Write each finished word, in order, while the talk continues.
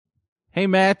Hey,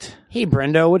 Matt. Hey,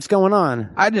 Brendo, what's going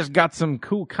on? I just got some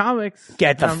cool comics.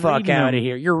 Get the fuck out of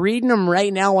here. You're reading them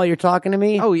right now while you're talking to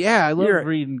me? Oh, yeah. I love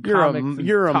reading comics.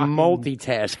 You're a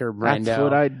multitasker, Brendo. That's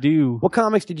what I do. What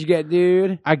comics did you get,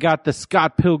 dude? I got the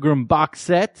Scott Pilgrim box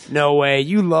set. No way.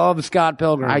 You love Scott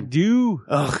Pilgrim. I do.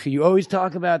 Ugh, you always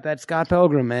talk about that Scott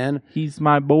Pilgrim, man. He's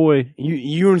my boy.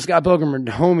 You and Scott Pilgrim are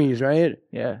homies, right?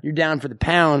 Yeah. You're down for the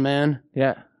pound, man.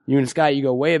 Yeah. You and Scott, you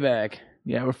go way back.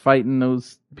 Yeah, we're fighting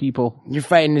those people. You're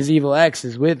fighting his evil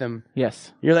exes with him.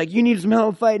 Yes. You're like, you need some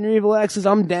help fighting your evil exes?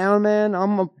 I'm down, man.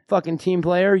 I'm a fucking team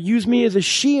player. Use me as a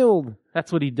shield.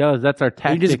 That's what he does. That's our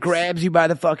tactics. He just grabs you by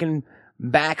the fucking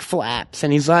back flaps,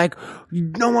 and he's like,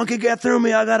 no one can get through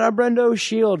me. I got a Brendo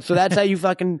shield. So that's how you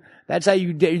that's how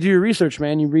you do your research,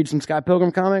 man. You read some Scott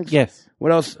Pilgrim comics? Yes.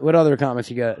 What else? What other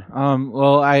comics you got?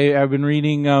 Well, I've been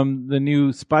reading the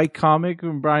new Spike comic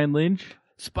from Brian Lynch.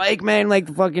 Spike, man, like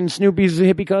the fucking Snoopy's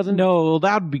hippie cousin? No, well,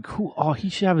 that would be cool. Oh, he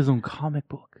should have his own comic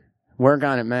book. Work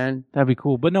on it, man. That'd be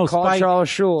cool. But no, Call Spike, Charles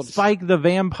Schultz. Spike the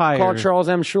vampire. Call Charles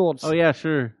M. Schultz. Oh yeah,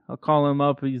 sure. I'll call him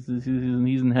up. He's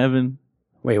in heaven.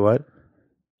 Wait, what?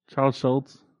 Charles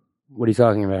Schultz. What are you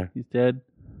talking about? He's dead.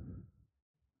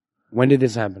 When did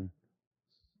this happen?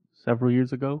 Several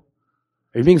years ago.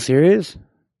 Are you being serious?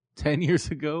 10 years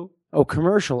ago. Oh,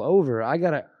 commercial over. I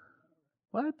gotta.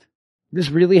 What? This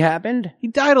really happened? He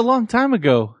died a long time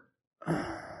ago.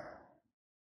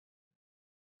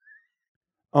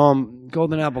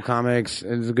 Golden Apple Comics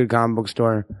is a good comic book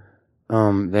store.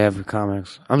 They have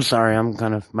comics. I'm sorry,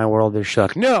 my world is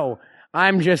shook. No!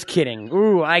 I'm just kidding.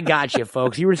 Ooh, I got you,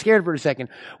 folks. You were scared for a second.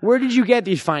 Where did you get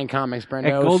these fine comics, Brendo?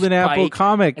 At Golden Apple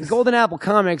Comics. And Golden Apple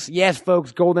Comics, yes,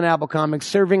 folks, Golden Apple Comics,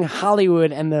 serving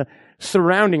Hollywood and the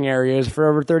surrounding areas for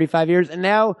over 35 years, and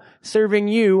now serving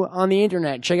you on the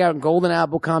internet. Check out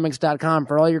goldenapplecomics.com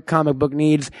for all your comic book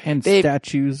needs. And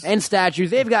statues.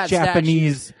 They've got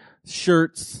Japanese statues.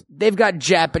 Shirts. They've got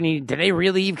Japanese. Do they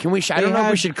really? Can we? I don't know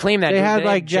if we should claim that. They had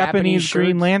like Japanese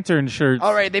Green Lantern shirts.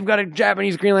 All right, they've got a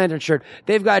Japanese Green Lantern shirt.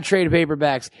 They've got trade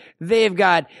paperbacks. They've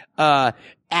got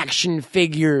action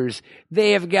figures.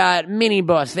 They have got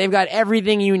minibus. They've got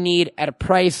everything you need at a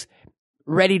price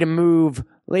ready to move,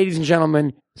 ladies and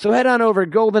gentlemen. So head on over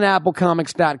to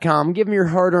goldenapplecomics.com. Give them your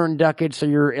hard-earned ducats or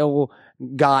your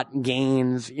ill-got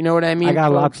gains. You know what I mean? I got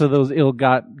folks? lots of those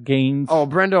ill-got gains. Oh,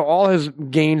 Brendo, all his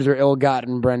gains are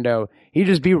ill-gotten, Brendo. He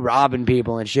just be robbing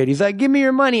people and shit. He's like, give me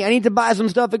your money. I need to buy some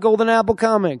stuff at Golden Apple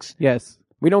Comics. Yes.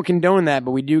 We don't condone that,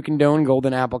 but we do condone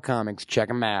Golden Apple Comics. Check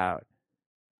them out.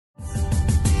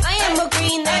 I am a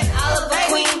green knight, Oliver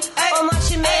Queen. A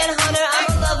Martian Manhunter, I'm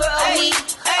a lover of weed.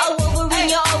 A Wolverine,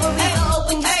 your ovaries are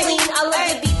open, you clean. I love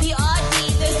the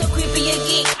BPRD, there's no creepy a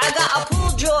geek. I got a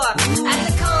pool drawer at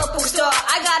the comic book store.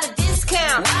 I got a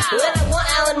discount when I want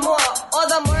Alan Moore. Or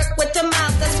the Merc with the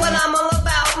mouth, that's what I'm all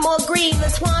about. More green, the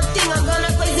Swamp Thing, I'm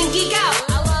gonna blaze and geek out.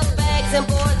 I love bags and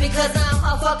boards because I'm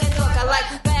a fucking dork. I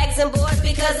like bags and boards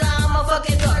because I'm a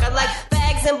fucking dork. I like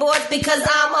bags and boards because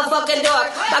I'm a fucking dork.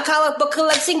 My comic book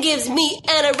collection gives me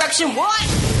an erection. What?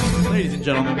 Ladies and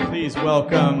gentlemen, please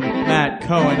welcome Matt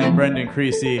Cohen and Brendan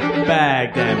Creasy,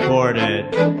 bagged and boarded.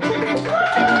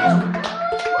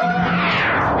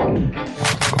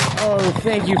 Oh,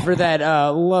 thank you for that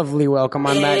lovely welcome.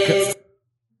 I'm Matt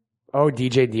Oh,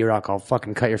 DJ D-Rock, I'll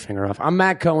fucking cut your finger off. I'm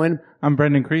Matt Cohen. I'm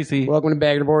Brendan Creasy. Welcome to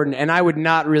Bagged and Boarded. And I would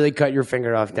not really cut your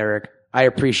finger off, Derek. I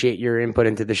appreciate your input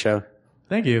into the show.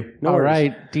 Thank you. No All worries.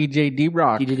 right, DJ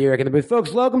D-Rock. DJ D-Rock in the booth.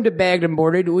 Folks, welcome to Bagged and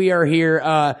Boarded. We are here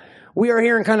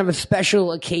in kind of a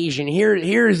special occasion.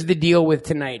 Here's the deal with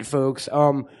tonight, folks.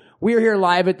 We are here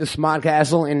live at the Smod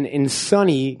Castle in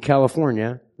sunny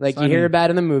California. Like Sunny. you hear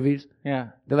about in the movies. Yeah.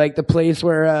 They're like the place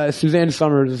where Suzanne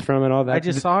Summers is from and all that. I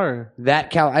just saw her.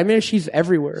 I mean, she's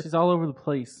everywhere. She's all over the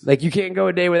place. Like you can't go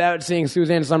a day without seeing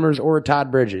Suzanne Summers or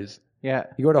Todd Bridges. Yeah.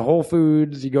 You go to Whole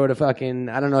Foods, you go to fucking,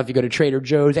 I don't know if you go to Trader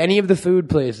Joe's, any of the food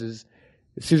places.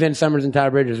 Suzanne Summers and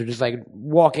Todd Bridges are just like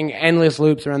walking endless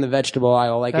loops around the vegetable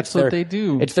aisle. Like That's it's their, what they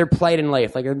do. It's their plight in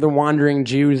life. Like they're wandering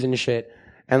Jews and shit.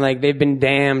 And like they've been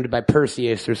damned by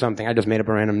Perseus or something. I just made up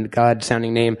a random god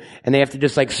sounding name. And they have to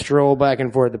just like stroll back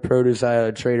and forth the produce aisle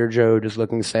at Trader Joe just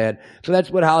looking sad. So that's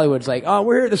what Hollywood's like. Oh,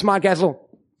 we're here at the Smod Castle.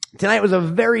 Tonight was a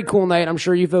very cool night. I'm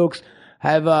sure you folks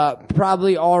have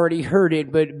probably already heard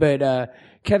it, but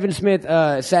Kevin Smith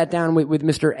sat down with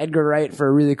Mr. Edgar Wright for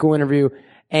a really cool interview.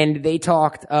 And they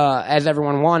talked, as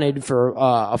everyone wanted, for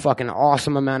a fucking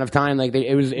awesome amount of time. Like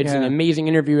it's an amazing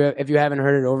interview if you haven't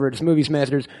heard it over at Movie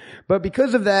Smasters. But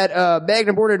because of that, Bagged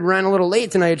and Boarded ran a little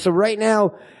late tonight. So right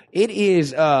now it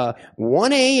is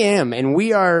 1 a.m. and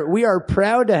we are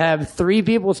proud to have 3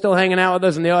 people still hanging out with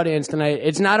us in the audience tonight.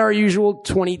 It's not our usual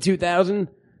 22,000,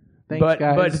 Thanks, but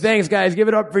guys. thanks, guys. Give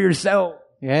it up for yourself.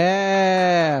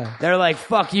 Yeah. They're like,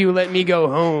 fuck you, let me go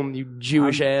home, you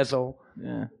Jewish asshole.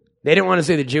 Yeah. They didn't want to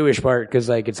say the Jewish part because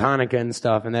like it's Hanukkah and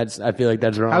stuff, and I feel like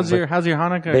that's wrong. How's but your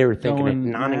Hanukkah? They were thinking it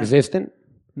going, non-existent.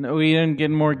 No, we didn't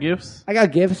get more gifts. I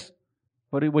got gifts.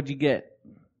 What'd you get?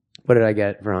 What did I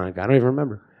get for Hanukkah? I don't even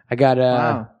remember. I got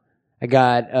and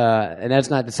that's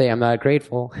not to say I'm not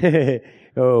grateful.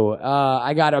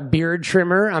 I got a beard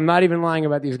trimmer. I'm not even lying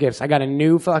about these gifts. I got a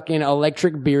new fucking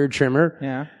electric beard trimmer.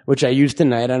 Yeah. Which I used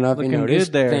tonight. I don't know if Looking you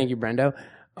noticed. good there. Thank you, Brendo.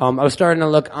 I was starting to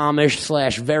look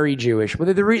Amish / very Jewish.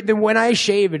 But when I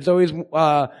shave, it's always,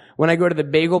 when I go to the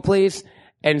bagel place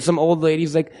and some old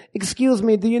lady's like, excuse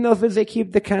me, do you know if they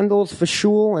keep the candles for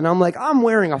shul? And I'm like, I'm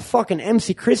wearing a fucking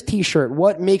MC Chris t-shirt.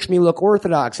 What makes me look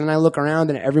Orthodox? And I look around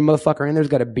and every motherfucker in there's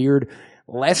got a beard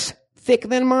less thick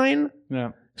than mine.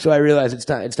 Yeah. So I realized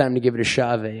it's time to give it a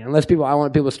shave. I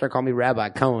want people to start calling me Rabbi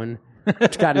Cohen.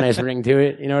 It's got a nice ring to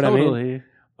it. You know what I mean?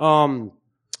 Totally.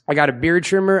 I got a beard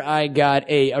trimmer. I got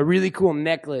a really cool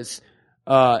necklace.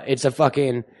 It's a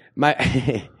fucking, my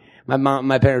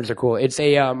parents are cool. It's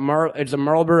a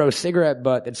Marlboro cigarette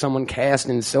butt that someone cast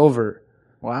in silver.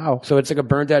 Wow. So it's like a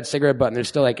burnt out cigarette butt and there's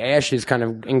still like ashes kind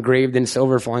of engraved in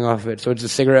silver falling off of it. So it's a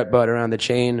cigarette butt around the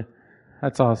chain.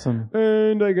 That's awesome.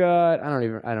 And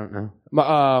I don't know.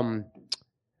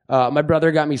 My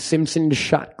brother got me Simpson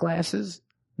shot glasses.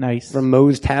 Nice. From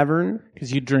Moe's Tavern.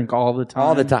 Because you drink all the time.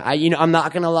 All the time. I'm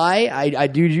not gonna lie. I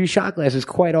do use shot glasses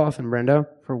quite often, Brendo.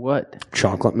 For what?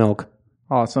 Chocolate milk.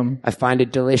 Awesome. I find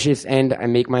it delicious and I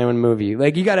make my own movie.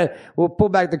 Like we'll pull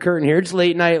back the curtain here. It's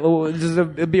late night. It'll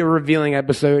be a revealing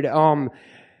episode.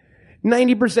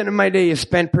 90% of my day is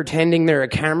spent pretending there are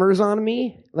cameras on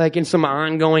me, like in some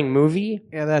ongoing movie.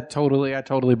 Yeah, I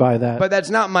totally buy that. But that's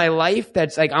not my life.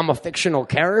 That's like, I'm a fictional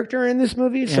character in this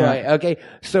movie. So Yeah.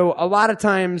 So a lot of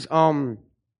times, I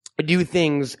do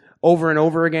things over and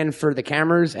over again for the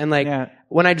cameras. And like,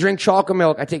 when I drink chocolate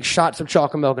milk, I take shots of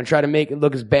chocolate milk and try to make it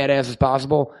look as badass as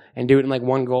possible and do it in like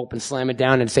one gulp and slam it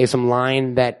down and say some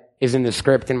line that is in the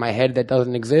script in my head that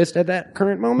doesn't exist at that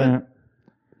current moment. Yeah.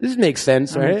 This makes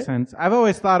sense, right? Makes sense. I've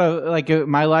always thought of like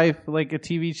my life like a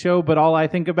TV show, but all I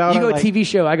think about You go like, TV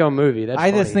show, I go movie. That's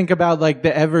I funny. just think about like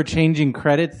the ever-changing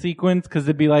credit sequence because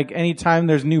it'd be like anytime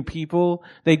there's new people,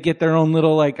 they'd get their own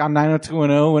little like on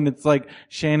 90210 and it's like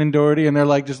Shannon Doherty and they're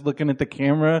like just looking at the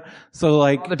camera. So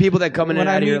like all the people that come in when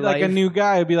and I out of meet your like life. a new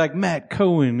guy, it'd be like Matt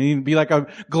Cohen. And it'd be like a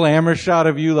glamour shot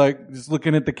of you like just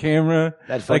looking at the camera.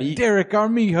 That's funny. Like Derek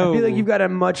Armijo. I feel like you've got a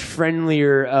much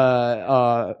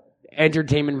friendlier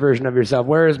entertainment version of yourself.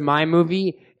 Whereas my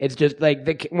movie, it's just like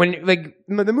the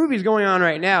movie's going on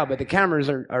right now, but the cameras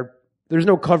are there's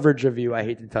no coverage of you. I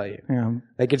hate to tell you. Yeah.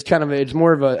 Like it's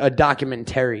more of a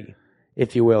documentary,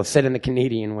 if you will, said in the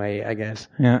Canadian way, I guess.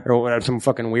 Yeah. Or some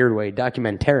fucking weird way,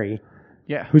 documentary.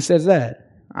 Yeah. Who says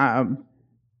that?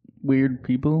 Weird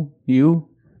people. You?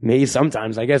 Me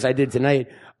sometimes. I guess I did tonight.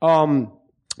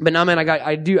 But no, man,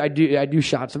 I do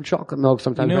shots of chocolate milk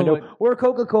sometimes. You know or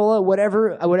Coca-Cola,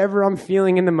 whatever I'm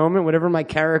feeling in the moment, whatever my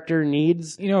character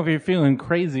needs. You know, if you're feeling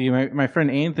crazy, my friend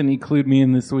Anthony clued me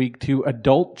in this week to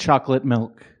adult chocolate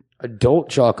milk. Adult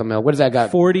chocolate milk. What does that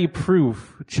got? 40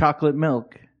 proof chocolate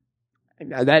milk.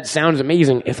 That sounds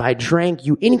amazing. If I drank,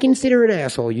 you inconsiderate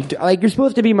asshole. You're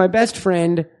supposed to be my best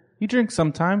friend. You drink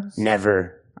sometimes?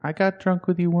 Never. I got drunk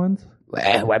with you once.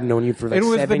 I've known you for like It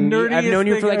was the 7 years. I've nerdiest known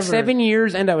you thing for like ever. 7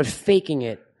 years, and I was faking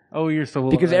it Oh, you're so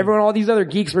because all these other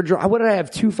geeks were drunk. What did I have?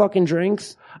 2 fucking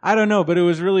drinks. I don't know, but it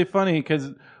was really funny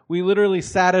because we literally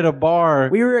sat at a bar.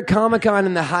 We were at Comic-Con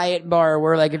in the Hyatt bar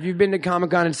where, like, if you've been to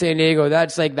Comic-Con in San Diego,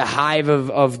 that's like the hive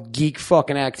of geek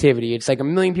fucking activity. It's like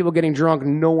 1 million people getting drunk,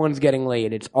 no one's getting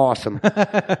laid. It's awesome.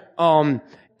 And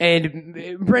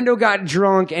Brendo got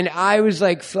drunk, and I was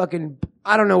like fucking,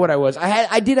 I don't know what I was.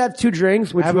 I did have 2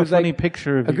 drinks, which I have was a funny like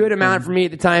picture of a you good amount from- for me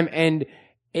at the time, and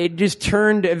it just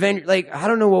turned eventually, like, I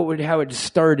don't know how it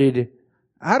started.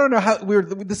 I don't know how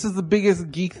this is the biggest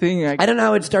geek thing. I don't know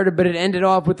how it started, but it ended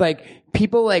off with like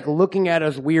people like looking at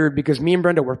us weird because me and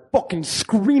Brenda were fucking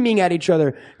screaming at each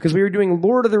other because we were doing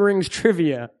Lord of the Rings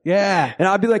trivia. Yeah. And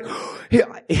I'd be like,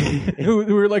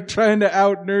 We were like trying to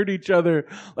out nerd each other.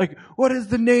 Like, what is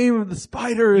the name of the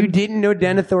spider? you didn't know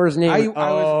Denethor's name.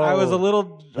 I was a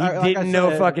little. You like didn't I know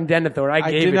said, fucking Denethor. I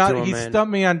gave did it not. to him, He man.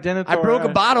 stumped me on Denethor. I broke a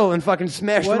bottle and fucking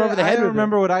smashed him over the head I don't with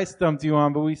remember what I stumped you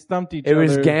on, but we stumped each it. It other.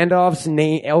 was Gandalf's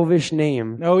name, elvish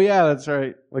name, Oh yeah, that's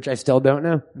right. which I still don't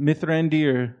know.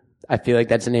 Mithrandir. I feel like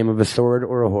that's the name of a sword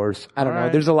or a horse. I don't know.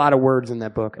 right. There's a lot of words in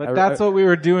that book. But that's what we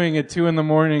were doing at 2 a.m.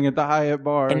 at the Hyatt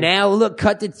bar. And now, look,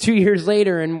 cut to 2 years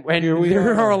later, and Here we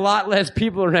there are. are a lot less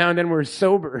people around, and we're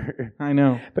sober. I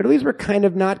know. But at least we're kind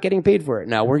of not getting paid for it.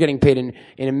 No, we're getting paid in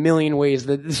a million ways.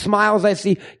 The smiles I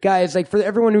see, guys, like for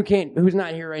everyone who's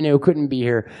not here right now, who couldn't be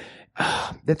here.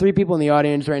 The 3 people in the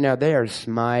audience right now, they are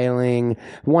smiling.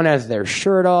 One has their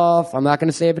shirt off. I'm not going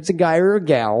to say if it's a guy or a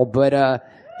gal, but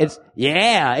it's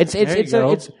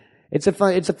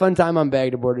a fun time on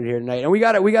Bagged and Boarded here tonight. And we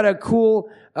got a cool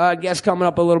guest coming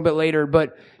up a little bit later,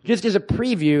 but just as a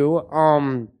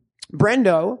preview,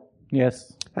 Brendo,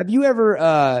 Yes. have you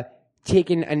ever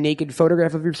taken a naked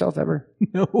photograph of yourself ever?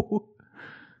 No.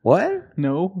 What?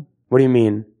 No. What do you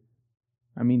mean?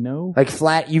 I mean, no. Like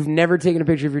flat, you've never taken a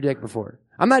picture of your dick before?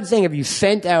 I'm not saying have you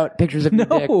sent out pictures of your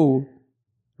dick. No.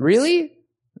 Really?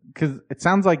 Because it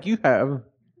sounds like you have.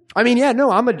 I mean, yeah,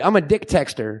 no, I'm a dick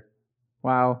texter.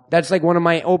 Wow. That's like one of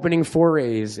my opening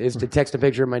forays is to text a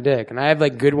picture of my dick. And I have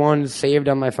like good ones saved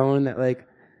on my phone that like,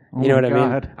 you know my what I mean?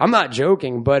 God. I'm not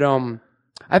joking, but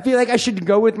I feel like I should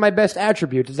go with my best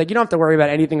attributes. It's like, you don't have to worry about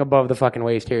anything above the fucking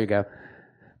waist. Here you go.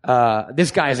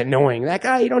 This guy is annoying. That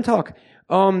guy, you don't talk.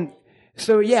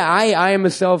 So yeah, I am a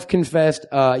self-confessed,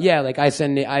 like I've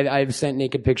sent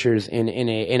naked pictures in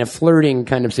a flirting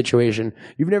kind of situation.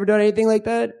 You've never done anything like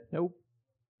that? Nope.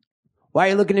 Why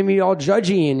are you looking at me all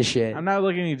judgy and shit? I'm not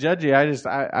looking at you judgy.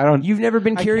 I don't. You've never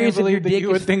been curious I can't if your believe that dick you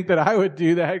would is... think that I would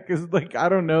do that because, like, I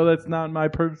don't know. That's not my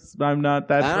purpose. I'm not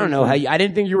that. I don't know how I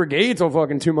didn't think you were gay until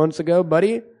fucking 2 months ago,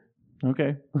 buddy.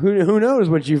 Okay. Who knows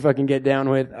what you fucking get down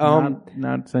with?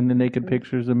 Not sending naked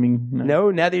pictures of me.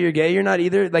 No, now that you're gay, you're not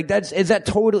either. Like is that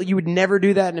total? You would never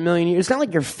do that in a million years. It's not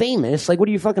like you're famous. Like, what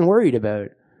are you fucking worried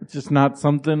about? It's just not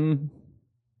something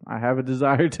I have a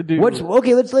desire to do.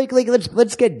 Okay?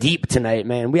 Let's get deep tonight,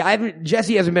 man.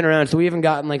 Jesse hasn't been around, so we haven't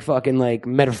gotten like fucking like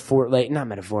not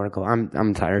metaphorical.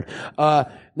 I'm tired.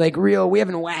 Like real. We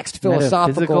haven't waxed philosophical.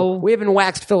 Metaphysical? We haven't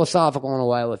waxed philosophical in a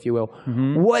while, if you will.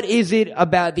 Mm-hmm. What is it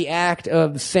about the act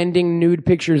of sending nude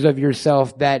pictures of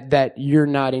yourself that you're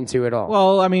not into at all?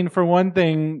 Well, I mean, for one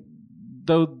thing,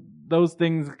 those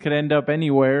things could end up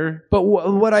anywhere. But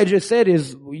what I just said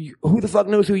is, who the fuck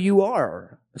knows who you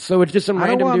are? So it's just some I don't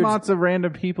random want dudes. lots of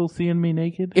random people seeing me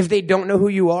naked. If they don't know who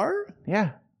you are,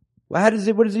 Yeah. well,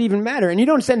 what does it even matter? And you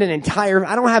don't send an entire,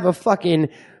 I don't have a fucking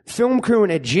film crew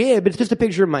and a jib. It's just a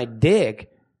picture of my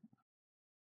dick.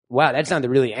 Wow, that sounded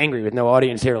really angry with no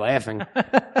audience here laughing.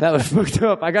 That was fucked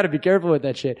up. I gotta be careful with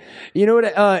that shit. You know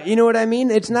what I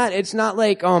mean? It's not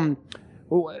like,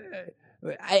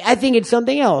 I think it's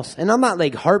something else. And I'm not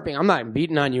like harping, I'm not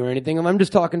beating on you or anything. I'm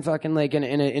just talking fucking like in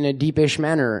a deepish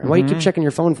manner. What do you keep checking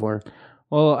your phone for?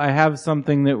 Well, I have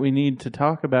something that we need to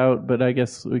talk about, but I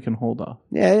guess we can hold off.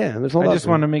 Yeah. Let's hold I on. just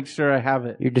want to make sure I have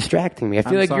it. You're distracting me. I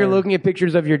feel I'm like sorry. you're looking at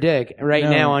pictures of your dick right No,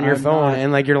 now on your I'm phone, not.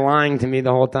 and like you're lying to me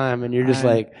the whole time, and you're just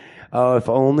like, oh, if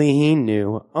only he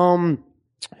knew.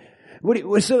 But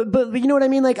you know what I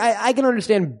mean? Like, I can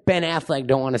understand Ben Affleck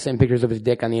don't want to send pictures of his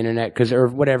dick on the internet or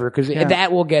whatever, because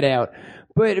that will get out.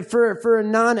 But for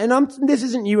a this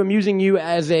isn't you. I'm using you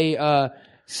as a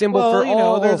symbol for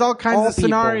all. There's all kinds of people.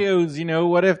 scenarios.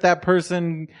 What if that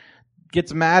person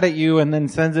gets mad at you and then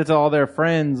sends it to all their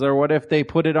friends, or what if they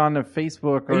put it on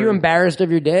Facebook? Are you embarrassed of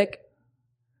your dick?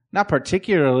 Not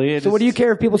particularly. So what do you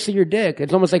care if people see your dick?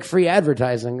 It's almost like free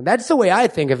advertising. That's the way I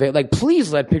think of it. Like,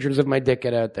 please let pictures of my dick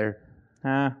get out there.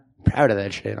 Proud of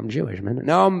that shit. I'm Jewish, man.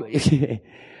 No,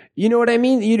 you know what I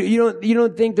mean? You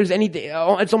don't think there's anything,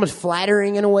 it's almost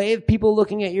flattering in a way of people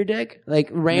looking at your dick? Like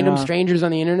random strangers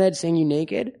on the internet seeing you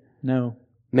naked? No.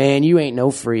 Man, you ain't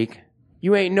no freak.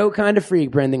 You ain't no kind of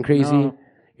freak, Brendan Creasy. No.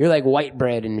 You're like white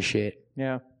bread and shit.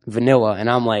 Yeah. Vanilla. And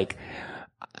I'm like,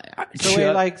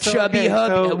 chubby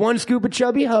hubby. so- One scoop of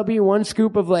chubby hubby, one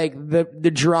scoop of like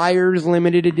the Dryers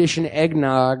limited edition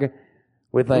eggnog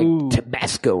with like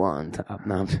Tabasco on top.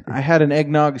 No. I had an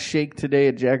eggnog shake today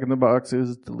at Jack in the Box. It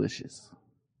was delicious.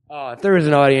 Oh, if there was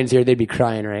an audience here, they'd be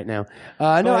crying right now. No,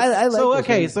 I like So, this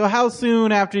okay, one. so how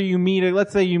soon after you meet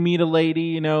let's say you meet a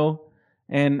lady,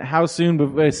 and how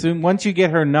soon, once you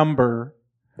get her number,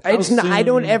 I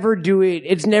don't ever do it.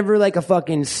 It's never like a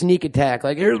fucking sneak attack.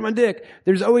 Like, here's my dick.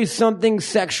 There's always something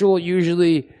sexual,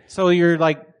 usually. so you're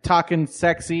like talking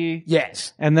sexy,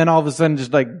 Yes. and then all of a sudden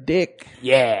just like dick.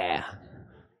 Yeah.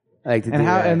 I like to do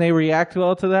that. And they react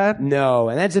well to that? No,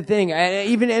 and that's the thing.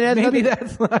 Maybe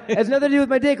that's like, It has nothing to do with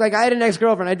my dick. Like, I had an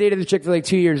ex-girlfriend. I dated this chick for like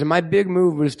 2 years, and my big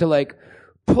move was to like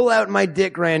pull out my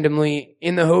dick randomly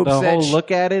in the hopes The that whole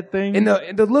look at it thing? in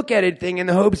the look at it thing in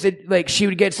the hopes that like she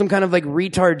would get some kind of like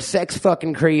retard sex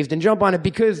fucking crazed and jump on it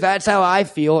because that's how I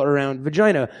feel around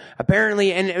vagina.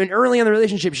 Apparently, and early in the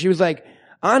relationship, she was like,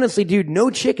 honestly, dude, no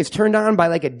chick is turned on by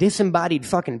like a disembodied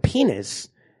fucking penis.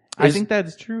 I think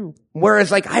that's true.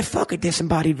 Whereas like I fuck a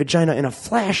disembodied vagina in a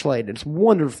flashlight. It's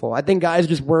wonderful. I think guys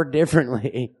just work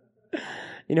differently.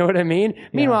 You know what I mean? Yeah.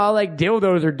 Meanwhile, like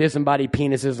dildos are disembodied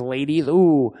penises, ladies.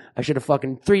 Ooh, I should have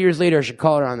fucking 3 years later. I should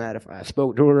call her on that if I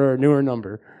spoke to her or knew her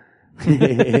number.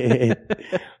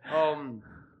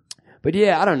 But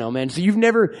yeah, I don't know, man. So you've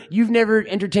never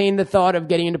entertained the thought of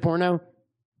getting into porno?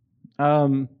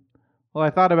 Well, I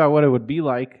thought about what it would be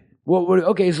like. What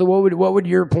would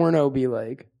your porno be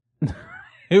like?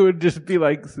 It would just be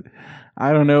like,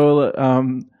 I don't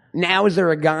know. Now, is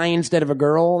there a guy instead of a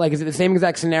girl? Like, is it the same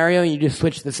exact scenario and you just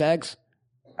switch the sex?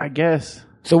 I guess.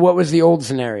 So what was the old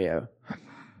scenario? I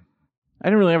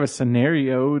didn't really have a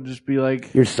scenario. It would just be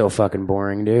like... You're so fucking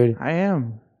boring, dude. I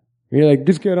am. You're like,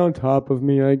 just get on top of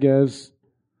me, I guess.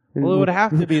 Well, it would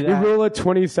have to be that. We roll a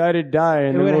 20-sided die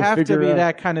and it then would we'll have to be out.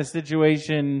 that kind of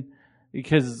situation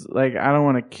because, like, I don't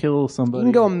want to kill somebody. You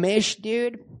can go mish,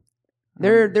 dude.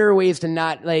 There are ways to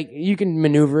not, like, you can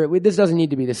maneuver it. This doesn't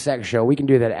need to be the sex show. We can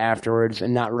do that afterwards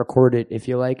and not record it if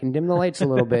you like and dim the lights a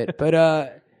little bit.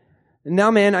 But,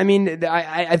 no, man, I mean,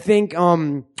 I think,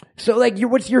 so, like,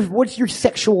 what's your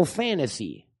sexual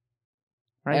fantasy?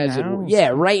 Right now?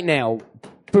 Yeah, right now.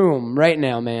 Boom, right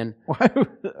now, man.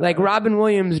 Like, Robin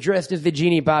Williams dressed as the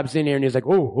genie pops in here and he's like,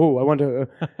 oh, I want to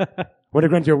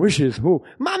grant your wishes. Oh,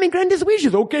 mommy, grant his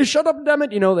wishes. Okay, shut up, damn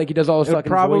it. You know, like he does all his fucking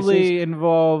probably voices.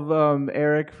 Involve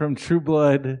Eric from True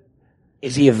Blood.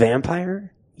 Is he a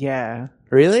vampire? Yeah.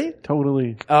 Really?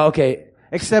 Totally. Oh, okay.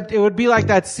 Except it would be like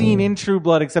that scene in True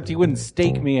Blood, except he wouldn't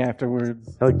stake me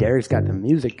afterwards. Oh, Derek's got the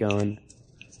music going.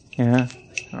 Yeah.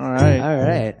 All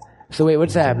right. So wait,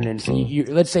 what's happening? So you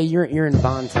let's say you're in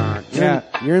Bonton.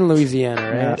 You're in Louisiana,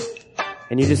 right? Yeah.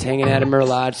 And you're just hanging out at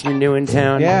Merlot's. You're new in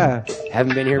town. Yeah.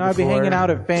 Haven't been here before. I'd be hanging out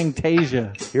at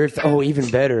Fantasia. You're even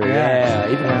better.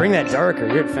 Yeah. Bring that darker.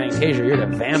 You're at Fantasia. You're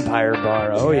at a vampire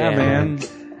bar. Oh yeah, man.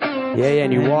 Yeah.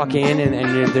 And you walk in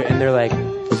and they're like,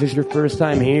 "Is this your first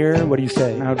time here?" What do you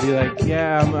say? And I would be like,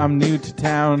 "Yeah, I'm new to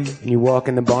town." And you walk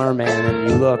in the bar, man, and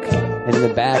you look, and in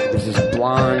the back there's this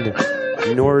blonde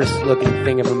Norse-looking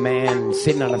thing of a man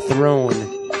sitting on a throne,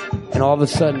 and all of a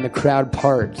sudden the crowd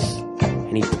parts,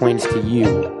 and he points to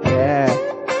you.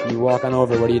 Yeah. You walk on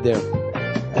over. What do you do?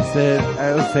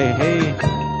 I would say, "Hey,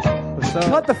 what's up?"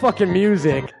 Cut the fucking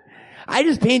music. I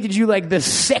just painted you like the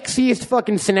sexiest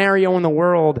fucking scenario in the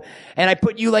world, and I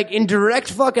put you like in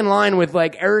direct fucking line with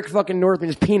like Eric fucking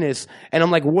Northman's penis, and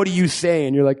I'm like, what do you say?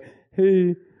 And you're like,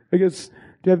 hey, I guess,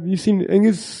 have you seen,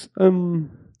 Is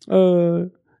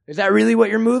that really what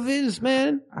your move is,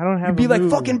 man? I don't have You'd be a like,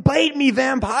 move. fucking bite me,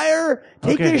 vampire!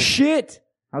 Take Okay. this shit!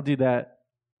 I'll do that.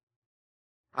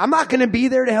 I'm not gonna be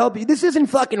there to help you. This isn't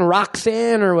fucking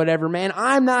Roxanne or whatever, man.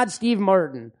 I'm not Steve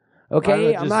Martin.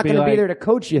 Okay? I'm not gonna be there to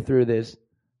coach you through this.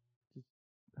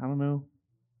 I don't know.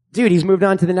 Dude, he's moved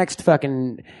on to the next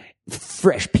fucking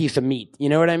fresh piece of meat. You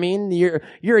know what I mean? You're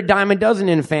a dime a dozen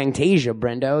in Fantasia,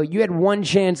 Brendo. You had one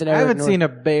chance at Eric I haven't North. seen a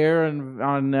bear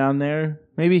on down there.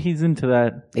 Maybe he's into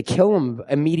that. They kill him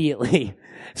immediately.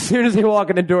 As soon as they walk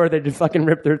in the door, they just fucking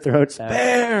rip their throats out.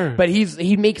 Bear! But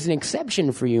he makes an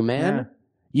exception for you, man. Yeah.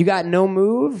 You got no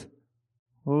move?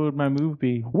 What would my move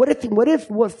be?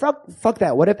 Fuck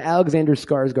that. What if Alexander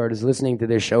Skarsgård is listening to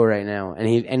this show right now and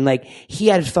he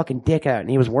had his fucking dick out and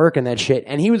he was working that shit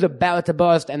and he was about to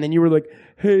bust and then you were like,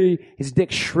 hey, his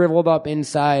dick shriveled up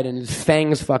inside and his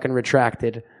fangs fucking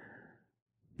retracted.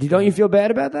 Don't you feel bad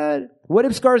about that? What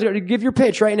if Skarsgård, give your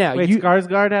pitch right now. Wait,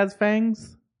 Skarsgård has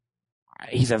fangs?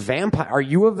 He's a vampire. Are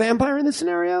you a vampire in this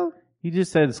scenario? He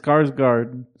just said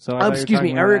Skarsgård. So Excuse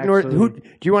me, Eric North. Do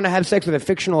you want to have sex with a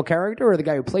fictional character or the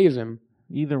guy who plays him?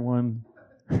 Either one.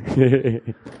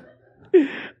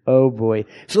 Oh boy.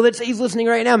 So let's say he's listening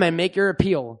right now, man. Make your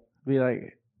appeal. Be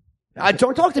like,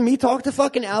 Don't talk to me. Talk to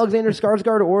fucking Alexander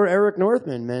Skarsgård or Eric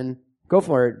Northman, man. Go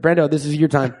for it. Brendo, this is your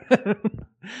time.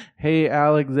 hey,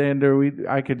 Alexander,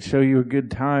 I could show you a good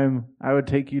time. I would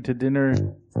take you to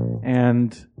dinner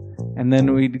and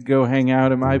then we'd go hang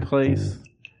out at my place.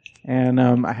 And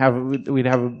I have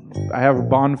a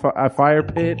bonfire, a fire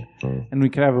pit, and we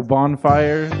could have a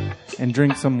bonfire and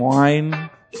drink some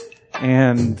wine,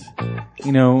 and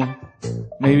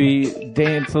maybe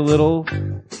dance a little,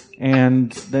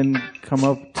 and then come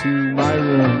up to my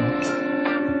room,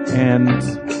 and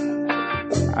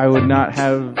I would not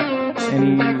have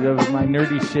any of my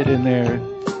nerdy shit in there,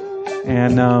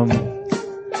 and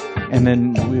and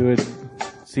then we would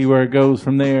see where it goes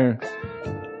from there.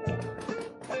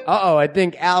 Uh-oh, I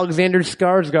think Alexander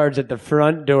Skarsgård's at the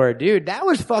front door. Dude, that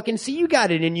was fucking... See, you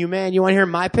got it in you, man. You want to hear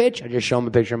my pitch? I just show him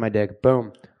a picture of my dick.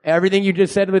 Boom. Everything you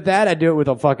just said with that, I do it with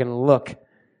a fucking look.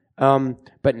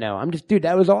 But no, I'm just... Dude,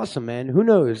 that was awesome, man. Who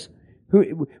knows?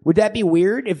 Would that be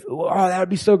weird? That would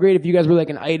be so great if you guys were like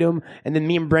an item, and then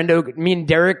me and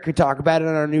Derek could talk about it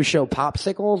on our new show,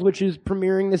 Popsicles, which is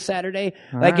premiering this Saturday.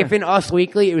 Like, if in Us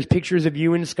Weekly, it was pictures of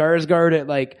you and Skarsgård at,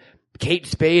 like, Kate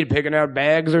Spade picking out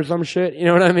bags or some shit. You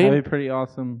know what I mean? That'd be pretty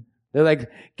awesome. They're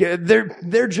like,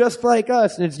 they're just like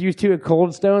us, and it's used to a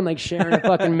Cold Stone, like sharing a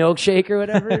fucking milkshake or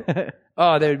whatever.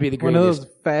 Oh, that would be the greatest. One of those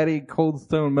fatty Cold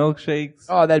Stone milkshakes.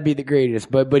 Oh, that'd be the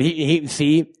greatest. But he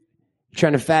see, you're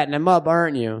trying to fatten him up,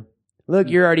 aren't you? Look,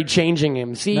 you're already changing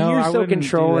him. See, No, you're I so wouldn't do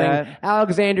controlling. that.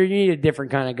 Alexander, you need a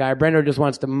different kind of guy. Brendo just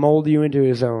wants to mold you into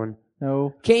his own.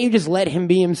 No, Can't you just let him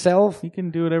be himself? he can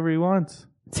do whatever he wants.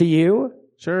 To you?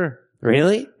 Sure.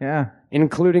 Really? Yeah.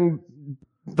 Including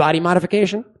body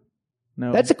modification?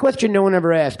 No. That's a question no one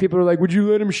ever asked. People are like, would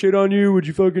you let him shit on you? Would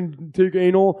you fucking take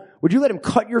anal? Would you let him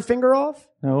cut your finger off?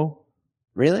 No.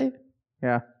 Really?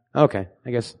 Yeah. Okay,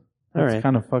 I guess. All That's right.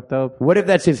 kind of fucked up. What if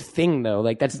that's his thing, though?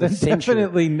 Like, that's the Then censure.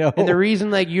 definitely no. And the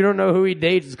reason, like, you don't know who he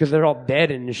dates is because they're all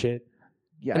dead and shit.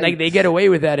 Yeah, And, like, they get away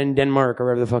with that in Denmark or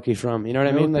wherever the fuck he's from. You know what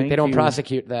I No, mean? Like, they thank don't you.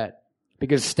 prosecute that.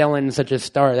 Because Stellan's such a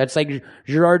star. That's like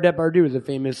Gerard Depardieu is a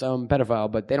famous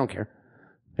pedophile, but they don't care.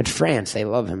 It's France. They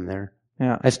love him there.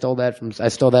 Yeah. I stole that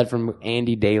from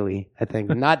Andy Daly, I think.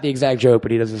 Not the exact joke,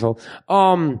 but he does this whole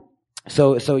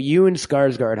so you and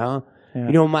Skarsgård, huh? Yeah.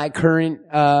 You know what my current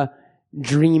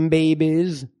dream babe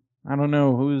is? I don't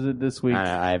know. Who is it this week?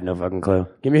 I have no fucking clue.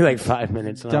 Give me like 5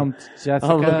 minutes. and Dumped Jessica.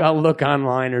 I'll look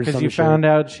online or Because something. you found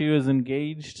out she was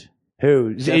engaged.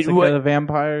 Who? Jessica the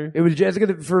vampire. It was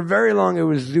Jessica. For very long, it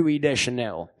was Zooey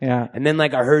Deschanel. Yeah. And then,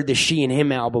 like, I heard the She and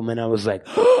Him album, and I was like,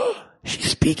 oh,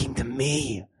 she's speaking to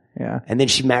me. Yeah. And then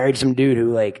she married some dude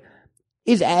who, like,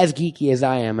 is as geeky as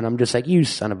I am. And I'm just like, you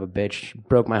son of a bitch.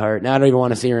 Broke my heart. Now I don't even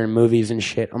want to see her in movies and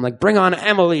shit. I'm like, bring on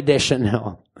Emily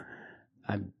Deschanel.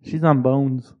 She's on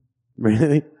Bones.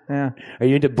 Really? Yeah. Are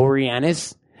you into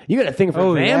Boreanaz? You got a thing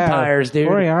for vampires, dude.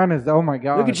 Boreanaz. Oh my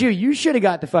god. Look at you. You should have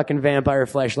got the fucking vampire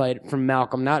fleshlight from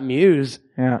Malcolm, not Muse.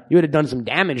 Yeah. You would have done some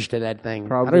damage to that thing.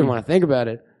 Probably. I don't even want to think about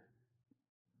it.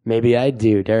 Maybe I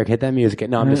do. Derek, hit that music.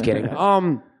 No, I'm just kidding.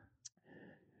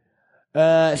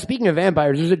 Speaking of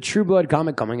vampires, there's a True Blood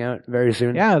comic coming out very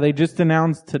soon. Yeah, they just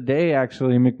announced today,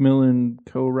 actually, Macmillan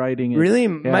co-writing it. Really?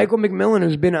 Yeah. Michael McMillan,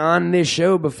 who's been on this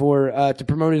show before to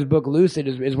promote his book Lucid,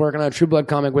 is working on a True Blood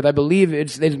comic with, I believe,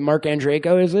 it's Mark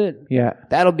Andreyko, is it? Yeah.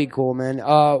 That'll be cool, man.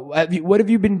 What have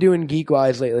you been doing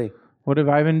geek-wise lately? What have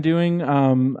I been doing?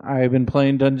 I've been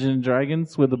playing Dungeons and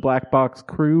Dragons with the Black Box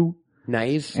crew.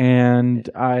 Nice. And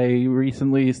I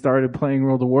recently started playing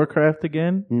World of Warcraft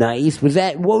again. Nice.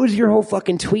 What was your whole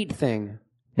fucking tweet thing?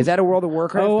 Is that a World of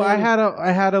Warcraft Oh, thing?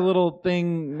 I had a little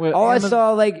thing with All I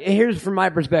saw, like, here's from my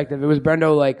perspective. It was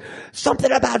Brendo, like,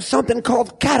 something about something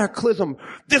called Cataclysm.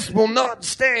 This will not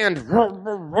stand.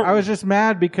 I was just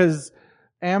mad because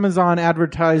Amazon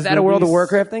advertised. Is that a World of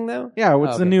Warcraft thing, though? Yeah,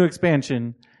 it's okay. a new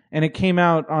expansion, and it came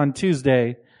out on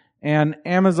Tuesday. And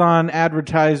Amazon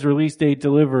advertised release date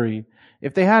delivery.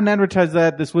 If they hadn't advertised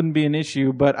that, this wouldn't be an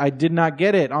issue. But I did not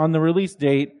get it on the release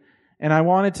date, and I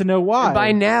wanted to know why. And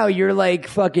by now, you're like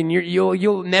fucking.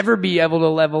 You'll never be able to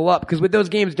level up because with those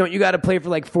games, don't you got to play for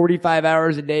like 45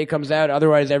 hours a day? It comes out,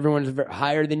 otherwise everyone's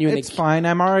higher than you. And It's fine.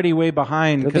 I'm already way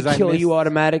behind because they I kill missed. you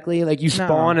automatically. Like you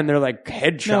spawn and they're like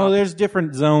headshot. No, there's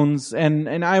different zones,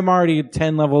 and I'm already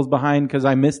 10 levels behind because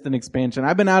I missed an expansion.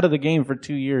 I've been out of the game for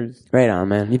 2 years. Right on,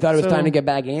 man. You thought it was So- time to get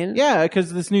back in? Yeah,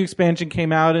 because this new expansion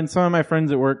came out, and some of my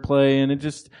friends at work play, and it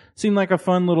just seemed like a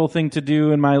fun little thing to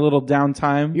do in my little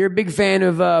downtime. You're a big fan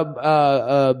of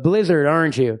Blizzard,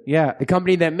 aren't you? Yeah. The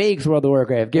company that makes World of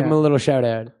Warcraft. Give them a little shout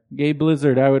out. Gabe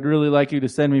Blizzard, I would really like you to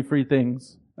send me free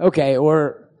things. Okay,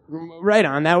 or right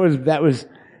on. That was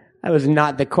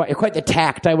not the quite the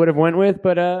tact I would have went with,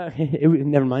 but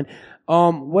never mind.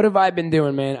 What have I been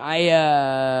doing, man?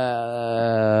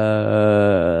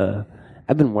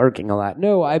 I've been working a lot.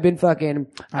 No, I've been fucking.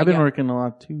 I've been working a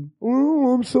lot too.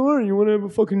 Oh, I'm sorry. You want to have a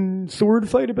fucking sword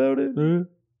fight about it?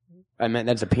 I meant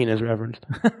that's a penis reference.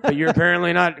 But you're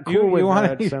apparently not cool with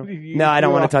that. So. No, I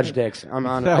don't want to touch dicks. I'm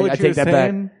on. I take that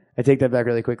back. I take that back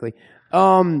really quickly.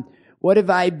 What have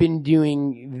I been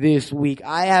doing this week?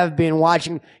 I have been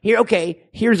watching.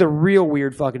 Here's a real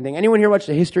weird fucking thing. Anyone here watch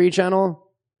the History Channel?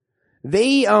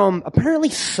 They apparently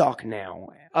suck now.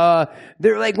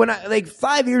 They're like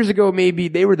 5 years ago maybe,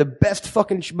 they were the best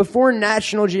fucking before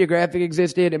National Geographic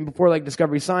existed and before like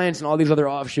Discovery Science and all these other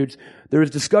offshoots. There was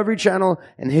Discovery Channel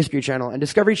and History Channel, and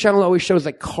Discovery Channel always shows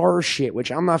like car shit,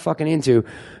 which I'm not fucking into.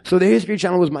 So the History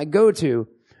Channel was my go-to.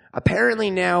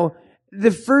 Apparently now,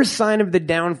 the first sign of the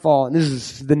downfall,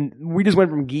 and we just went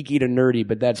from geeky to nerdy,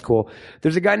 but that's cool.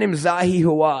 There's a guy named Zahi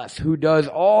Hawass who does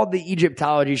all the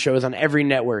Egyptology shows on every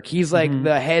network. He's like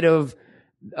the head of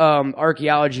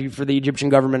archaeology for the Egyptian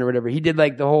government or whatever. He did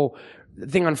like the whole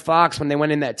thing on Fox when they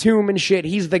went in that tomb and shit.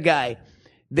 He's the guy.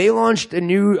 They launched a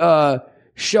new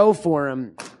show for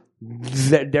him.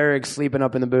 Derek's sleeping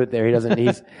up in the booth there.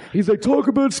 He's like, talk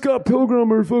about Scott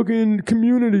Pilgrim or fucking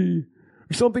Community.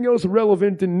 Something else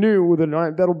relevant and new with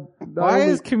Why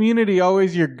is Community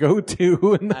always your go-to?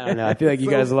 I don't know. I feel like you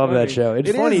guys love that show. It's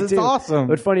funny too. It's awesome.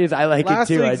 What's funny is I like it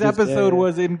too. Last week's episode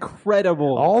was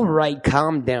incredible. All right,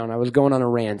 calm down. I was going on a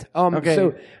rant. Okay.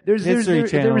 So there was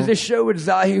this show with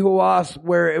Zahi Hawass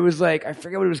where it was like, I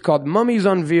forget what it was called, Mummies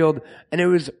Unveiled, and it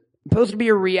was supposed to be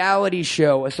a reality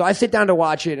show. So I sit down to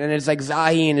watch it, and it's like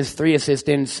Zahi and his 3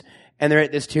 assistants, and they're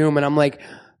at this tomb, and I'm like,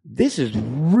 this is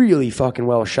really fucking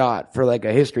well shot for like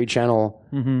a History Channel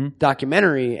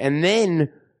documentary. And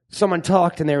then someone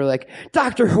talked and they were like,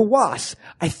 Dr. Hawass,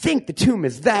 I think the tomb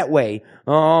is that way.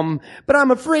 But I'm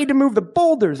afraid to move the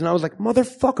boulders. And I was like,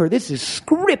 motherfucker, this is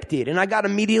scripted. And I got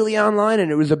immediately online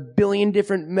and it was a billion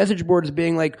different message boards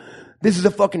being like, this is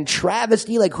a fucking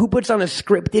travesty. Like, who puts on a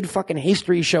scripted fucking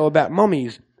history show about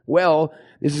mummies? Well,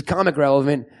 this is comic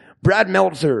relevant. Brad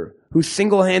Meltzer, who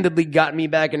single-handedly got me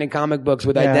back into comic books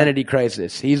with Identity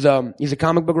Crisis. He's a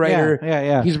comic book writer.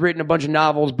 Yeah. He's written a bunch of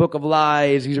novels, Book of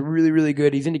Lies. He's really, really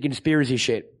good. He's into conspiracy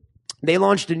shit. They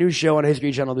launched a new show on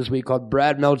History Channel this week called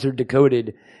Brad Meltzer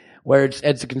Decoded, where it's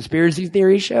a conspiracy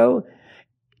theory show.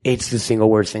 It's the single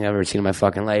worst thing I've ever seen in my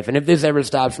fucking life. And if this ever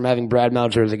stops from having Brad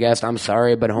Meltzer as a guest, I'm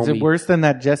sorry, but homie. Is it worse than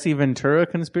that Jesse Ventura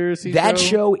conspiracy That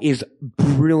show is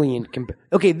brilliant.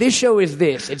 Okay, this show is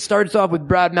this. It starts off with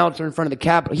Brad Meltzer in front of the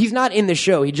Capitol. He's not in the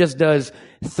show. He just does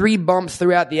 3 bumps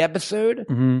throughout the episode.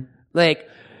 Like,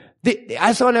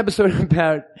 I saw an episode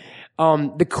about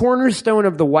the cornerstone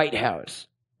of the White House.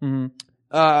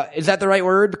 Is that the right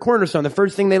word? The cornerstone. The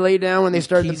first thing they lay down when they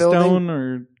start the building?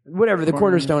 Or whatever, the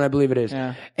cornerstone, I believe it is.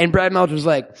 Yeah. And Brad Meltzer was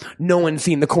like, no one's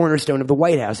seen the cornerstone of the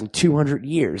White House in 200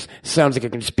 years. Sounds like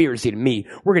a conspiracy to me.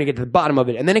 We're going to get to the bottom of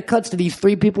it. And then it cuts to these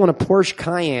 3 people in a Porsche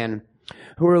Cayenne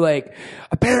who are like,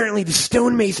 apparently the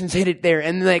stonemasons hid it there.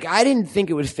 And like, I didn't think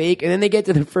it was fake. And then they get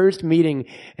to the first meeting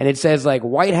and it says like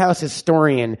White House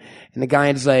historian. And the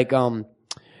guy is like,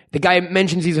 the guy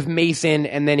mentions he's a Mason.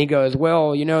 And then he goes,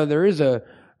 well, you know, there is a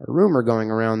rumor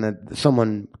going around that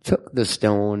someone took the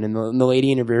stone, and the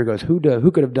lady interviewer goes, who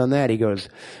could have done that? He goes,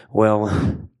 well,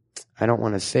 I don't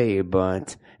want to say,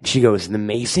 but she goes, the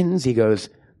Masons? He goes,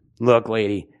 look,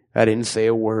 lady, I didn't say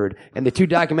a word. And the 2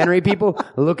 documentary people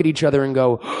look at each other and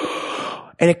go,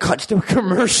 and it cuts to a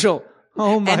commercial.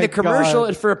 Oh my And the commercial God.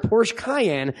 is for a Porsche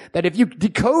Cayenne that if you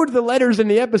decode the letters in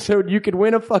the episode, you could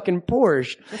win a fucking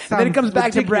Porsche. And then it comes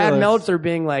back to Brad ridiculous. Meltzer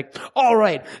being like, all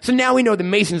right, so now we know the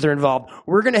Masons are involved.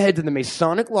 We're going to head to the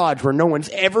Masonic Lodge where no one's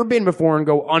ever been before and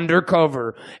go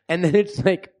undercover. And then it's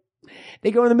like, they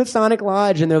go to the Masonic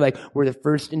Lodge and they're like, we're the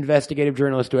first investigative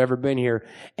journalists to ever been here.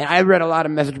 And I read a lot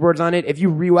of message boards on it. If you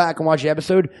re-whack and watch the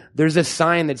episode, there's a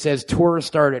sign that says tours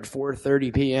start at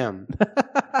 4:30 p.m.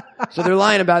 So they're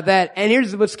lying about that.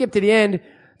 And let's skip to the end.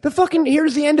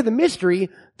 Here's the end of the mystery.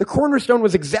 The cornerstone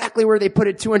was exactly where they put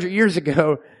it 200 years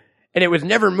ago. And it was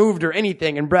never moved or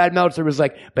anything. And Brad Meltzer was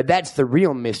like, but that's the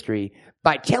real mystery.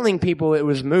 By telling people it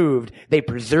was moved, they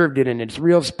preserved it in its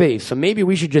real space. So maybe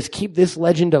we should just keep this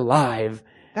legend alive.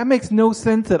 That makes no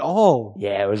sense at all.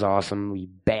 Yeah, it was awesomely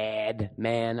bad,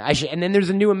 man. And then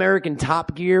there's a new American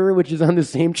Top Gear, which is on the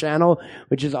same channel,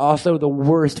 which is also the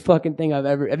worst fucking thing I've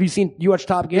ever. Have you watched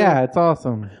Top Gear? Yeah, it's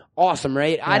awesome. Awesome,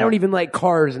 right? I don't even like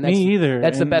cars, and that's, Me either.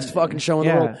 That's the And- best fucking show in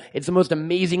yeah. the world. It's the most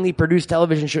amazingly produced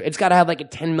television show. It's got to have like a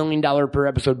 $10 million per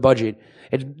episode budget.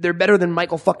 They're better than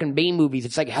Michael fucking Bay movies.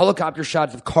 It's like helicopter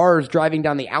shots of cars driving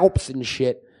down the Alps and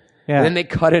shit. Yeah. And then they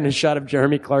cut in a shot of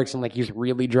Jeremy Clarkson like he's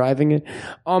really driving it.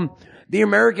 The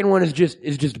American one is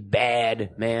just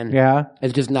bad, man. Yeah.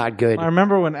 It's just not good. I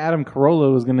remember when Adam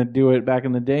Carolla was going to do it back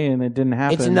in the day, and it didn't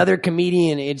happen. It's another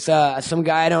comedian. It's some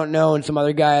guy I don't know and some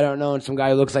other guy I don't know and some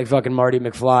guy who looks like fucking Marty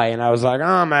McFly. And I was like,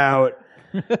 I'm out.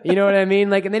 You know what I mean?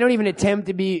 Like, and they don't even attempt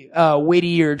to be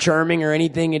witty or charming or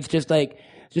anything. It's just like,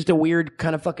 a weird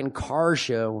kind of fucking car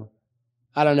show.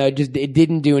 I don't know. It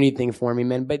didn't do anything for me,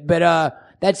 man. But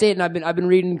that's it. And I've been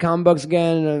reading comic books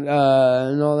again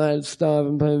and all that stuff.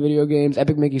 And playing video games.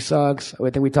 Epic Mickey sucks. I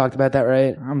think we talked about that,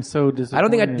 right? I'm so disappointed. I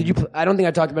don't think I don't think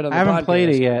I talked about it on the podcast. I haven't played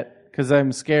it yet because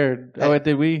I'm scared. Oh,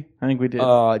 did we? I think we did.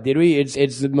 Did we?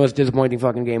 It's the most disappointing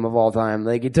fucking game of all time.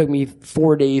 Like, it took me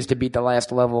 4 days to beat the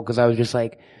last level because I was just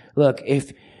like, look,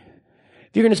 if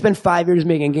you're going to spend 5 years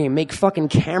making a game, make fucking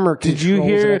camera controls. Did you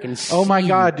hear? that I can Oh my see.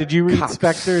 God! Did you read Cocksucker.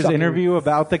 Spectre's interview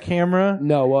about the camera?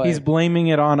 No, what? He's blaming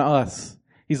it on us.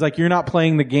 He's like, you're not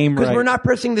playing the game right. Because we're not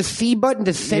pressing the C button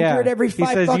to center it every 5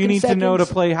 He says fucking you need seconds. to know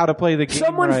how to play the game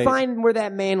Someone right. find where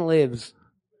that man lives.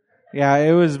 Yeah,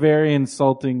 it was very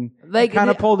insulting. Like, kind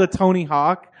of pulled a Tony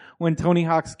Hawk when Tony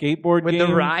Hawk's skateboard When game,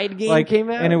 the ride game came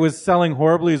out? and it was selling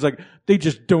horribly. He's like, they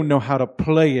just don't know how to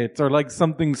play it, or like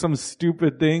some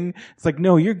stupid thing. It's like,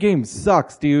 no, your game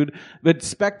sucks, dude. But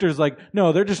Spectre's like,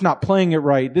 no, they're just not playing it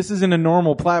right. This isn't a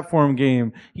normal platform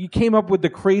game. He came up with the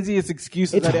craziest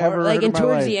excuses I'd ever heard in and my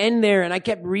towards life. the end there, and I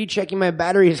kept rechecking my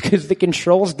batteries because the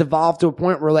controls devolved to a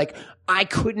point where like I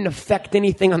couldn't affect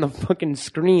anything on the fucking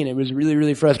screen. It was really,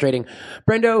 really frustrating.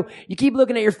 Brendo, you keep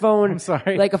looking at your phone. I'm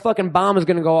sorry. Like a fucking bomb is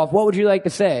gonna go off. What would you like to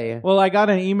say? Well, I got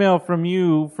an email from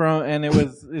you and it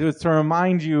was to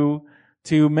remind you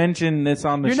to mention this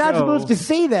on the You're show. not supposed to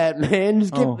say that, man.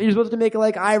 You're supposed to make it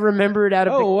like I remember it out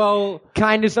of Oh, well. the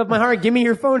kindness of my heart. Give me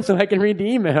your phone so I can read the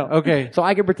email. Okay. So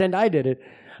I can pretend I did it.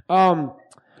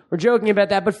 We're joking about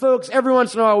that, but folks, every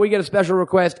once in a while we get a special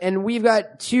request, and we've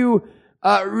got two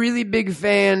really big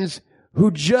fans who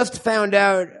just found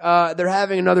out they're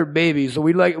having another baby. So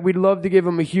we'd love to give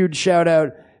them a huge shout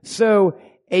out. So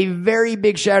a very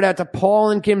big shout out to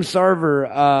Paul and Kim Sarver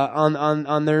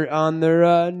on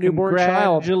their newborn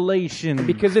child. Congratulations.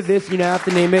 Because of this, you now have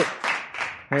to name it.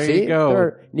 There you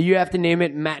go. You have to name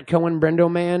it Matt Cohen, Brendo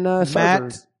Man Sarver.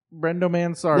 Matt Brendo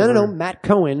Man Sarver. No, Matt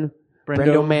Cohen,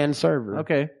 Brendo Man Sarver.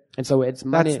 Okay. And so it's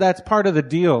money. That's part of the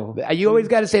deal. You always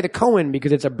got to say the Cohen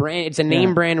because it's a brand. It's a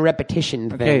name brand repetition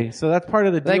thing. Okay, so that's part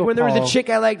of the deal. Like when there was Paul. a chick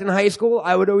I liked in high school,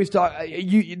 I would always talk.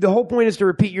 The whole point is to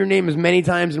repeat your name as many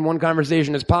times in one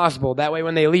conversation as possible. That way,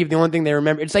 when they leave, the only thing they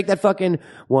remember, it's like that fucking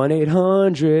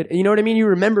 1-800. You know what I mean? You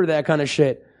remember that kind of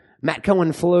shit. Matt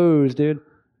Cohen flows, dude. Do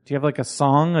you have like a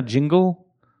song, a jingle?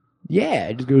 Yeah,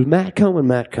 it just goes Matt Cohen,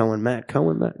 Matt Cohen, Matt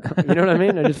Cohen, Matt Cohen. You know what I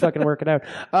mean? I just fucking work it out.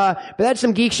 But that's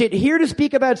some geek shit. Here to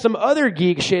speak about some other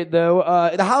geek shit, though.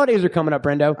 The holidays are coming up,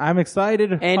 Brendo. I'm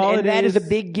excited. And that is a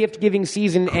big gift-giving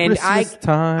season. And Christmas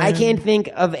time. I can't think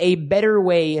of a better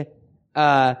way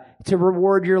to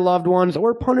reward your loved ones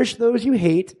or punish those you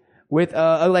hate with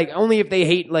like only if they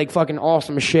hate like fucking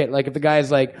awesome shit. Like if the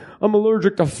guy's like, I'm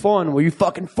allergic to fun, will you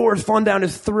fucking force fun down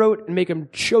his throat and make him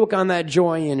choke on that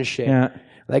joy and shit? Yeah.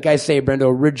 Like I say,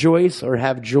 Brendo, rejoice or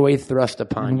have joy thrust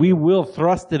upon you. We will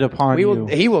thrust it upon you.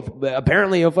 He will.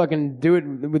 Apparently, he'll fucking do it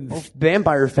with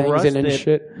vampire fangs in and it.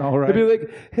 shit. All right. He'll be like,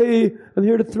 "Hey, I'm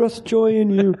here to thrust joy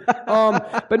in you."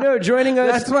 But no, joining us.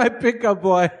 That's my pickup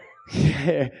boy.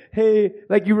 Hey,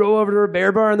 like you roll over to a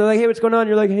bear bar and they're like, "Hey, what's going on?"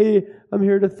 You're like, "Hey, I'm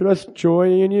here to thrust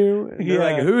joy in you." And they're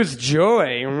Yeah. like, "Who's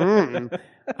Joy?" And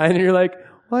then you're like,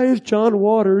 "Why is John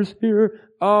Waters here?"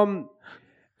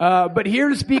 But here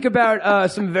to speak about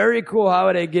some very cool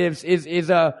holiday gifts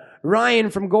is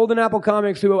Ryan from Golden Apple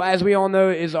Comics, who, as we all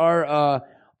know, is our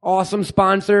awesome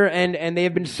sponsor, and they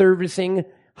have been servicing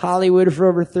Hollywood for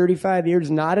over 35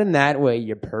 years. Not in that way,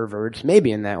 you perverts.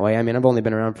 Maybe in that way. I mean, I've only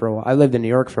been around for a while. I lived in New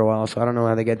York for a while, so I don't know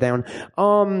how they get down.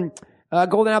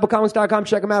 GoldenAppleComics.com.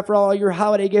 Check them out for all your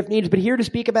holiday gift needs. But here to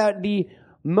speak about the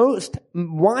most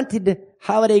wanted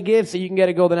holiday gifts that you can get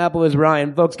at Golden Apple is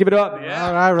Ryan. Folks, give it up. Yeah.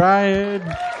 All right, Ryan.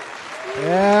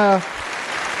 Yeah.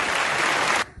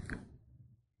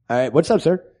 All right, what's up,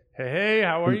 sir? Hey,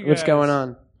 how are you guys? What's going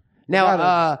on?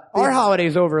 Now, our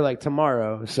holiday's over like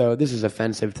tomorrow, so this is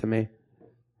offensive to me.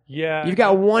 Yeah. You've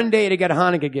got one day to get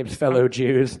Hanukkah gifts, fellow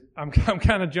Jews. I'm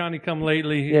kind of Johnny come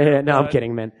lately here. Yeah, no, I'm but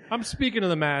kidding, man. I'm speaking to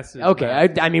the masses. Okay,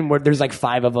 I mean, there's like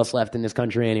 5 of us left in this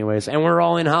country anyways, and we're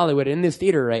all in Hollywood, in this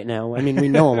theater right now. I mean, we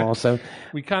know them all, so.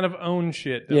 We kind of own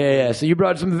shit. don't we? Yeah, so you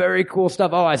brought some very cool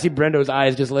stuff. Oh, I see Brendo's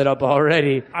eyes just lit up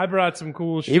already. I brought some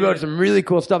cool shit. He brought some really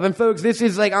cool stuff. And folks, this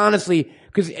is like, honestly,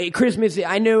 because Christmas,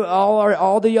 I know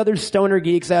all the other stoner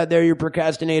geeks out there, you're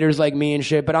procrastinators like me and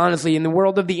shit, but honestly, in the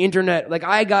world of the internet, like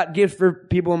I got gifts for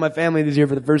people in my family this year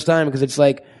for the first time because it's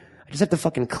like, I just have to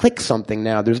fucking click something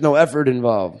now. There's no effort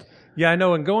involved. Yeah, I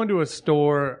know. And going to a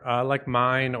store like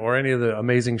mine or any of the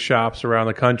amazing shops around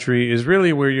the country is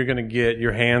really where you're going to get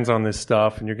your hands on this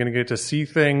stuff, and you're going to get to see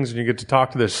things, and you get to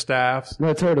talk to their staffs.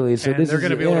 No, totally. So And they're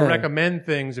going to be able to recommend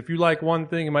things. If you like one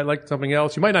thing, you might like something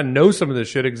else. You might not know some of this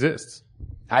shit exists.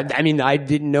 I mean, I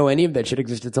didn't know any of that shit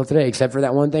existed until today, except for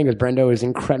that one thing, because Brendo is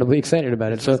incredibly excited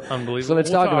about it. So, unbelievable. So let's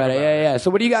We'll talk about it. Yeah.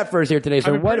 So what do you got for us here today?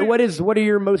 So mean, what are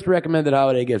your most recommended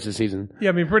holiday gifts this season? Yeah,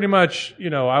 I mean, pretty much,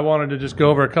 I wanted to just go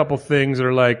over a couple things that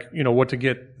are like, what to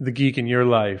get the geek in your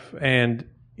life. And,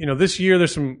 this year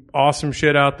there's some awesome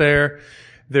shit out there.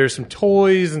 There's some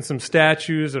toys and some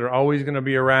statues that are always going to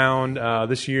be around.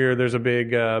 This year there's a big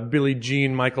Billie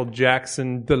Jean Michael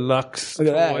Jackson deluxe. Look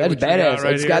at that. toy, That's which we got badass.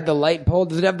 right It's here. got the light pole.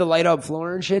 Does it have the light up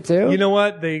floor and shit too? You know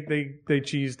what? They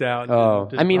cheesed out. Oh,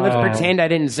 I mean, let's pretend I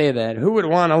didn't say that. Who would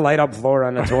want a light up floor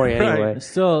on a toy anyway?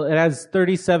 Still, it has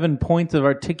 37 points of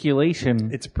articulation.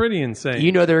 It's pretty insane.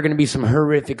 You know there are going to be some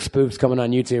horrific spoofs coming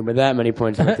on YouTube with that many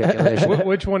points of articulation.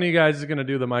 Which one of you guys is going to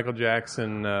do the Michael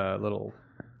Jackson little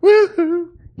woohoo?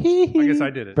 I guess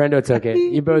I did it. Brendo took it.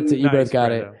 You both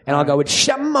got it. Brendo. And I'll go with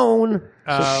Shamon.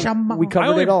 We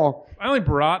covered it all. I only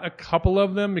brought a couple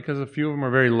of them because a few of them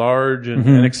are very large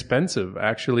and expensive.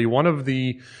 Actually, one of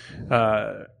the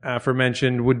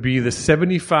aforementioned would be the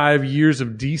 75 years of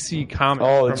DC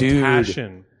Comics from dude.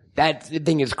 Passion. That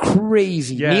thing is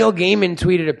crazy. Yeah. Neil Gaiman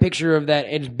tweeted a picture of that.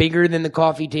 It's bigger than the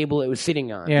coffee table it was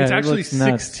sitting on. Yeah, It's it actually looks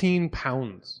nuts. 16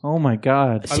 pounds. Oh my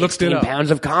god. I looked it 16 up.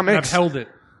 pounds of I've comics. held it.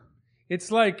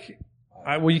 It's like,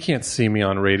 well, you can't see me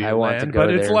on Radio I want to Land, go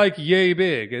but it's there. like yay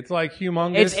big. It's like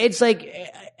humongous. It's like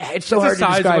it's so It's hard the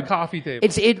size to describe. of a coffee table.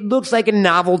 It looks like a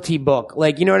novelty book.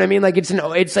 Like, you know what I mean? Like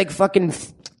it's like fucking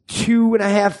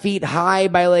 2.5 feet high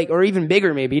by or even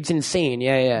bigger maybe. It's insane.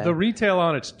 Yeah. The retail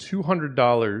on it's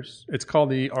 $200. It's called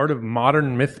The Art of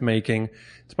Modern Myth Making.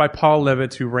 It's by Paul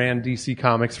Levitz, who ran DC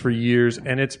Comics for years,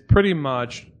 and it's pretty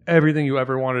much everything you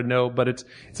ever wanted to know. But it's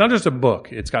not just a book.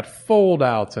 It's got fold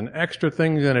outs and extra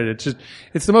things in it.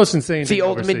 It's the most insane. It's the thing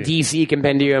you'll ever ultimate see. DC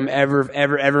compendium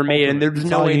ever made, and there's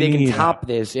no all way you they can need. top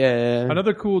this. Yeah.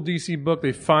 Another cool DC book.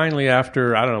 They finally,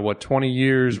 after I don't know what 20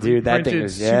 years, Dude, that thing reprinted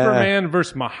was- yeah. Superman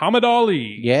versus Muhammad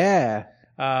Ali. Yeah.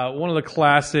 One of the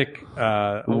classic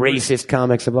Racist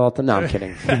comics of all time. No, I'm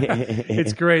kidding.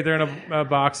 It's great. They're in a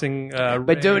boxing.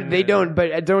 But don't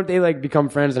they like become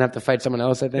friends and have to fight someone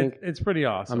else? I think. It's pretty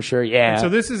awesome. I'm sure. Yeah. So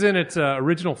this is in its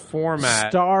original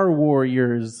format. Star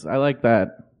Warriors. I like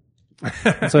that.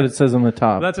 That's what it says on the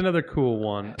top. That's another cool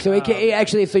one. So it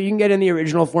actually, so you can get in the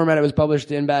original format it was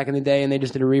published in back in the day, and they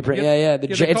just did a reprint. Yeah, The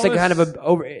they it's call like kind this- of a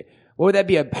over. What would that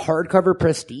be? A hardcover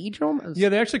prestige almost? Yeah,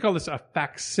 they actually call this a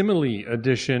facsimile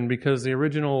edition because the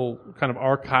original kind of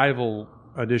archival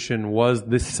edition was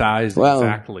this size Wow.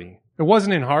 exactly. It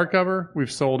wasn't in hardcover.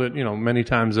 We've sold it, many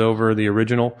times over the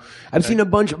original. I've seen a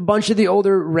bunch of the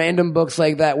older random books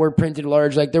like that were printed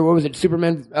large. Like what was it?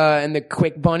 Superman and the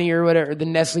Quick Bunny or whatever, the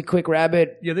Nestle Quick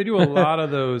Rabbit, Yeah, they do a lot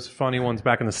of those funny ones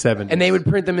back in the 70s. and they would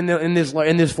print them in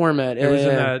this format. It was in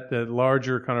Yeah. that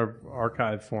larger kind of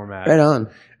archive format. Right on.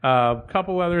 A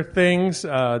couple other things.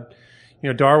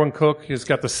 Darwin Cook has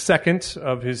got the second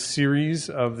of his series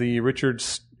of the Richard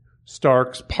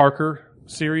Starks Parker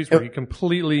series, where he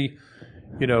completely,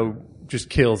 just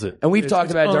kills it. And we've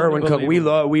talked about Darwin Cook. We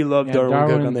love Darwin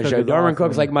Cook on the Cook show. is Darwin awesome.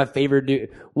 Cook's like my favorite dude.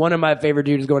 One of my favorite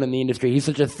dudes going in the industry. He's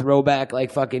such a throwback,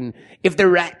 like fucking. If the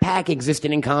Rat Pack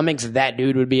existed in comics, that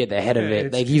dude would be at the head of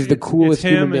it. Like he's the coolest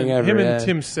it's him human being and, ever. Him yeah. and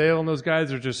Tim Sale and those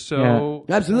guys are just so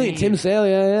Absolutely, clean. Tim Sale.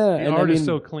 Yeah. The And art I is mean,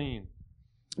 so clean.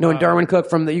 No, and Darwin Cook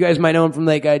you guys might know him from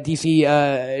like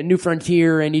DC New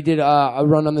Frontier, and he did a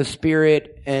run on the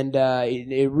Spirit, and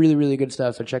really, really good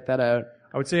stuff. So check that out.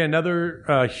 I would say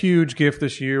another huge gift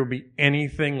this year would be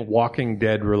anything Walking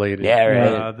Dead related. Yeah,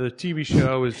 right. The TV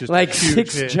show is just Like a huge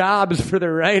 6 hit. jobs for the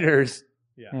writers.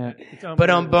 Yeah. It's But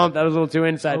unbelievable. that was a little too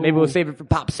inside. Maybe we'll save it for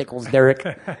popsicles, Derek.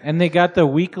 And they got the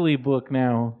weekly book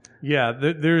now. Yeah,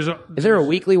 there's Is there a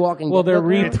weekly Walking Well, Dead they're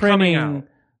book now? It's coming reprinting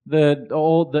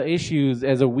the issues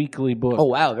as a weekly book. Oh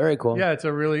wow, very cool. Yeah, it's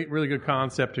a really, really good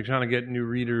concept to kind of get new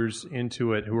readers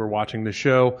into it who are watching the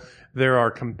show. There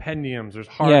are compendiums, there's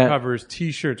hardcovers,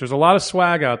 T-shirts. There's a lot of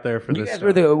swag out there for You this guys stuff.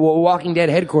 were the Walking Dead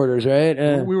headquarters,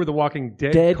 right? We were the Walking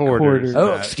Dead, Dead quarters. quarters. Oh,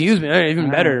 Matt. excuse me. Even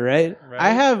better, right? I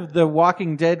have the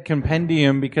Walking Dead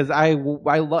compendium because I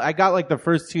got like the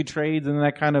first 2 trades and then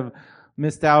I kind of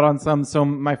missed out on some. So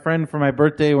my friend for my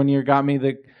birthday one year got me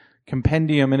the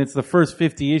compendium, and it's the first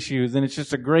 50 issues, and it's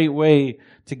just a great way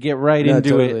to get right No, into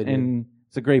totally, it. dude. And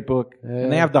it's a great book.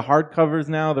 And they have the hardcovers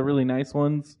now, the really nice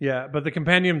ones. Yeah, but the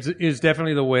compendiums is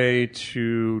definitely the way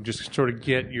to just sort of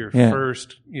get your Yeah.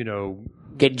 first,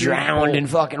 Get drowned in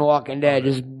fucking Walking Dead.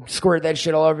 Just squirt that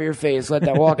shit all over your face. Let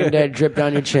that Walking Dead drip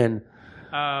down your chin.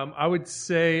 I would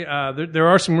say there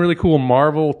are some really cool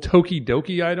Marvel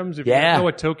Tokidoki items. If you Yeah. don't know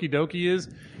what Tokidoki is,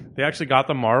 They actually got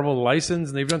the Marvel license,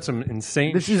 and they've done some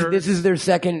insane This shirts. is their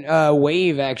second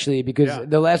wave actually, because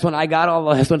the last one I got all the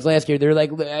last ones last year. They're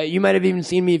like you might have even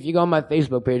seen me if you go on my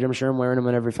Facebook page. I'm sure I'm wearing them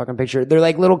in every fucking picture. They're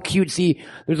like little cutesy.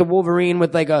 There's a Wolverine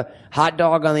with like a hot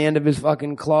dog on the end of his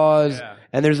fucking claws,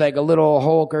 and there's like a little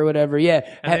Hulk or whatever. Yeah,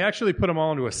 and they actually put them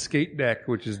all into a skate deck,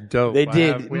 which is dope. they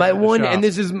did. We My have at the one, shop. and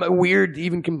this is weird to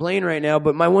even complain right now,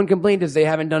 but my one complaint is they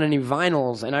haven't done any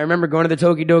vinyls. And I remember going to the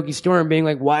Tokidoki store and being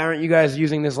like, "Why aren't you guys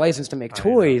using this license to make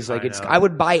toys?" Like I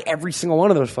would buy every single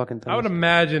one of those fucking things. I would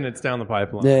imagine it's down the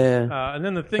pipeline. Yeah. And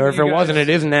then the thing, Or if you it guys- wasn't, it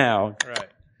is now. Right.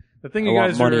 The thing you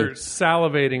want guys money. are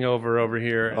salivating over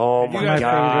here. Oh you my guys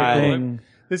God. favorite thing.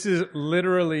 This is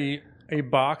literally a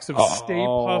box of Stay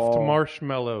Puffed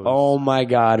marshmallows. Oh my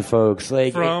God, folks!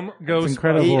 Like From It's Ghostbusters.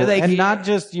 incredible. Like, and not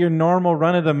just your normal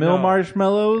run-of-the-mill No.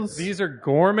 marshmallows. These are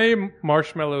gourmet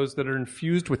marshmallows that are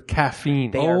infused with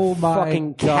caffeine. They Oh are my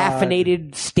fucking God.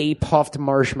 caffeinated, Stay Puffed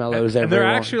marshmallows. And they're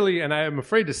everyone. actually, and I am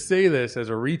afraid to say this as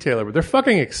a retailer, but they're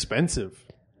fucking expensive.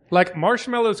 Like,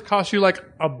 marshmallows cost you like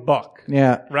 $1.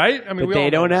 Yeah. Right? I mean, But they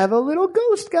don't have a little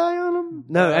ghost guy on them.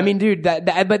 No, I mean, dude, that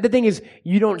but the thing is,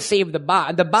 you don't save the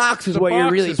box. The box is what you're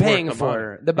box really is worth paying the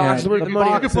for. money. The box Yeah, is worth the the You money.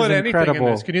 box could put is anything incredible.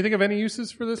 in this. Can you think of any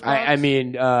uses for this box? I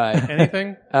mean,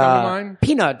 anything come to mind?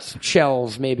 peanuts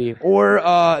shells maybe, or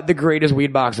the greatest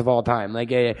weed box of all time,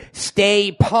 like a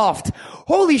Stay Puffed.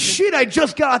 Holy shit! I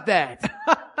just got that.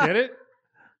 Get it?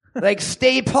 Like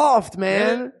Stay Puffed,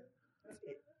 man.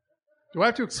 Do I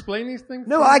have to explain these things?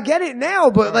 No, I get it now,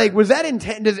 but like, was that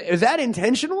is that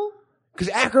intentional? Because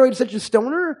Aykroyd's such a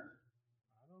stoner.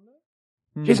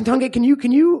 Jason Tungate, can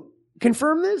you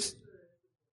confirm this?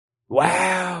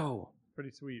 Wow.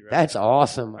 Pretty sweet, right? That's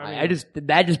awesome. I just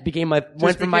that just became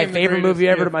went from my became the favorite greatest movie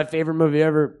ever to gift. my favorite movie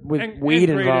ever with and weed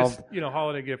greatest, involved.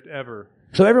 holiday gift ever.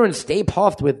 So everyone stay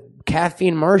puffed with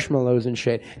caffeine marshmallows and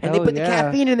shit. And they Hell put the yeah.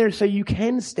 caffeine in there so you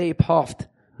can stay puffed.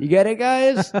 You get it,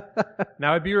 guys?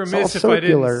 Now, I'd be remiss all if I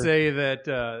circular. didn't say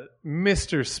that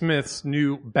Mr. Smith's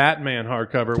new Batman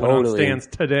hardcover went on Totally. stands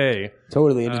today.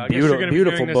 Totally. It's I a guess you're beautiful, gonna be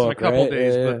beautiful hearing this book, in a couple right?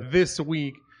 days, Yeah. but this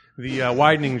week, the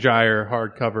Widening Gyre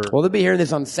hardcover. Well, they'll be hearing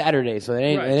this on Saturday, so it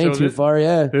ain't, Right, it ain't so too this- far,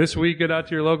 yeah. This week, get out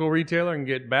to your local retailer and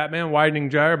get Batman Widening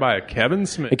Gyre by Kevin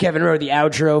Smith. Kevin wrote the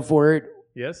outro for it,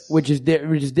 Yes. which is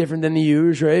different than the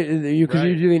usual, right? Because Right.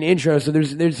 you're doing an intro, so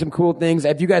there's some cool things.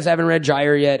 If you guys haven't read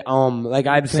Gyre yet, like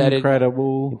I've It's said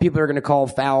incredible. people are gonna call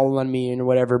foul on me and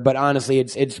whatever, but honestly,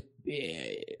 it's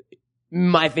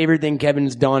my favorite thing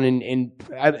Kevin's done in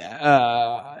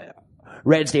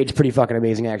Red State's pretty fucking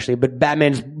amazing, actually. But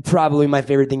Batman's probably my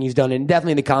favorite thing he's done, and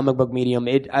definitely the comic book medium.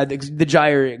 The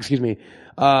Gyre, excuse me.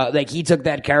 Like he took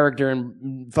that character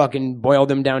and fucking boiled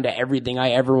him down to everything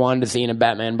I ever wanted to see in a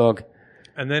Batman book.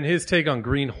 And then his take on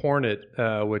Green Hornet,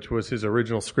 which was his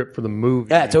original script for the movie.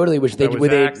 Yeah, totally. Which they That was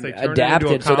they axed. They turned it into a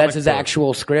adapted, so that's comic his book.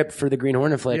 actual script for the Green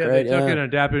Hornet flick, Yeah, right? they took it and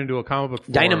adapted it into a comic book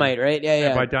form. Dynamite, right? Yeah, And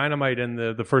yeah. by Dynamite, and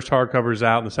the first hardcover's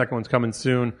out, and the second one's coming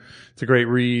soon. It's a great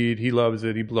read. He loves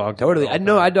it. He blogs. Totally. about I it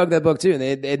know. all the I time. dug that book too.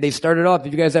 They started off.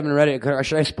 If you guys haven't read it,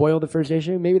 should I spoil the first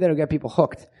issue? Maybe that'll get people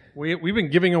hooked. We've been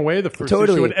giving away the first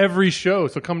Totally. issue at every show,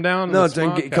 so come down. to No,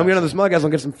 the come down to the Smugcast and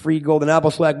get some free Golden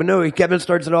Apple swag. But no, Kevin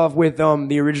starts it off with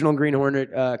the original Green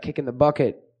Hornet kicking the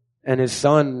bucket, and his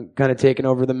son kind of taking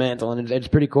over the mantle, and it's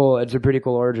pretty cool. It's a pretty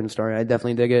cool origin story. I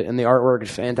definitely dig it, and the artwork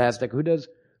is fantastic. Who does?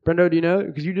 Brendo, do you know?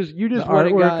 Because you just The went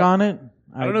and artwork got- on it.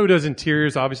 I don't know who does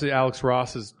interiors. Obviously, Alex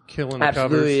Ross is killing the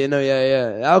Absolutely, no,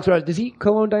 yeah. Alex Ross, does he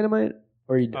co-own Dynamite,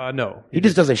 or covers. No, he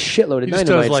just does a shitload of he just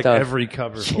Dynamite does like stuff? every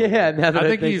cover. for Yeah, it. now that I I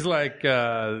think think- he's like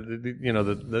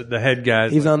the head guy.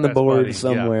 He's on the best board buddy.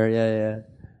 somewhere. Yeah.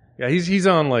 Yeah, he's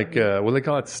on like what do they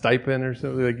call it, stipend or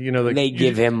something. Like like They you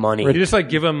give him money. You just like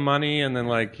give him money, and then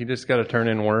like he just got to turn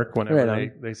in work whenever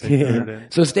Right they say turn it in.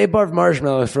 So Stay Puft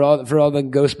Marshmallows for all the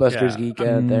Ghostbusters Yeah. geek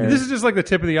out there. This is just like the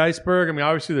tip of the iceberg. I mean,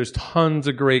 obviously, there's tons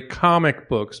of great comic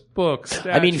books.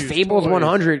 I mean, statues, Fables toys.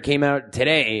 100 came out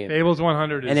today. Fables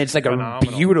 100 is And it's like a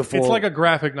phenomenal. beautiful- It's like a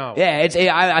graphic novel. Yeah,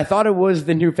 I thought it was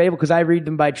the new Fable because I read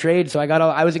them by trade. So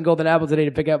I was in Golden Apple today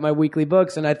to pick out my weekly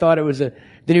books, and I thought it was the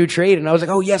new trade, and I was like,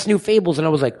 oh yes, new Fables, and I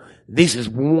was like, this is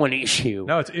one issue.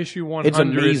 No, it's issue 100. It's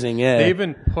amazing, yeah. They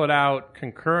even put out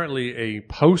concurrently a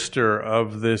poster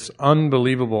of this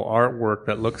unbelievable artwork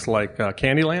that looks like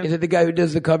Candyland. Is it the guy who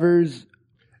does the covers?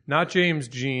 Not James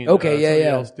Jean. Okay, yeah, somebody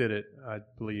yeah. else did it, I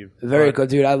believe. Very But cool,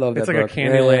 dude. I love that. It's like book. a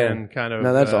Candyland Yeah. kind of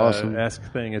No, that's awesome.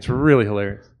 esque thing. It's really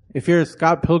hilarious. If you're a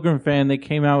Scott Pilgrim fan, they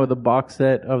came out with a box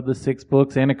set of the 6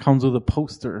 books, and it comes with a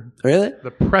poster. Really?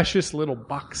 The precious little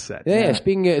box set. Yeah.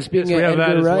 Speaking of we have that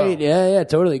Edgar as well. Wright, yeah,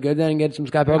 totally. Go down and get some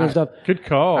Scott Pilgrim stuff. Good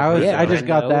call. I Yeah, just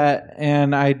got Brendo. that,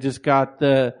 and I just got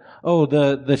the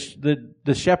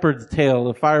the Shepherd's Tale,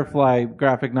 the Firefly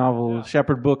graphic novel,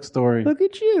 Shepherd book story. Look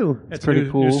at you. It's pretty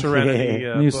cool. New Serenity,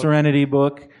 New book. Serenity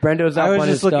book. Brendo's up I was on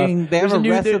just his looking. stuff. They have There's a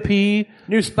new- recipe.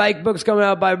 New Spike books coming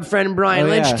out by friend Brian Oh,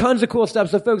 Lynch. yeah. Tons of cool stuff.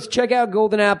 So, folks, check out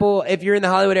Golden Apple if you're in the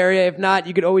Hollywood area. If not,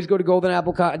 you could always go to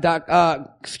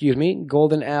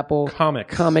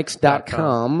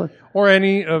goldenapplecomics.com. Or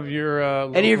any of your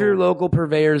Any of your local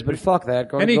purveyors, but fuck that.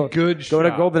 Go Any go, good Go to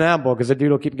shop. Golden Apple because the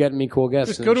dude will keep getting me cool guests.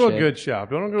 Just and go to a shit. good shop.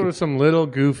 Don't go to some little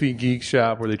goofy geek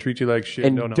shop where they treat you like shit.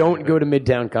 And know don't go to anything.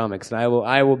 Midtown Comics. And I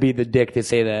will be the dick to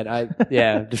say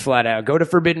that. Just flat out. Go to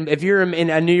Forbidden. If you're in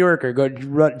a New Yorker,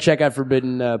 check out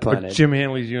Forbidden Planet. Jim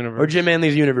Hanley's Universe. Or Jim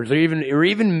Manley's Universe, or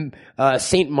even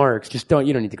St. Mark's. You don't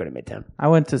need to go to Midtown. I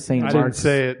went to St. I didn't Mark's.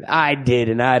 say it. I did,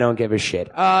 and I don't give a shit.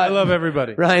 I love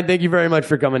everybody. Ryan, thank you very much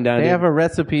for coming down. They dude. have a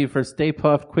recipe for Stay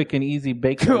Puft Quick and Easy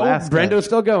Baked Oh, Alaska. Brendo's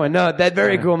still going. No, that's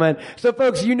very cool, man. So,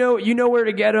 folks, you know where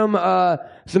to get them.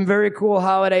 Some very cool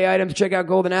holiday items. Check out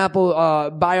Golden Apple.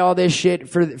 Buy all this shit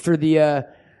for the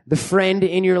friend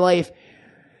in your life.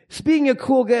 Speaking of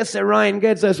cool guests that Ryan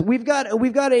gets us, we've got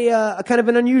a kind of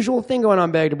an unusual thing going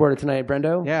on Bag to Border tonight,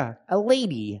 Brendo. Yeah. A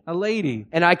lady. A lady.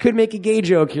 And I could make a gay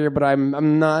joke here, but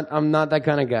I'm not that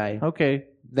kind of guy. Okay.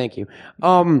 Thank you.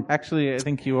 Actually, I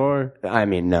think you are. I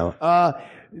mean, no.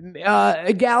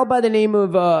 A gal by the name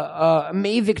of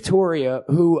May Victoria,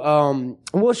 who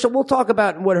we'll talk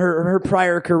about what her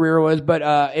prior career was,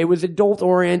 but it was adult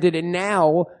oriented, and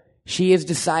now she has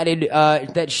decided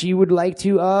that she would like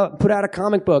to put out a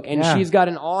comic book, and Yeah. she's got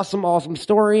an awesome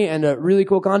story and a really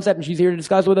cool concept, and she's here to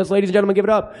discuss with us, ladies and gentlemen. Give it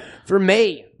up for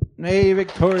May. Hey,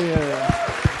 Victoria.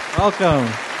 Welcome.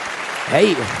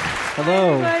 Hey,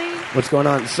 Hello. Everybody. what's going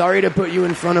on? Sorry to put you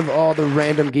in front of all the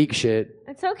random geek shit.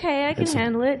 It's okay. I can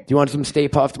handle it. Do you want some Stay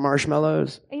Puffed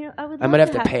marshmallows? You know, I would. I might love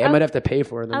have to pay. I might have to pay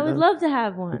for them. I would though. love to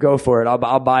have one. Go for it. I'll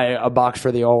buy a box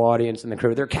for the whole audience and the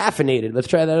crew. They're caffeinated. Let's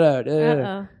try that out.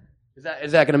 Uh-oh.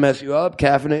 Is that going to mess you up?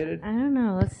 Caffeinated? I don't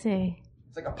know. Let's see.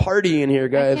 It's like a party in here,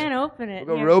 guys. I can't open it.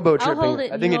 We'll go Here, robo I'll tripping. hold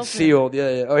it I and think you it's open it. sealed.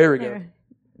 Yeah. Oh, here we go. Here.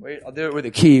 Wait, I'll do it with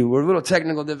a key. We're a little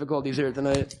technical difficulties here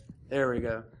tonight. There we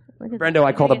go. Look at Brendo, that.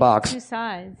 I call the It's box. 2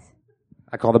 sides.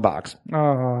 I call the box.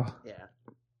 Oh.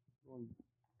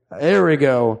 There we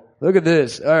go. Look at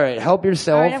this. All right, help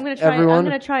yourself, All right, I'm gonna try. everyone. I'm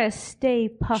gonna try a Stay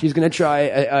Puft. She's gonna try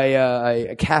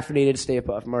a caffeinated Stay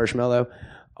Puft marshmallow.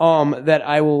 That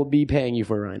I will be paying you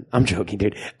for, Ryan. I'm joking,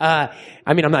 dude. I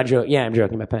mean, I'm not joking. Yeah, I'm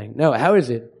joking about paying. No, how is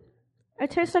it?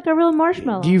 It tastes like a real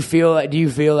marshmallow. Do you feel like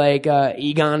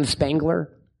Egon Spangler?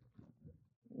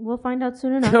 We'll find out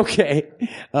soon enough. Okay.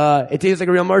 It tastes like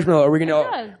a real marshmallow. It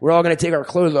does. We're all gonna take our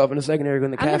clothes off in a second here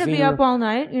when the I'm gonna caffeine be up all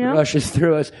night. You know. rushes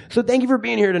through us. So thank you for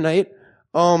being here tonight.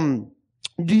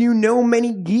 Do you know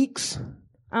many geeks?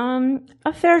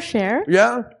 A fair share.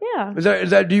 Yeah? Yeah. Is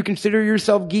that, do you consider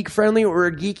yourself geek friendly or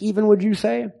a geek even, would you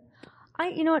say?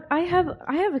 You know what? I have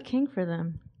a kink for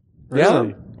them.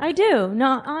 Yeah. I do.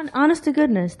 No, honest to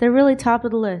goodness, they're really top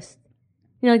of the list.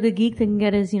 You know, like the geek that can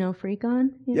get his, freak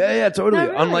on. You know? Yeah, totally. No,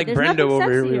 really, Unlike there's Brendo nothing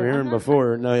over here we sexier. were hearing I'm not-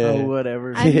 before. No, yeah. Oh,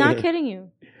 whatever. I'm not kidding you.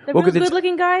 The Well, 'cause real it's-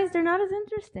 good-looking guys, they're not as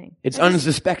interesting. It's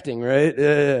unsuspecting, right?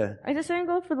 Yeah. I just didn't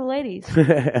go for the ladies.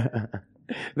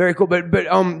 Very cool. But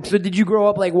so did you grow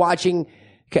up like watching?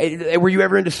 Were you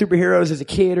ever into superheroes as a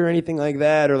kid or anything like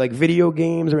that, or like video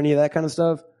games or any of that kind of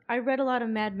stuff? I read a lot of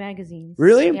Mad magazines.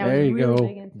 Really? Yeah, I was There you really go.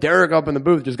 big into- Derek up in the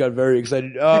booth just got very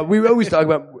excited. We always talk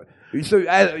about. So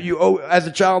as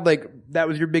a child, like that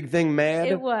was your big thing, Mad.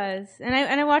 It was, and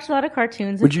I watched a lot of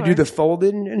cartoons. Would of you do the course.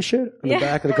 folded and shit on the Yeah.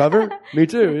 back of the cover? Me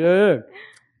too. Yeah.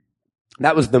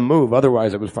 That was the move.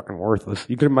 Otherwise, it was fucking worthless.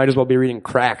 You might as well be reading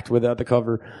Cracked without the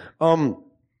cover.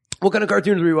 What kind of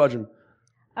cartoons were you watching?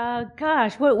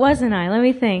 Gosh, what wasn't I? Let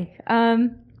me think.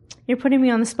 You're putting me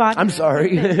on the spot. I'm here. sorry,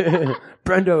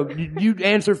 Brendo. You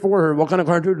answer for her. What kind of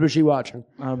cartoons was she watching?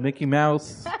 Mickey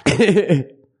Mouse,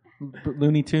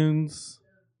 Looney Tunes,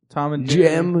 Tom and Jerry.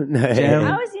 Gem. Gem.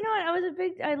 I was, you know what? I was a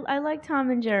big. I like Tom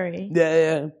and Jerry.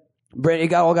 Yeah.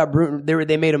 Brendo got brutal.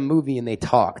 They made a movie and they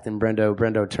talked, and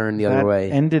Brendo turned the other That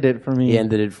way. ended it for me. He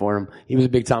ended it for him. He was a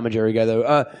big Tom and Jerry guy,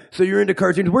 though. So you're into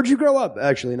cartoons. Where'd you grow up?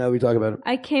 Actually, now that we talk about it,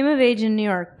 I came of age in New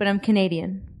York, but I'm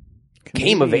Canadian.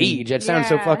 came of age. That sounds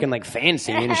so Yeah. fucking like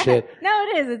fancy and shit. No,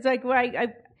 it is. It's like where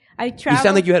I You travel.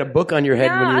 sound like you had a book on your head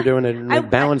when you were doing it and like, I-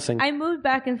 balancing. I moved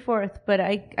back and forth, but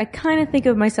I kind of think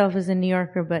of myself as a New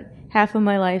Yorker, but half of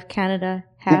my life Canada,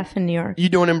 half in New York. You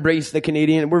don't embrace the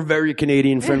Canadian. We're very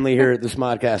Canadian friendly here at the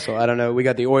Smodcastle. I don't know. We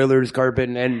got the Oilers carpet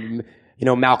and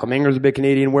Malcolm Inger's a big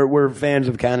Canadian. We're fans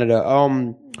of Canada. How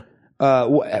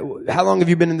long have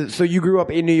you been in the, so you grew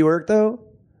up in New York though?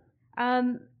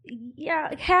 Yeah,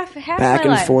 like half Back my and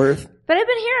life. forth. But I've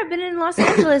been here. I've been in Los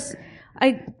Angeles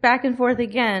back and forth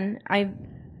again.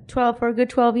 For a good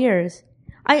 12 years.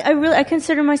 I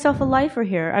consider myself a lifer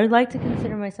here. I would like to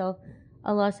consider myself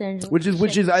a Los Angeles.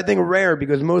 Which is I think rare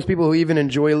because most people who even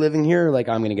enjoy living here are like,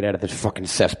 I'm gonna get out of this fucking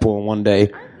cesspool one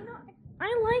day.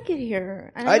 I like it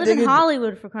here. And I I live think in it-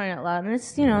 Hollywood for crying out loud, and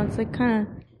it's it's like kind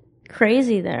of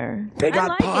crazy there. They got I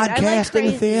like it. I like podcasting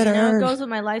crazy, theaters. It goes with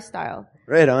my lifestyle.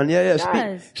 Right on, yeah.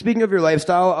 does. Speaking of your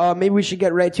lifestyle, maybe we should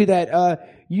get right to that.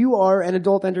 You are an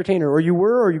adult entertainer, or you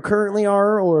were, or you currently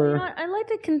are, or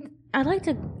I like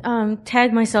to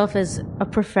tag myself as a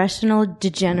professional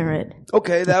degenerate.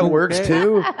 okay, that works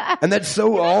too. And that's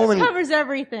so all Covers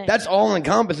everything. That's all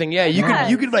encompassing. Yeah,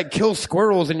 you could like kill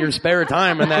squirrels in your spare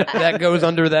time, and that goes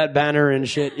under that banner and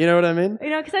shit. You know what I mean?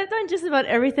 because I've done just about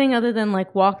everything other than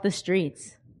like walk the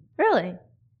streets. Really.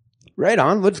 Right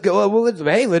on. Let's go. Well,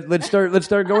 let's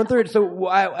start going through it. So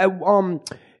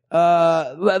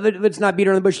let's not beat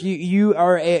around the bush.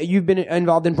 You've been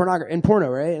involved in porno,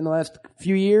 right? In the last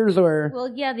few years, or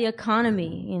Well, yeah, the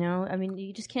economy, I mean,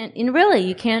 you just can't,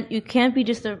 you can't be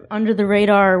just a under the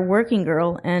radar working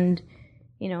girl and,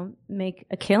 make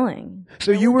a killing.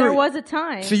 So There was a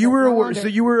time. So you but were no longer. so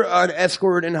you were an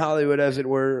escort in Hollywood, as it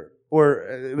were,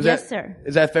 or was Yes, that? sir.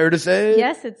 Is that fair to say?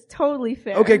 Yes, it's totally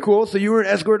fair. Okay, cool. So you were an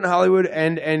escort in Hollywood,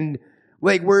 and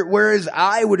like whereas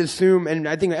I would assume, and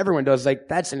I think everyone does, like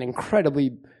that's an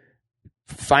incredibly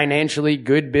financially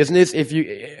good business. If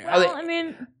you, Well, I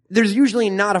mean, there's usually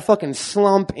not a fucking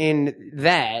slump in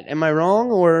that. Am I wrong,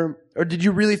 or did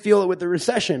you really feel it with the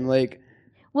recession? Like,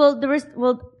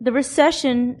 the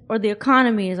recession, or the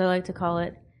economy, as I like to call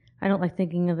it. I don't like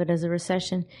thinking of it as a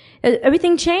recession.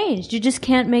 Everything changed. You just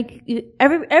can't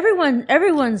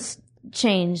everyone's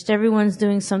changed. Everyone's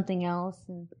doing something else.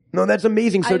 And, no, that's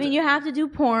amazing. So I mean, you have to do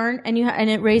porn, and and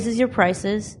it raises your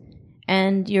prices,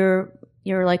 and you're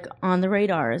like on the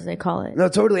radar, as they call it. no,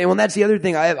 totally. And well, that's the other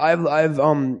thing. I've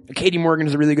Katie Morgan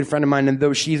is a really good friend of mine, and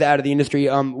though she's out of the industry,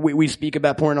 we speak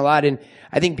about porn a lot, and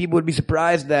I think people would be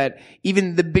surprised that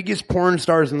even the biggest porn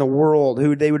stars in the world,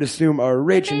 who they would assume are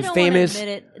rich They and don't wanna famous,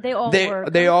 admit it. They all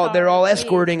work. they're all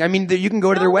escorting. I mean, you can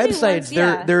go to their Nobody websites. wants-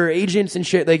 yeah. They're agents and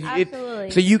shit. Like,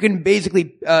 Absolutely. so you can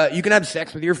basically you can have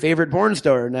sex with your favorite porn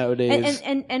star nowadays.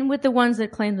 And with the ones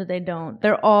that claim that they don't,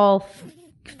 they're all.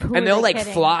 Who And are they'll they like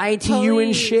kidding? fly to you and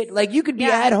Police. shit. Like you could be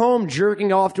Yeah. at home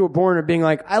jerking off to a porn and being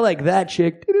like, I like that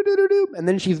chick. Doo-doo-doo-doo-doo. And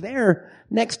then she's there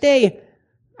next day.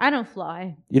 I don't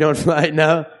fly. You don't fly,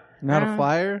 no? Not a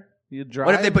flyer? You drive?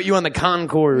 What if they put you on the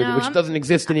Concorde, No, which I'm- doesn't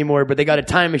exist anymore, but they got a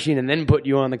time machine and then put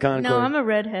you on the Concorde? No, I'm a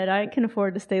redhead. I can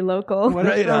afford to stay local.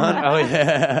 Right on. Oh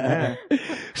yeah.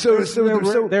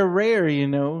 they're rare,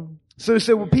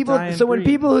 So people, Dying so when breed.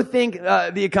 people who think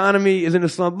the economy is in a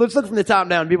slump, let's look from the top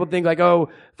down. People think like, oh,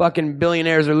 fucking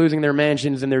billionaires are losing their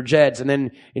mansions and their jets, and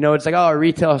then it's like, oh, our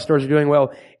retail stores are doing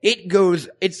well.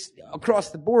 It's across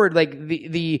the board. Like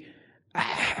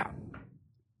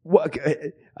what?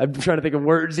 I'm trying to think of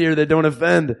words here that don't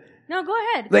offend. No, go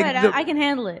ahead. Like Go ahead. the- I can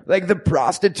handle it. Like the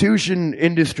prostitution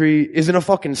industry is in a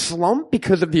fucking slump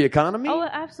because of the economy. Oh,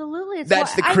 absolutely. It's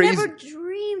That's the I crazy- never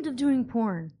dreamed of doing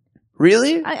porn.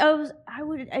 Really?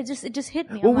 It just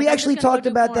hit me. Well, I'm we like, I'm actually just gonna talked go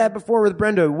do about porn. that before with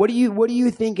Brenda. What do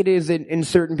you think it is in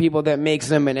certain people that makes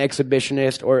them an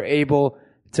exhibitionist or able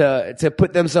to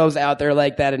put themselves out there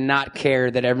like that and not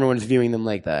care that everyone's viewing them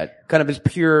like that? Kind of as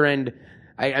pure and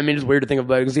I mean, it's weird to think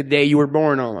about it because the day you were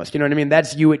born almost. You know what I mean?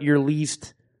 That's you at your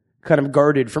least kind of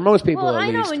guarded for most people Well, at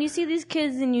I know least. when you see these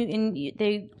kids and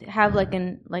they have like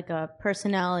a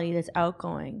personality that's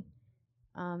outgoing.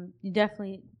 You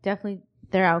definitely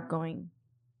they're outgoing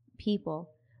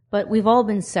people, but we've all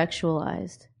been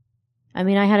sexualized. I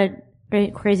mean, I had a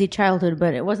very crazy childhood,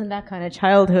 but it wasn't that kind of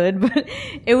childhood. But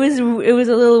it was a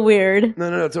little weird. No,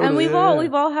 totally. And we've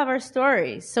yeah. all have our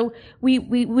stories. So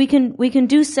we can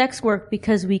do sex work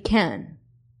because we can.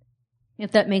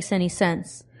 If that makes any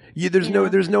sense. Yeah,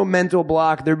 there's no mental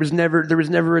block. There was never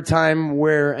a time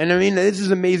where, and I mean, this is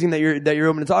amazing that you're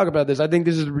open to talk about this. I think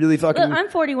this is really fucking. Look, I'm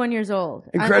 41 years old.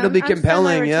 Incredibly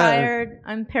compelling, yeah. I'm semi-retired.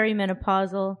 I'm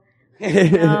perimenopausal.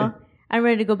 You know, I'm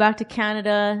ready to go back to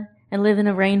Canada and live in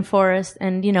a rainforest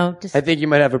and, just, I think you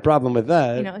might have a problem with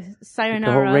that. The whole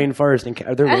sayonara. rainforest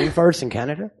are there rainforests in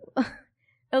Canada?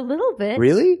 A little bit.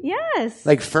 Really? Yes.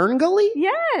 Like Fern Gully?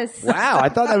 Yes. Wow, I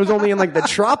thought that was only in like the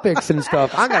tropics and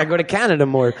stuff. I gotta go to Canada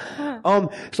more.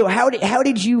 So how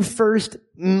did you first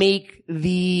make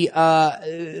the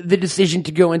decision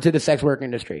to go into the sex work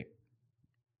industry?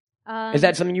 Is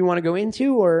that something you want to go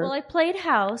into, or Well, I played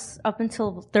house up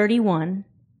until 31.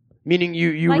 meaning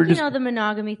you Like, were just the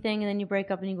monogamy thing, and then you break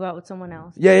up and you go out with someone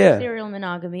else. Yeah. Serial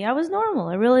monogamy. I was normal.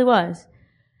 I really was.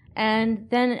 And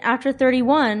then after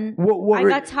 31, I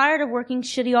got tired of working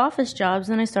shitty office jobs,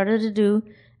 and I started to do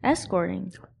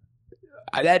escorting.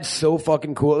 That's so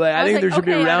fucking cool. Like, I think there should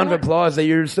be a round of applause that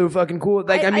you're so fucking cool.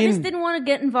 Like, I mean, I just didn't want to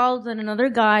get involved in another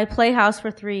guy, play house for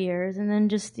 3 years, and then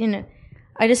just,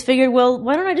 I just figured, well,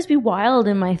 why don't I just be wild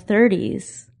in my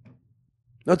 30s?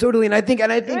 No, totally. And I think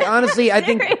honestly, I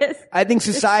think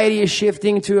society is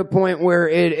shifting to a point where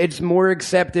it's more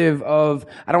acceptive of,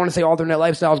 I don't want to say alternate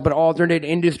lifestyles, but alternate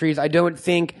industries. I don't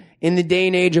think in the day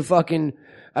and age of fucking,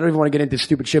 I don't even want to get into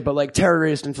stupid shit, but like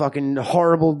terrorists and fucking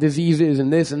horrible diseases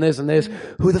and this and this and this,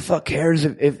 who the fuck cares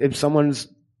if someone's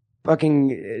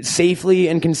fucking safely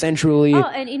and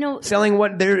consensually selling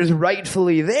what there is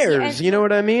rightfully theirs. You know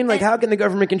what I mean? Like, how can the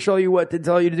government control you what to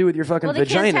tell you to do with your fucking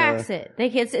vagina? They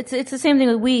can't tax it. It's the same thing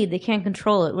with weed. They can't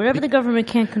control it. Whatever the government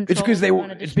can't control,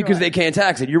 it's because they can't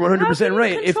tax it. You're 100%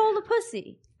 right. Control the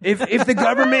pussy. If the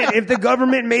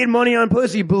government made money on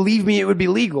pussy, believe me, it would be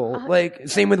legal. Like,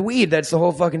 same with weed. That's the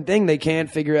whole fucking thing. They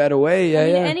can't figure out a way. Yeah,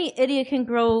 Any idiot can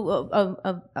grow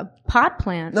a pot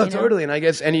plant. No, totally. And I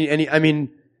guess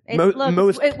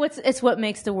it's what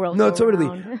makes the world. No, go totally.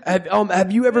 around.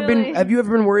 Have you ever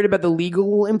been worried about the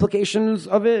legal implications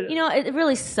of it? It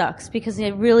really sucks because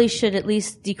they really should at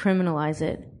least decriminalize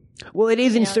it. Well, it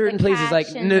is in certain places, like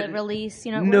the release,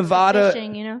 Nevada.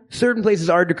 Fishing, certain places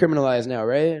are decriminalized now,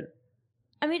 right?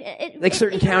 I mean,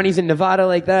 certain counties in Nevada,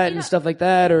 like that, and stuff like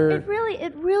that, or it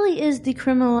really is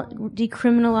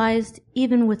decriminalized,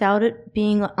 even without it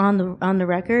being on the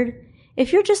record.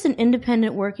 If you're just an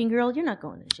independent working girl, you're not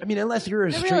going to jail. I mean, unless you're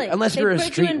a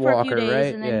streetwalker,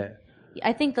 right? Yeah.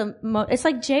 I think it's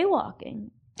like jaywalking.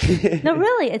 No,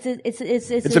 really,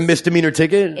 it's a misdemeanor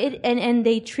ticket. And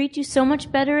they treat you so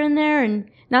much better in there. And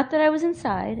not that I was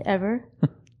inside ever.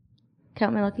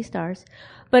 Count my lucky stars.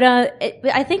 But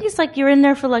I think it's like you're in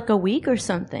there for like a week or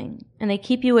something, and they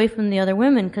keep you away from the other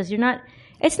women because you're not.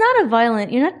 It's not a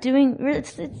violent. You're not doing.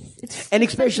 It's. And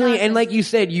especially, and like you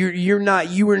said,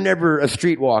 you were never a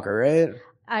streetwalker, right?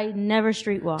 I never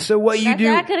streetwalked. So what you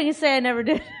do? I couldn't say I never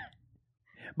did.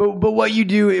 But what you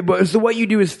do, so what you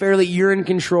do is fairly, you're in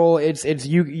control. It's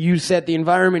you set the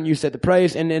environment, you set the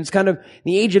price, and it's kind of,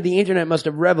 the age of the internet must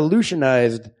have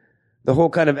revolutionized the whole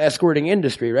kind of escorting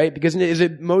industry, right? Because is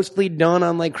it mostly done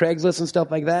on like Craigslist and stuff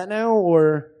like that now,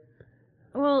 or?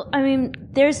 Well, I mean,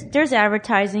 there's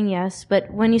advertising, yes,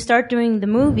 but when you start doing the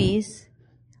movies,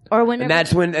 or whenever,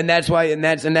 and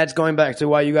that's going back to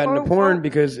why you got into porn,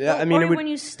 because I mean, when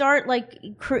you start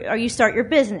or you start your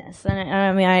business, and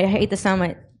I mean, I hate to sound,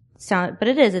 but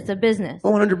it's a business.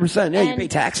 100%. Yeah, you pay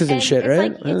taxes and shit,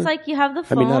 right? It's like you have the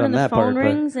phone, and the phone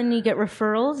rings, and you get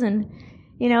referrals, and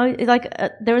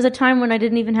there was a time when I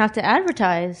didn't even have to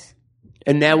advertise.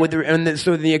 And now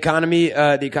so the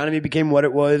economy became what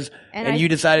it was, and you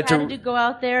decided to go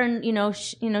out there and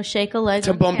shake a leg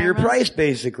to bump your price,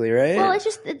 basically, right? Well,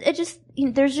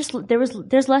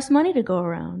 there's less money to go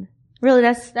around. Really,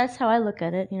 that's how I look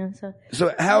at it,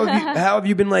 So how have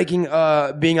you been liking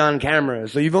being on camera?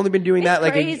 So you've only been doing that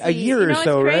like a year or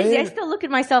so, it's crazy. right? I still look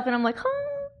at myself and I'm like,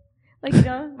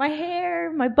 my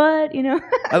hair, my butt,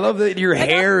 I love that your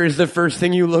hair is the first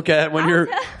thing you look at when you're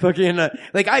fucking,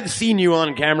 I've seen you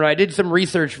on camera. I did some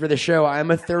research for the show. I'm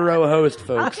a thorough host,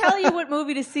 folks. I'll tell you what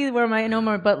movie to see where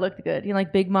my butt looked good.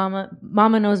 Big Mama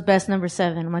Knows Best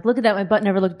 #7. I'm like, look at that, my butt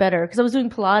never looked better because I was doing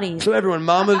Pilates. So everyone,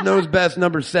 Mama Knows Best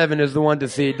 #7 is the one to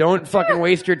see. Don't fucking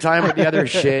waste your time with the other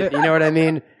shit. You know what I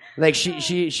mean? Like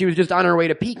she was just on her way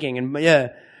to peaking, and yeah,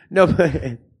 no,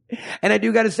 but. And I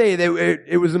do got to say that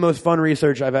it was the most fun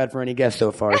research I've had for any guest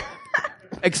so far.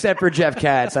 Except for Jeff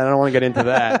Katz. I don't want to get into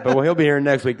that, but he'll be here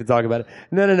next week to talk about it.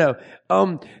 No.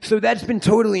 So that's been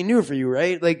totally new for you,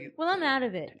 right? Well, I'm out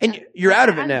of it. And you're out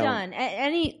of it now. I'm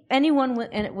done. Anyone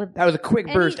with that was a quick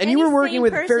burst. And you were working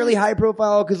with fairly high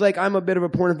profile, because I'm a bit of a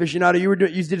porn aficionado. You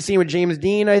did a scene with James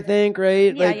Dean, I think,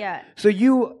 right? Yeah. So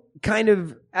you kind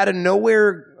of out of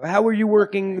nowhere, how were you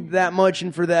working that much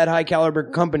and for that high caliber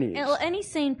companies? Well, any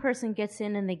sane person gets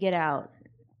in and they get out,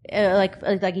 like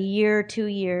a year, 2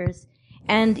 years,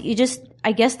 and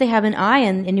I guess they have an eye,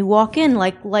 and you walk in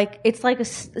like it's like a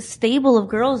stable of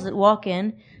girls that walk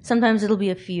in. Sometimes it'll be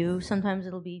a few, sometimes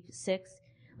it'll be 6,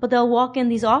 but they'll walk in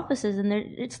these offices, and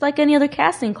it's like any other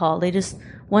casting call. They just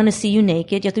want to see you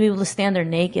naked. You have to be able to stand there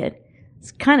naked.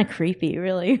 It's kind of creepy,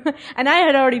 really. And I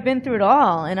had already been through it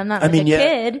all, and I'm not a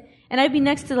kid. And I'd be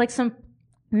next to some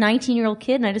 19-year-old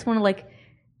kid, and I just want to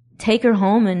take her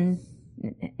home and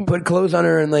put clothes on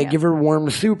her and like give her warm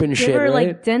soup and give shit. her Right?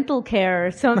 like dental care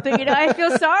or something. You know, I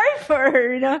feel sorry for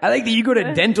her. You know, I like that you go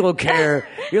to dental care.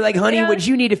 You're like, honey, You know, what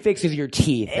you need to fix is your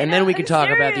teeth, and then we can talk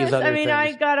about these serious. other I mean, things.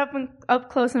 I got up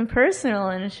close and personal,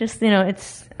 and it's just, you know,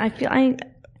 it's. I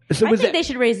So think was that- they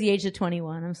should raise the age to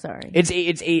 21. I'm sorry. It's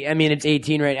 8. I mean, it's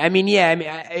 18, right? I mean, yeah. I mean,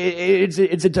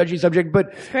 it's a touchy subject,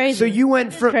 but crazy. so you went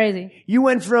It's from crazy. You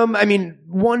went from, I mean,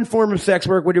 one form of sex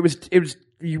work, which it was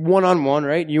one-on-one,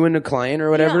 right? You and a client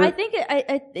or whatever. No, I think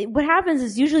what happens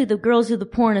is usually the girls do the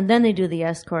porn and then they do the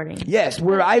escorting. Yes,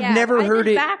 where I've Yeah, never I heard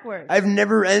did it. backwards. I've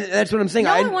never, and that's what I'm saying.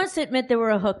 No I, one wants to admit they were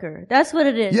a hooker. That's what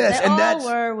it is. Yes, they and all that's-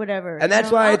 were whatever. and that's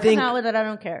You know, why I I'll think- come out with it. I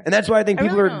don't care. And that's why I think I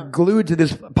people really are don't. glued to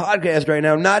this podcast right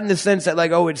now. Not in the sense that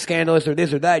like, oh, it's scandalous or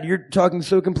this or that. You're talking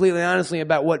so completely honestly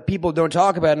about what people don't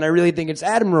talk about, and I really think it's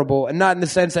admirable. And not in the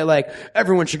sense that like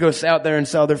everyone should go out there and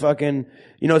sell their fucking,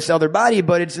 sell their body,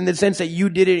 but it's in the sense that you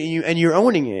did it and you're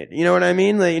owning it. You know what I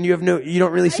mean? Like, and you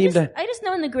don't really seem to. I just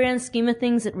know in the grand scheme of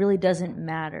things, it really doesn't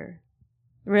matter.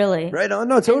 Really. Right on,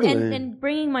 no, totally. And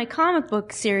bringing my comic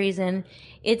book series in,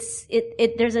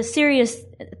 there's a serious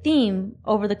theme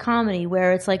over the comedy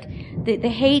where it's like the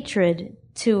hatred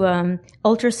to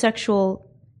ultrasexual,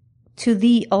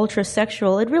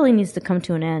 it really needs to come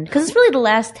to an end because it's really the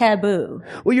last taboo.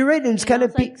 Well, you're right, and it's kind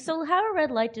of It's like, so have a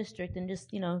red light district and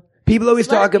just people always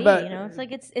let it talk be, about. it's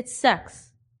like it's sex.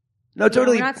 No,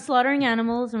 totally. We're not slaughtering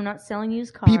animals. We're not selling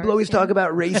used cars. People always talk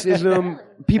about racism.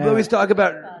 People always talk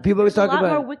about. There's a lot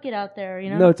more wicked out there,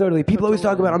 No, totally. People always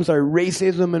talk about,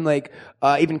 racism and like,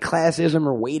 even classism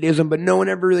or weightism, but no one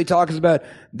ever really talks about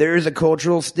there is a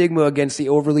cultural stigma against the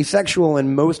overly sexual,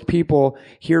 and most people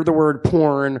hear the word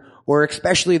porn or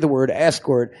especially the word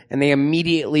escort, and they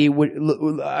immediately would,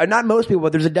 not most people,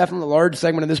 but there's a definite large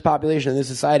segment of this population, in this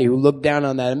society, who look down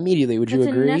on that immediately. Would you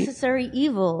agree? It's a necessary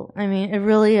evil. I mean, it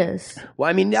really is. Well,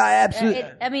 I mean, I absolutely.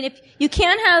 If you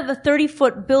can't have a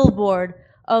 30-foot billboard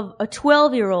of a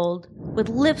 12-year-old with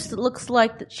lips that looks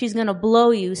like that she's going to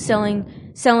blow you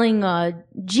selling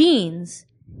jeans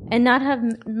and not have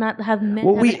men have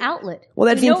an outlet. Well,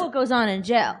 that you know seems- what goes on in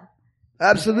jail.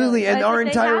 Absolutely, and Like, our they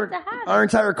entire have to have it. our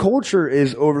entire culture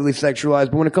is overly sexualized.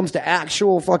 But when it comes to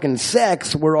actual fucking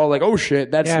sex, we're all like, "Oh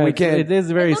shit, that's Yeah, we it's- can't." it is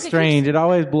very Look, it strange. It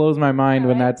always blows my mind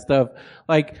when right? that stuff,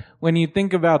 like when you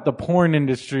think about the porn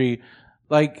industry,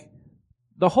 like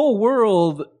the whole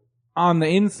world on the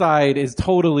inside is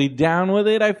totally down with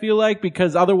it, I feel like,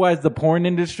 because otherwise the porn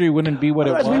industry wouldn't be what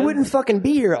it Otherwise, was. we wouldn't fucking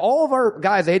be here. All of our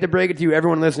guys, I hate to break it to you,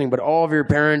 everyone listening, but all of your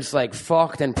parents like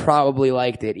fucked and probably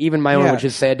liked it. Even my own, Yeah. which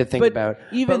is sad to think But about.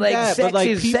 even but like, that, sex but like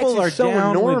is, people sex are is so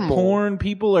down normal. with porn.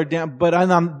 People are down,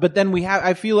 but then we have.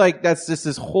 I feel like that's just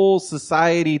this whole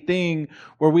society thing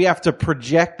where we have to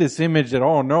project this image that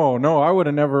I would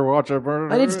have never watched a.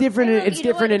 And it's different. You know, It's you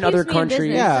know different what? in It other keeps me in countries.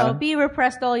 business, Yeah. So be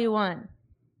repressed all you want.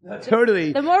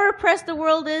 Totally. The more repressed the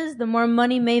world is, the more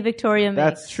money May Victoria makes.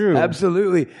 That's true.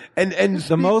 Absolutely. And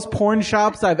The most porn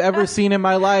shops I've ever seen in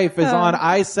my life is on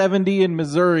I-70 in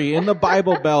Missouri, in the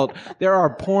Bible Belt. There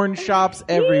are porn shops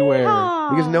everywhere.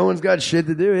 because no one's got shit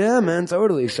to do. Yeah, man,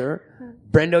 totally, sir.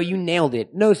 Brendo, you nailed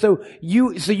it. No, so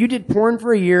you did porn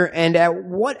for a year, and at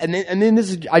what? And then this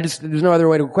is there's no other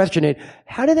way to question it.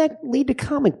 How did that lead to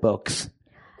comic books?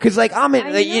 Because like I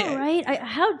know, right?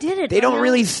 How did it? They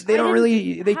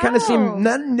kind of seem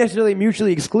not necessarily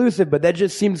mutually exclusive, but that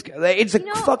just seems like it's a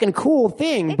fucking cool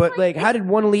thing. But like, how did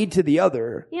one lead to the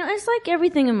other? It's like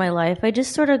everything in my life. I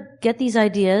just sort of get these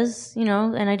ideas,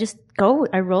 and I just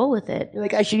I roll with it. You're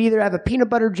like, I should either have a peanut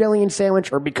butter jelly and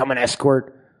sandwich or become an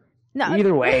escort. No,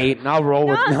 Either way, I'll roll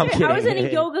with. No, I'm kidding. I was in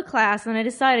a yoga class and I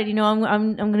decided, I'm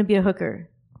going to be a hooker.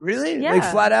 Really? Yeah. Like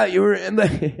flat out, you were in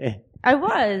the. I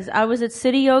was at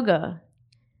City Yoga.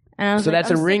 And I was So like,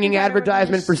 that's I'm a sick ringing and tired of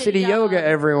advertisement for this City shitty Yoga, job.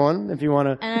 everyone, if you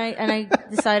want to. And I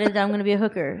decided I'm going to be a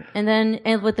hooker.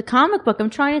 And with the comic book, I'm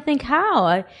trying to think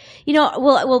how.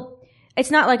 Well,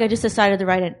 it's not like I just decided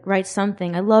to write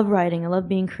something. I love writing. I love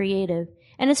being creative.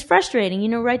 And it's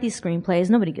frustrating, write these screenplays.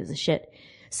 Nobody gives a shit.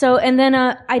 So, and then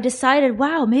I decided,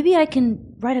 wow, maybe I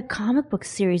can write a comic book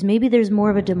series. Maybe there's more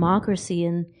of a democracy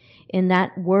in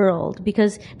that world,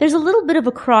 because there's a little bit of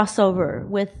a crossover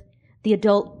with the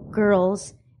adult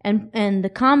girls and the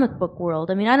comic book world.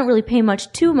 I mean, I don't really pay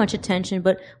too much attention,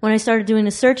 but when I started doing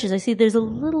the searches, I see there's a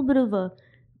little bit of a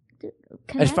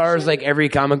connection. As far as like every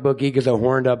comic book geek is a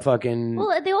horned up fucking.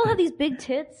 Well, they all have these big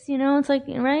tits, it's like,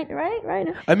 right.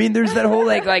 I mean, there's that whole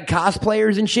like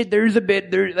cosplayers and shit. There's a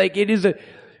bit there, like it is a.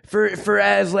 for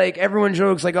as like everyone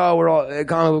jokes like, oh, we're all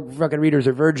comic book fucking readers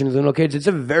are virgins and little kids. It's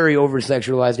a very over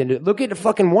sexualized. Look at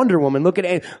fucking Wonder Woman. Look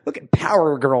at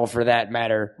Power Girl for that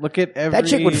matter. Look at every That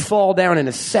chick would fall down in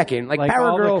a second. Like Like Power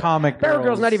all the Girl. comic Power girls.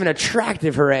 Girl's not even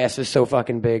attractive. Her ass is so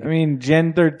fucking big. I mean,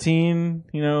 Gen 13.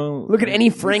 You know, Look at any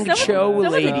Frank Cho Some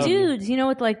of lady. the dudes, you know,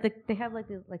 with like they have like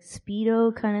the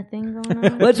Speedo kind of thing going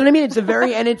on. Well, that's what I mean. It's a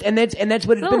very and that's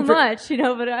what it's So been for. much, you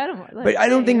know, but I don't. Like, But I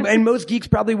don't think, you know. and most geeks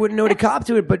probably wouldn't know to cop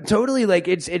to it. But totally, like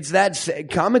it's that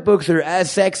comic books are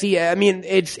as sexy. I mean,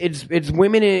 it's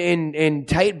women in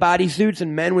tight bodysuits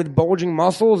and men with bulging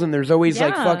muscles, and there's always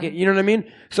like Yeah. fucking, you know what I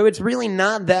mean? So it's really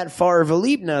not that far of a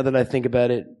leap now that I think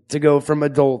about it to go from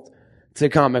adult to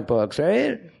comic books,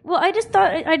 right? Well, I just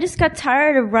got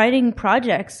tired of writing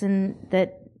projects, and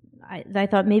that I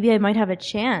thought maybe I might have a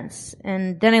chance,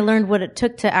 and then I learned what it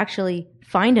took to actually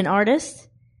find an artist.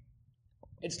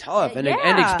 It's tough and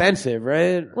Yeah. expensive,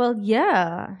 right? Well,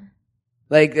 yeah.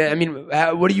 Like, I mean,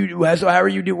 what do you? So how are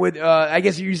you doing with? I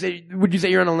guess would you say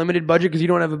you're on a limited budget because you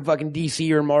don't have a fucking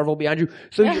DC or Marvel behind you?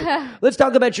 So let's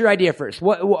talk about your idea first.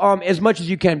 What, as much as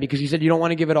you can, because you said you don't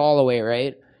want to give it all away,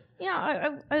 right? Yeah,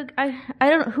 I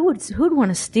don't know who'd want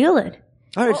to steal it.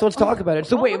 All right, so let's talk about it.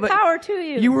 So All wait, the power to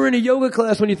you. You were in a yoga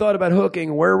class when you thought about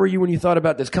hooking. Where were you when you thought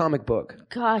about this comic book?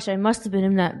 Gosh, I must have been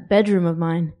in that bedroom of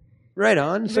mine. Right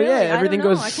on. So Really? yeah, everything I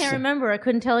don't know. goes. I can't remember. I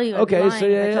couldn't tell you. I'd Okay, be so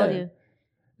lying yeah, if I told yeah. you.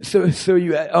 So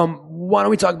you why don't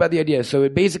we talk about the idea? So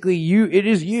it basically it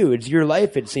is you. It's your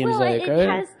life. It seems Well, like,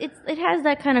 right? it has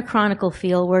that kind of chronicle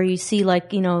feel where you see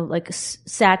like, you know, like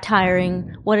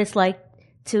satiring what it's like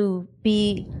to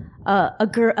be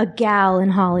a gal in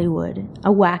Hollywood, a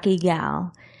wacky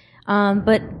gal.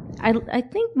 But I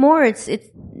think more it's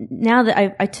now that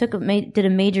I did a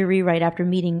major rewrite after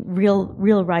meeting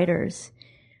real writers.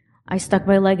 I stuck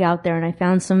my leg out there and I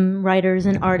found some writers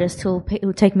and artists who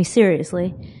take me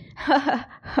seriously.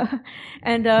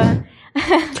 And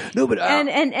No, but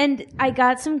and I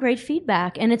got some great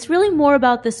feedback, and it's really more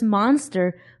about this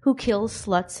monster who kills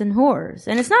sluts and whores.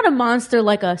 And it's not a monster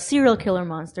like a serial killer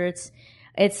monster. It's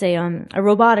a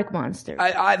robotic monster.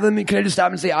 can I just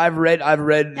stop and say I've read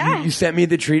Yeah. you sent me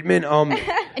the treatment.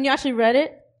 And you actually read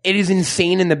it? It is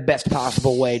insane in the best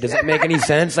possible way. Does it make any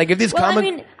sense? Like if this Well, I comic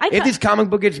mean, if this comic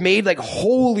book gets made, like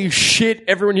holy shit,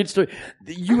 everyone needs to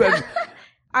you have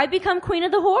I become queen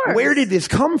of the whores. where did this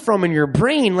come from in your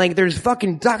brain? Like there's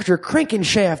fucking Dr.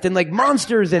 Crinkenshaft and like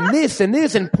monsters and this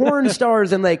and porn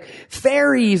stars and like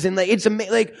fairies and like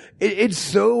it's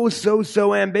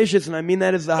so ambitious, and I mean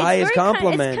that as the highest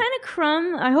compliment. It's kind of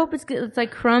Crumb. I hope it's good. It's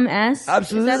like Crumb-esque.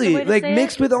 Absolutely. Is that the way to Like say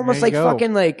mixed it? with almost There like you go.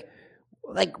 fucking like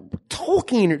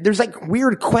Tolkien. There's like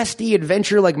weird questy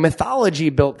adventure like mythology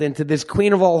built into this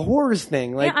Queen of all horrors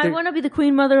thing. Like Yeah, I want to be the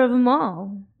queen mother of them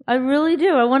all. I really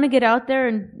do. I want to get out there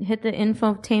and hit the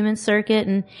infotainment circuit,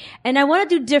 and I want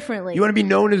to do differently. you want to be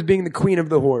known as being the queen of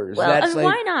the horrors. Well, That's and like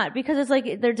why not? Because it's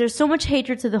like there's so much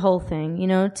hatred to the whole thing, you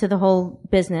know, to the whole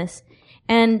business.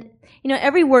 And you know,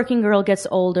 every working girl gets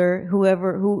older,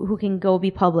 who can go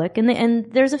be public,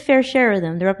 and there's a fair share of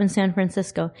them. They're up in San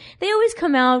Francisco. They always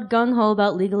come out gung ho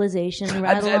about legalization, and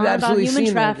rattle I've on about absolutely human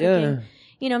seen that, trafficking. yeah.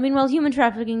 You know, meanwhile, human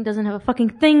trafficking doesn't have a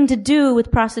fucking thing to do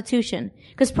with prostitution,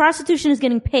 because prostitution is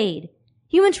getting paid.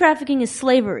 Human trafficking is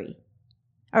slavery.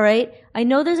 All right? I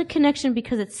know there's a connection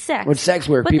because it's sex. with sex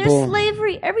work, But people there's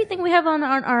slavery. Everything we have on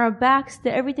our backs,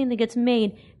 everything that gets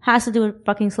made has to do with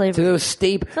fucking to slavery. those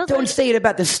Stay So it's don't like- say it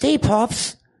about the Stay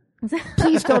Puffs.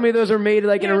 Please tell me those are made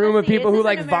like in a Here, room let's of see. people Is who this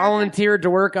like in America? volunteered to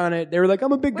work on it. They were like,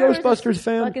 I'm a big Where is Ghostbusters this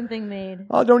fan. fucking thing made?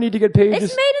 I don't need to get paid. It's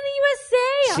Just made in the USA.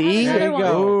 I'll see. have There another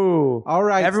you one. go. Ooh. All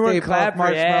right, Everyone Stay clap Puft for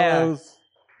Marshmallows.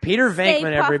 Peter Stay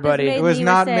Venkman, Puft everybody. is made It in was the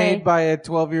not USA. made by a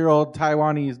 12-year-old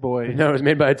Taiwanese boy. No, it was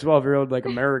made by a 12-year-old like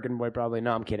American boy, probably.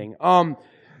 No, I'm kidding.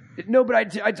 No, but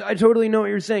I totally know what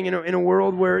you're saying. You know, in a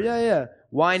world where, yeah.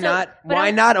 Why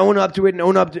not own up to it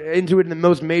and into it in the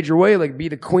most major way? Like be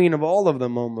the queen of all of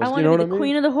them almost. I want You know to what be I the mean?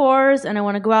 queen of the whores, and I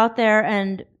want to go out there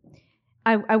and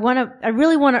I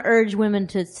really want to urge women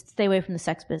to stay away from the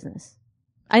sex business.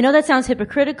 I know that sounds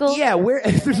hypocritical. Yeah,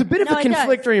 there's a bit of No, a it does.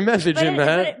 conflictory message but in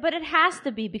that. But it has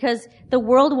to be, because the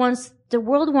world wants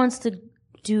to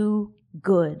do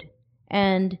good,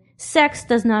 and sex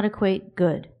does not equate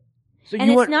good. So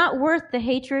And it's not worth the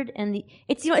hatred and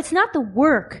it's not the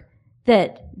work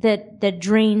that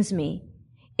drains me.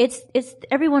 It's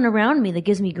everyone around me that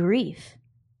gives me grief.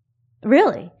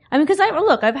 Really. I mean, because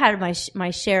I've had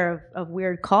my share of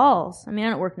weird calls. I mean, I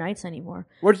don't work nights anymore.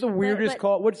 What's the weirdest but-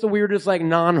 call? What's the weirdest like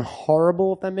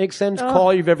non-horrible, if that makes sense,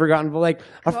 call you've ever gotten? Like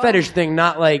a fetish thing,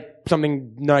 not like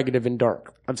something negative and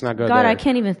dark. Let's not go God, there. I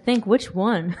can't even think which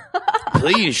one.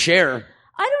 Please share.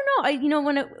 I don't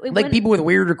when Like people with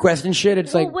weird requests and shit.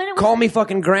 It's Well, like, when it was- call me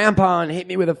fucking grandpa and hit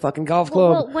me with a fucking golf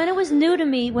club. Well, when it was new to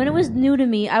me,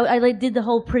 I like did the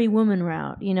whole Pretty Woman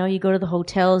route. You know, you go to the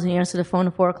hotels and you answer the phone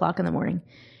at 4:00 in the morning.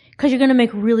 Cause you're gonna make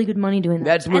really good money doing that.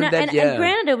 That's what- and, that- and, yeah. and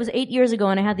granted, it was 8 years ago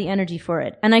and I had the energy for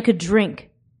it. And I could drink.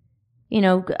 You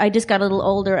know, I just got a little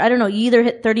older. I don't know, you either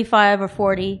hit 35 or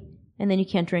 40 and then you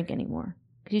can't drink anymore.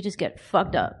 Cause you just get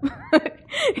fucked up.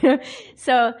 You know?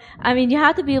 So, I mean, you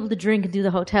have to be able to drink and do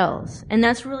the hotels. And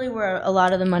that's really where a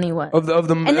lot of the money was. Of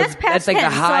the and that's past like 10,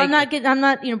 the high, so I'm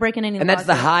not, breaking any and that's laws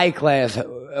the there. high class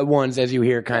ones, as you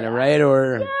hear, kind of, right?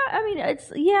 Or Yeah, I mean,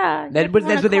 yeah.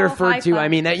 that's what they refer to. I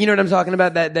mean, that, you know what I'm talking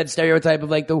about? That stereotype of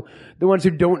like the ones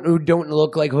who don't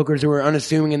look like hookers, who are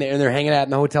unassuming and they're hanging out in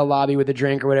the hotel lobby with a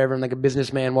drink or whatever, and like a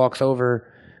businessman walks over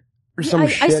or some I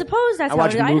shit. suppose that's I how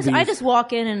watch it is. I movies. just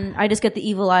walk in and I just get the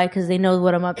evil eye because they know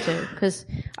what I'm up to. Because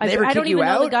I They ever don't kick you even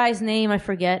know the out? guy's name. I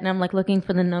forget, and I'm like looking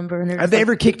for the number. And they're Have just they like,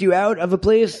 ever kicked you out of a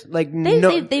place? Like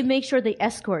They make sure they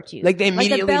escort you. Like, they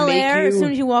immediately the Bel make Air. you- As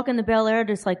soon as you walk in the Bel Air,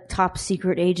 there's like top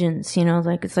secret agents. You know,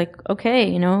 like it's like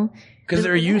okay, you know. because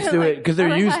they're used to it. Because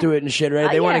they're used to it and shit, right?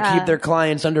 They want to yeah. keep their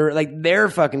clients under, like, their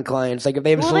fucking clients. Like, if they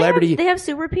have a Well, celebrity, they have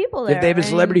super people there. if they have a I mean,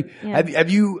 celebrity, yeah. have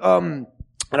you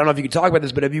I don't know if you could talk about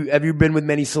this, but have you been with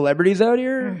many celebrities out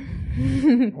here?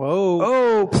 Whoa.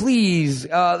 Oh, please,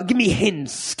 give me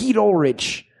hints. Skeet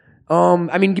Ulrich.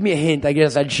 I mean, give me a hint. I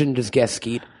guess I shouldn't just guess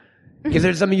Skeet. Is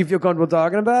there something you feel comfortable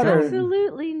talking about? Or?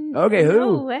 Absolutely. Okay, who?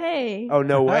 No way. Oh,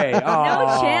 no way. No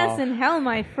Aw. chance in hell,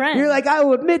 my friend. You're like, I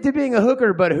will admit to being a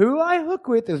hooker, but who I hook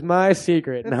with is my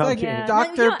secret. It's No, I'm like kidding. Yeah.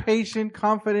 doctor-patient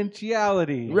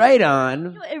confidentiality. Right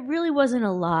on. It really wasn't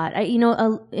a lot.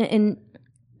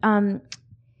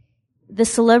 The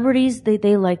celebrities,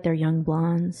 they like their young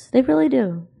blondes. They really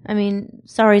do. I mean,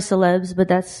 sorry celebs, but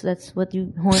that's what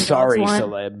you horn dogs Sorry, want.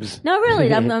 celebs. No,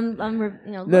 really, I'm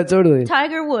No, totally.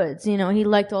 Tiger Woods, he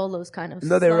liked all those kind of.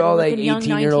 No, they were all like slutty-looking young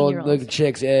 18-year-old 19-year-olds. like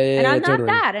chicks. Yeah, And I'm totally.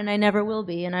 not that, and I never will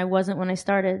be, and I wasn't when I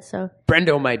started. So,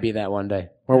 Brendo might be that one day.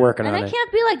 We're working and on I it.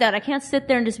 can't be like that. I can't sit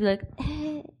there and just be like,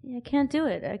 I can't do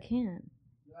it. I can't.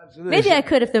 Absolutely. Maybe I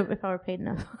could if I were paid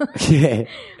enough. Yeah.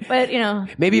 But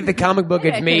Maybe if the comic book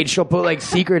Maybe gets I made, could. she'll put like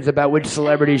secrets about which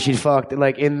celebrity she's fucked,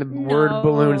 like in the word No.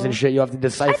 balloons and shit. You have to I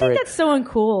decipher think it. that's so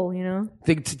uncool,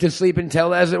 To sleep and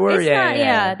tell, as it were. It's Yeah, not,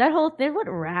 yeah. that whole thing. What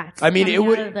rats? I mean, it coming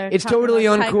would. out of there It's talking totally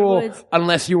about Tiger uncool Woods.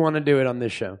 unless you want to do it on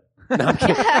this show. No, I'm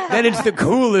kidding. Then it's the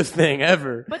coolest thing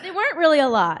ever. But they weren't really a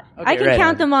lot. I can right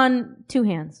count on. them on two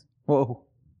hands. Whoa.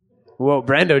 Whoa,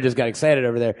 Brendo just got excited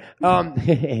over there.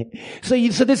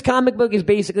 So this comic book is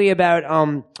basically about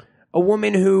a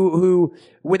woman who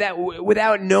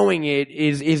without knowing it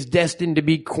is destined to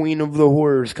be queen of the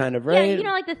horrors, kind of, right?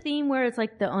 Yeah, like the theme where it's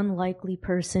like the unlikely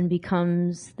person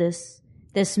becomes this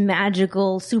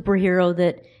magical superhero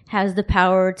that has the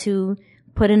power to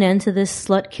put an end to this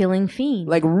slut-killing fiend.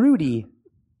 Like Rudy.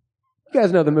 You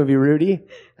guys know the movie Rudy.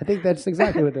 I think that's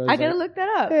exactly what that was. I gotta look that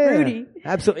up. Yeah. Rudy.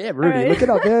 Absolutely. Yeah, Rudy. All right. Look it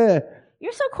up. Yeah.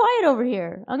 You're so quiet over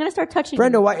here. I'm gonna start touching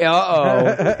Brendo, you. why?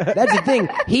 That's the thing.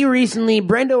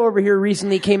 Brendo over here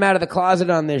recently came out of the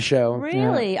closet on this show.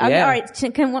 Really? Yeah. I mean, all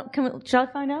right. Shall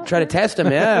I find out? Try to test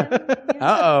him, yeah.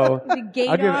 The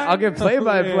gaydar? I'll give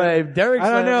play-by-play. Derek's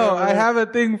I don't know. like- I have a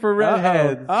thing for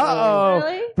redheads. Uh-oh.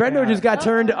 Really? Brendo just got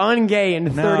turned ungay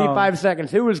in 35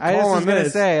 seconds. Who was I just was calling gonna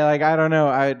this? say, like, I don't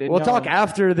know. We'll talk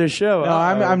after the show. No,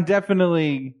 I'm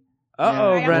definitely.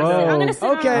 Uh-oh, Yeah. Brendo. I'm gonna sit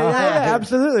Okay, on- yeah,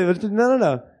 absolutely.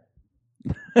 No.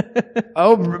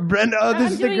 Oh, Brendo, oh, this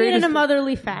I'm is the doing it greatest. in a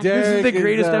motherly fashion. This is the Derek is,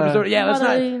 greatest episode. Yeah, let's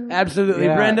motherly- not. Absolutely.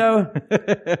 Yeah.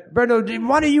 Brendo,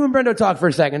 why don't you and Brendo talk for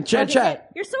a second? Chat.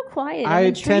 You're so quiet. I'm I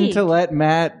intrigued. tend to let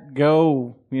Matt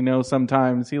go.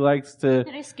 Sometimes he likes to.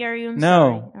 Did I scare you? I'm No,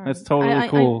 sorry. All right. that's totally I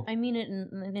cool. I mean it in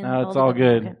No, it's the all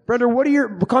good- good. okay. Brendo, what are your,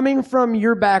 coming from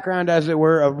your background, as it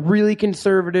were, a really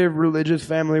conservative religious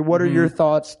family, what are your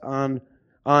thoughts on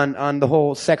the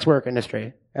whole sex work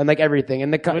industry and like everything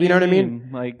and What do you know what I mean?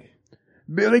 Like,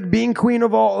 Like being queen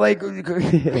of all, like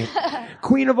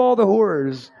queen of all the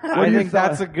horrors. What are I your think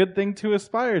that's thoughts? a good thing to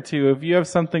aspire to. If you have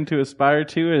something to aspire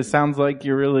to, it sounds like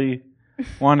you really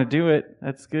want to do it.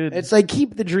 That's good. It's like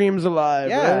keep the dreams alive.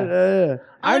 Yeah. Right?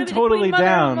 I'm I'm gonna be the totally queen mother of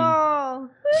down. them all.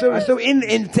 So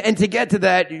and to get to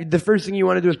that, the first thing you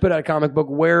want to do is put out a comic book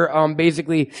where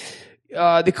basically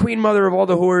the queen mother of all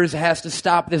the horrors has to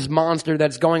stop this monster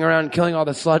that's going around killing all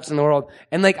the sluts in the world.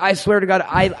 And like I swear to God,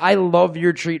 I love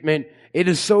your treatment. It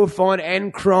is so fun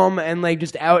and crumb and like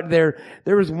just out there.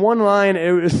 There was one line.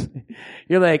 It was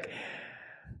you're like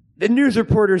the news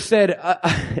reporter said.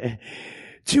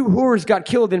 2 whores got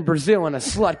killed in Brazil and a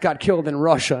slut got killed in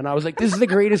Russia. And I was like, this is the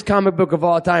greatest comic book of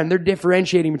all time. They're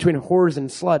differentiating between whores and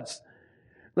sluts.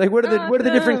 Like, what are the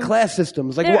different class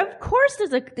systems? Like, Of course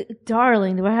there's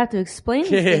darling, do I have to explain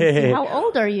these things? How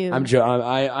old are you? I'm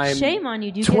Shame on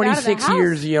you. Do you get out of the 26 house?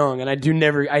 years young, and I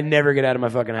never get out of my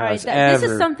fucking All right, house, this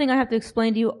ever. is something I have to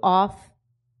explain to you off,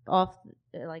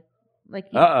 like.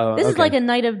 Uh-oh, This is okay. like a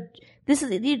night of. This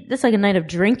is like a night of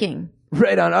drinking.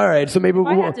 Right on. All right. So maybe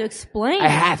I have to explain. I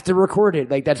have to record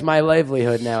it. Like, that's my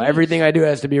livelihood now. Everything I do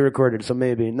has to be recorded. So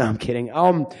maybe. No, I'm kidding.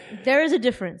 There is a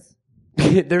difference.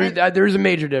 There's a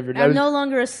major difference. I'm no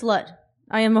longer a slut.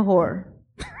 I am a whore.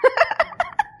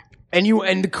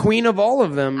 And the queen of all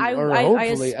of them I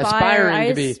hopefully aspiring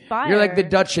to be. You're like the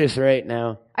Duchess right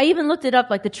now. I even looked it up,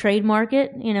 like the trade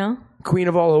market, Queen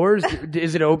of all whores.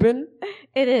 Is it open?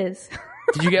 It is.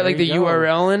 Did you get like the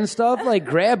URL and stuff? Like,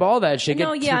 grab all that shit.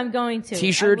 No, Get I'm going to.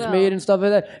 T-shirts I will. made and stuff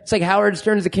like that. It's like Howard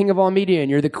Stern's the king of all media, and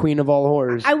you're the queen of all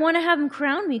whores. I want to have him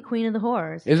crown me queen of the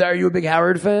whores. Are you a big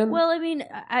Howard fan? Well, I mean,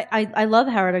 I love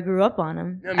Howard. I grew up on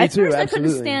him. Yeah, me At too, first, I absolutely.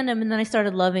 couldn't stand him, and then I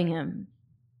started loving him.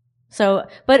 So,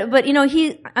 but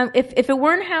he, if it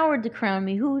weren't Howard to crown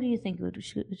me, who do you think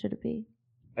should it be?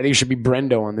 I think it should be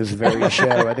Brendo on this very show.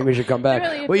 I think we should come back.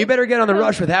 Really, Well, you better get on the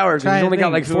rush with Howard, because Try he's and only got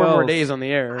think, like who 4 more else? days on the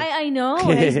air. I know.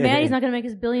 And he's mad he's not going to make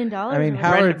his $1 billion. I mean, or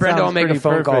Howard Brendo will sounds make a pretty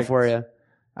phone call perfect. for you.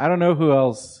 I don't know who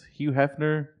else. Hugh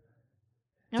Hefner.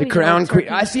 No, The he's crown not queen. turkey.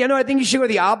 I see. I know. I think you should go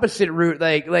the opposite route,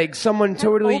 like someone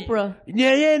totally. Oprah.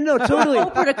 Yeah, no, totally.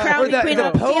 Oprah to crown Or me queen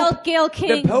of Gail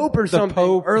King. The Pope or something,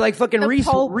 Pope. or like fucking The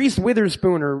Pope. Reese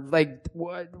Witherspoon, or like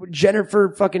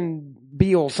Jennifer fucking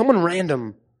Beals, someone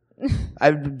random.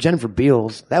 Jennifer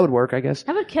Beals, that would work, I guess.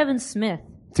 How about Kevin Smith?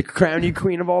 To crown you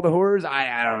queen of all the whores?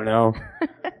 I don't know.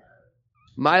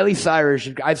 Miley Cyrus.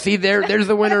 I see there's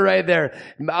the winner right there.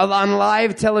 On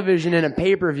live television in a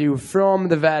pay-per-view from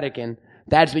the Vatican.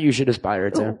 That's what you should aspire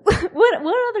to.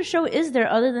 What other show is there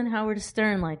other than Howard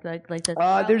Stern like that?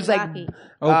 There's like wacky?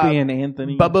 Opie and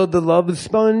Anthony. Bubba the Love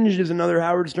Sponge is another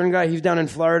Howard Stern guy. He's down in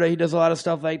Florida. He does a lot of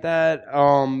stuff like that.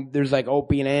 There's like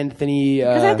Opie and Anthony.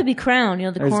 Because they have to be crowned,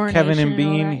 the There's coronation. Kevin and all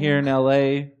Bean that. here in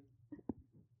L.A.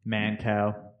 Man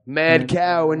cow. Mad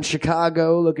Cow in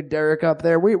Chicago. Look at Derek up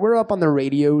there. We're up on the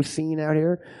radio scene out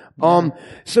here.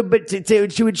 So, but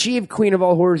to achieve Queen of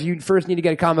All Whores, you first need to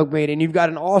get a comic made, and you've got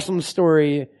an awesome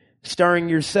story starring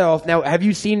yourself. Now,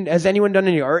 has anyone done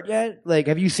any art yet? Like,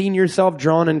 have you seen yourself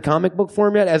drawn in comic book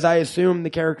form yet? As I assume the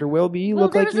character will be. Well,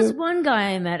 Look there like was you? this one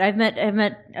guy I met. I've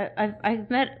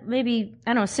met maybe,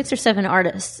 I don't know, 6 or 7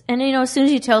 artists. And as soon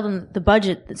as I tell them the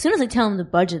budget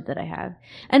that I have,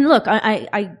 and look,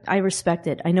 I respect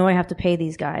it. I know I have to pay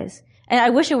these guys. And I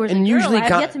wish it was And a girl. usually I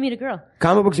have yet to meet a girl.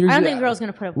 Comic books are usually. I don't think a girl's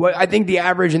going to put up with Well, I think the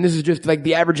average, and this is just like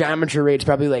the average amateur rate's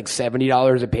probably like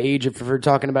 $70 a page if we're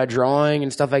talking about drawing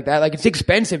and stuff like that. Like, it's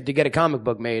expensive to get a comic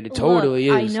book made. It totally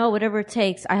Look, is. I know, whatever it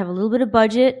takes. I have a little bit of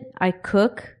budget. I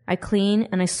cook, I clean,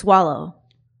 and I swallow.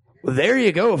 Well, there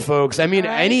you go, folks. I mean,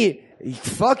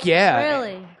 fuck yeah.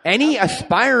 Really? Any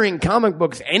aspiring comic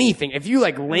books, anything. If you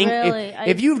like link, Really?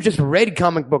 if you've just read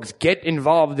comic books, get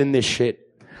involved in this shit.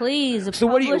 Please, a So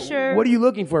publisher. what are you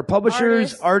looking for?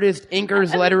 Publishers, artists,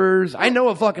 inkers, letterers. I know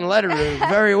a fucking letterer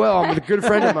very well. I'm a good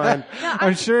friend of mine.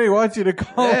 I'm sure he wants you to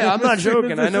call Yeah, him I'm not as soon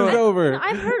joking. as I this know is it. over.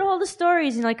 I've heard all the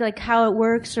stories and like how it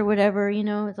works or whatever.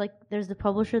 It's like there's the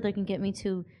publisher that can get me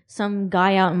to some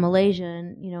guy out in Malaysia,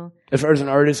 and As far as an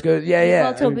artist goes, yeah.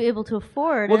 well, to be able to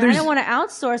afford. Well, And I there's- don't want to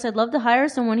outsource. I'd love to hire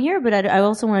someone here, but I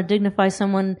also want to dignify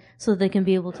someone so that they can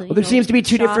be able to. Well, there seems to be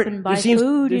two shop different. And buy There seems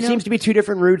food, there seems to be two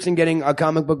different routes in getting a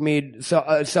comic book made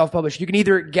self-published. You can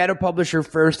either get a publisher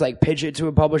first, like pitch it to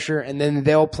a publisher, and then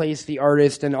they'll place the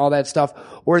artist and all that stuff.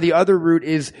 Or the other route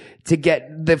is to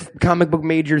get the comic book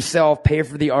made yourself, pay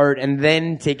for the art, and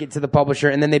then take it to the publisher,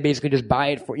 and then they basically just buy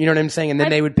it for. You know what I'm saying? And then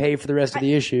they would pay for the rest of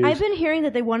the issues. I've been hearing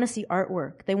that they want to see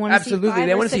artwork. They want to Absolutely, see 5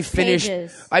 they or want to see 6 finished.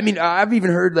 pages. I mean, I've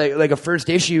even heard like a first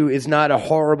issue is not a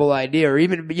horrible idea, or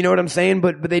even you know what I'm saying.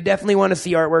 But they definitely want to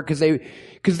see artwork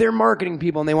because they're marketing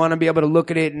people and they want to be able to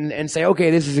look at it and say, okay,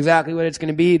 this is exactly what it's going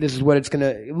to be. This is what it's going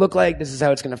to look like. This is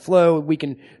how it's going to flow. We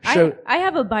can show I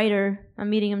have a biter. I'm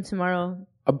meeting him tomorrow.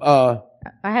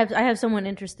 I have someone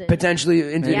interested.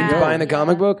 potentially into Yeah, buying the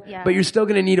comic book, yeah. but you're still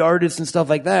going to need artists and stuff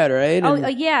like that, right? Oh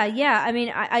And- yeah. I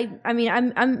mean,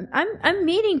 I'm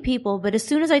meeting people, but as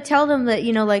soon as I tell them that,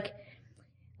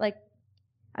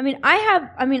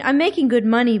 I'm making good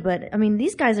money, but I mean,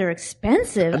 these guys are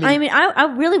expensive. I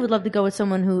really would love to go with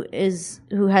someone who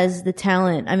has the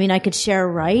talent. I mean, I could share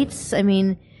rights. I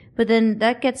mean, But then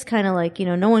that gets kind of like,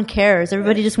 no one cares.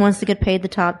 Everybody just wants to get paid the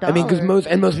top dollar. I mean, because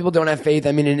most people don't have faith.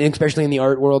 I mean, and especially in the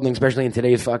art world, and especially in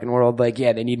today's fucking world, like,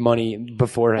 yeah, they need money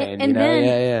beforehand. And then,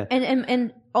 yeah.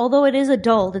 And although it is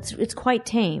adult, it's quite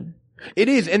tame. It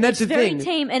is, and that's the thing.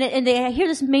 Very tame, and I hear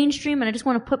this mainstream, and I just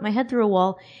want to put my head through a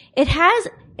wall.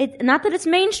 Not that it's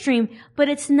mainstream, but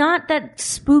it's not that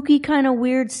spooky kind of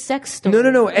weird sex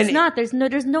story. No. It's not. There's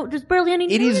barely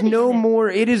any. It is no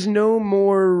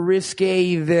more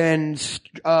risque than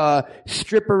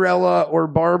Stripperella or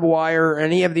Barbed Wire or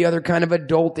any of the other kind of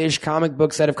adult-ish comic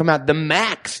books that have come out. The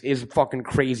Max is fucking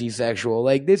crazy sexual.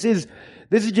 Like this is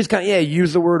just kind of,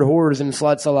 use the word whores and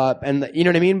sluts a lot, and you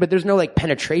know what I mean? But there's no like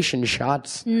penetration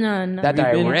shots. No. That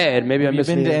I read. Maybe I'm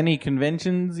missing. Have you been to any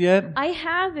conventions yet? I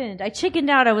haven't. I chickened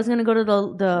out. I was going to go to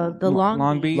the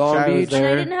Long Beach. Long Beach. And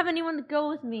I didn't have anyone to go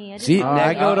with me.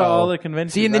 I go to all the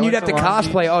conventions. See, and then you'd have to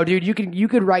cosplay. Oh, dude, you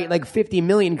could write like 50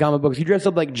 million comic books. You dress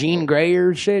up like Jean Grey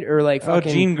or shit, or like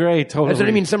fucking. Oh, Jean Grey, totally. That's what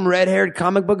I mean. Some red-haired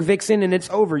comic book vixen, and it's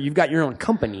over. You've got your own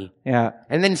company. Yeah.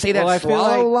 And then say that I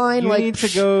swallow feel line. You like need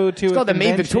to go to. It's a called the May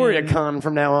convention. Victoria Con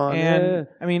from now on. And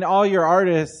I mean, all your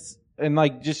artists and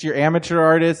like just your amateur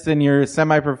artists and your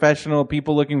semi-professional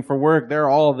people looking for work, they're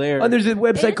all there. Oh, there's a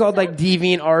website called like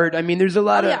Deviant Art. I mean, there's a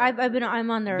lot of.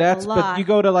 I'm on there a lot. But you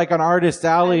go to like an artist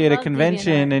alley at a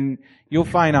convention DeviantArt. and you'll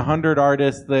find 100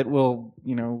 artists that will,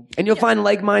 And you'll find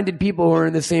like-minded people who are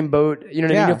in the same boat. You know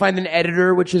what I mean? You'll find an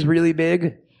editor, which is really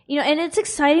big. And it's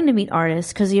exciting to meet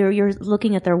artists because you're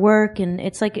looking at their work, and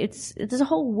it's like there's a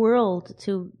whole world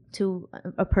to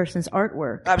a person's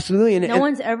artwork. Absolutely, and no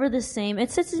one's ever the same.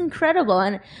 It's incredible,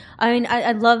 and I mean,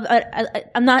 I love.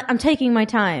 I'm taking my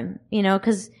time,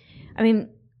 because I mean,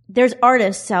 there's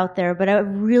artists out there, but I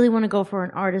really want to go for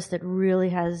an artist that really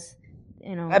has.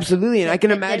 Absolutely, and I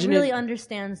can imagine it really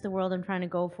understands the world I'm trying to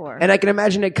go for. And I can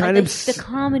imagine it kind of the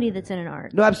comedy that's in an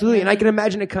art. No, absolutely, and I can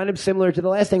imagine it kind of similar to the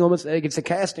last thing. Almost like it's a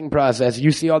casting process.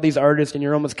 You see all these artists, and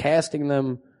you're almost casting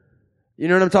them. You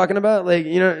know what I'm talking about? Like,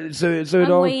 so it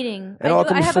I'm all waiting. It all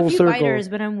comes I have full a few circle. writers,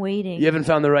 but I'm waiting. You haven't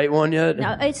found the right one yet.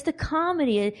 No, it's the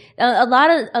comedy. A lot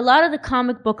of the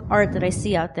comic book art that I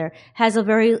see out there has a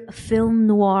very film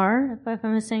noir, if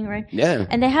I'm saying it right. Yeah.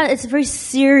 And it's very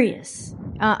serious,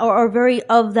 or very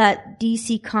of that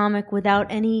DC comic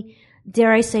without any,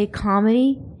 dare I say,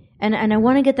 comedy. And I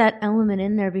want to get that element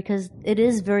in there because it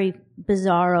is very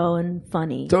bizarro and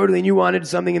funny. Totally, and you wanted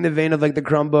something in the vein of like the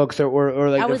Crumb Books or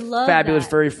like the Fabulous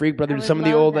Furry Freak Brothers, some of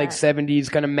the old like 70s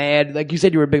kind of Mad. Like you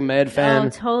said, you were a big Mad fan. Oh,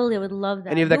 totally, I would love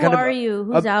that. Any of that Who kind are of you?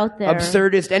 Who's out there?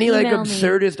 Absurdist, any like Email me.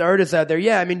 absurdist artists out there?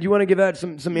 Yeah, I mean, do you want to give out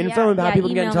some info about how people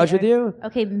can get in touch with you?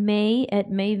 Okay, May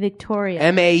at May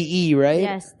Victoria. MAE, right?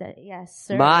 Yes,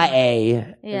 sir. My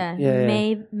A. Yeah, Yeah.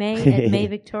 May at May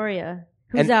Victoria.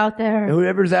 Who's out there?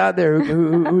 Whoever's out there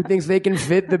who thinks they can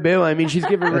fit the bill. I mean, she's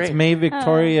giving It's ring.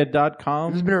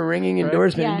 mayvictoria.com. This has been a ringing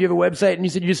endorsement. Yeah. And you have a website, and you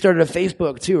said you just started a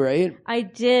Facebook too, right? I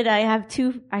did. I have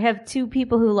two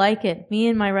people who like it. Me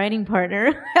and my writing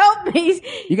partner. Help me.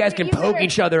 You guys can poke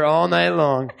each other all night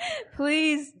long.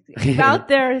 Please, out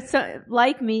there,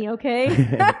 like me, okay?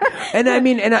 And I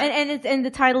mean, and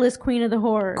the title is Queen of the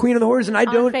Horror. Queen of the Horrors, and I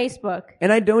on don't Facebook.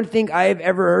 And I don't think I've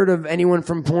ever heard of anyone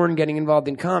from porn getting involved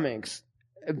in comics.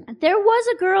 There was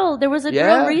a girl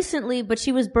Yeah? girl recently, but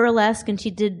she was burlesque and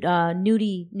she did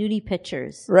nudie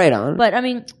pictures. Right on. But I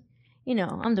mean,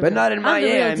 I'm the But real, not in my I'm the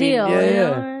real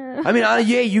deal. I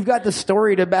mean, you've got the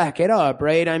story to back it up,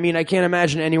 right? I mean, I can't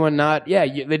imagine anyone not. Yeah,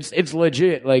 it's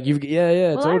legit. Like Well,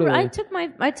 totally. I took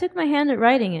my hand at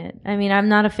writing it. I mean, I'm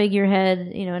not a figurehead,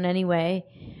 in any way.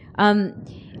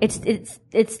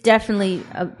 It's definitely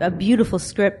a beautiful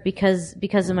script because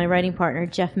of my writing partner,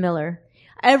 Jeff Miller.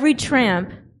 Every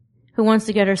tramp who wants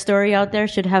to get her story out there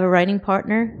should have a writing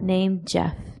partner named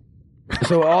Jeff.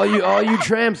 So all you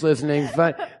tramps listening,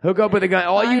 hook up with a guy.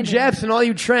 All you Jeffs and all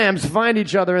you tramps, find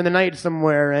each other in the night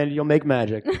somewhere, and you'll make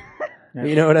magic.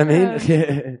 You know what I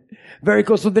mean? Very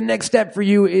cool. So the next step for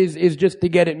you is just to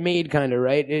get it made, kind of,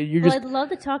 right? I'd love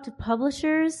to talk to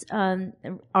publishers,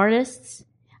 artists.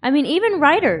 I mean, even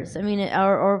writers. I mean,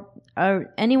 or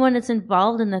anyone that's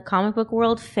involved in the comic book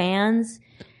world, fans.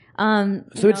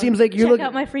 So it seems like you're check looking.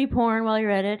 out my free porn while you're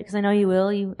at it, because I know you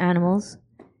will, you animals.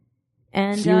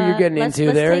 And See what you're getting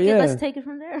into there, yeah. Let's take it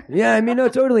from there. Yeah, I mean, no,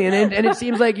 totally, and it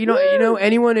seems like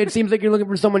anyone. It seems like you're looking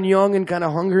for someone young and kind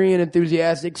of hungry and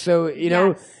enthusiastic. So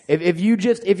Yes.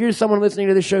 if you're someone listening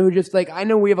to the show who just like, I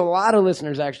know we have a lot of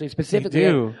listeners actually specifically.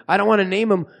 We do. I don't want to name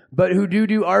them, but who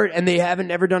do art and they haven't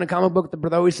ever done a comic book,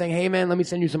 but they're always saying, "Hey man, let me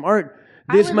send you some art."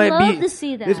 this would might love be to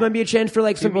see that. this might be a chance for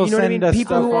like some, People you know what I send mean? us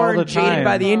People stuff who all aren't the jaded time.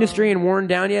 by the industry and worn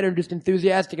down yet are just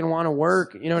enthusiastic and want to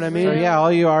work. You know what I mean? So yeah,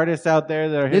 all you artists out there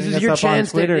that are This hitting is us your up chance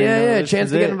on Twitter, to, this chance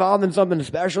is to get it. involved in something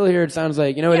special here. It sounds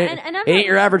like, Yeah, it and I'm ain't not-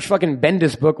 your average fucking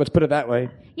Bendis book. Let's put it that way.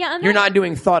 Yeah, You're not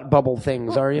doing thought bubble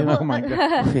things, are you? Oh my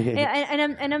God.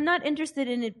 and I'm not interested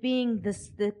in it being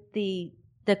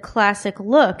the classic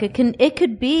look. It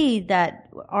could be that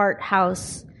art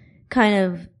house kind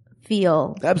of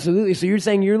feel. Absolutely. So you're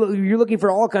saying you're looking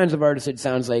for all kinds of artists. It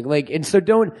sounds like, and so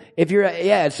don't, if you're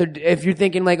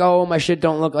thinking like, oh, my shit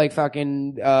don't look like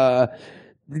fucking,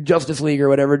 Justice League or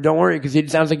whatever, don't worry, because it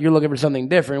sounds like you're looking for something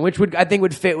different, which I think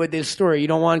would fit with this story. You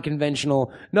don't want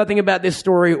conventional. Nothing about this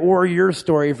story or your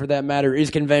story, for that matter, is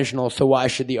conventional. So why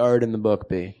should the art in the book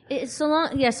be? So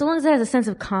long as it has a sense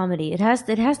of comedy, it has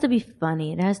to be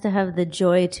funny. It has to have the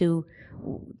joy to.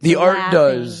 The art laughing.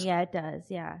 does. Yeah, it does.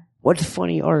 Yeah. What's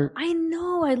funny art? I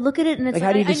know. I look at it and it's Like,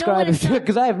 how do you describe it?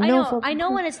 Because I have no fucking I know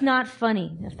when it's not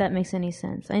funny, if that makes any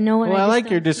sense. I know when. Well, I just like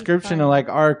don't your see description funny. of like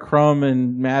R. Crumb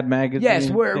and Mad Magazine. Yes,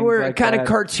 things we're like kind of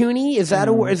that. cartoony. Is that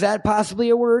is that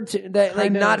possibly a word that like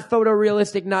Kinda. not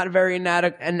photorealistic, not very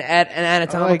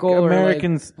anatomical, like or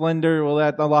American Splendor. Well,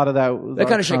 a lot of that was that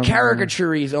kind of shit, R. Crumb.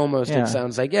 caricatures almost. Yeah. It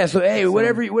sounds like so. Hey,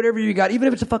 whatever you got, even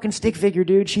if it's a fucking stick figure,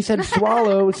 dude. She said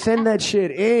swallow. Send that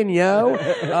shit in, yo.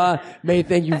 May,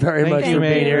 thank you very Thank much you, for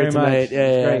May, being here very tonight. much. Yeah,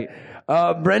 It's yeah. great.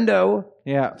 Brendo,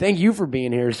 Yeah, thank you for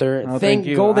being here, sir. Oh, thank thank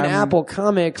you. Golden I'm- Apple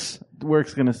Comics.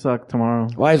 work's gonna suck tomorrow.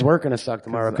 Why is work gonna suck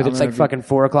tomorrow? Because I'm it's like gonna be- fucking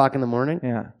 4:00 in the morning.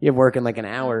 Yeah. You have work in like an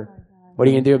hour. What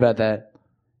are you gonna do about that?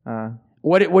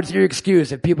 What's your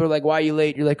excuse? If people are like, why are you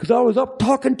late? You're like, because I was up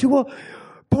talking to a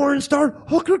porn star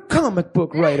hooker comic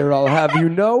book writer, I'll have you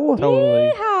know.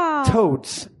 Totally.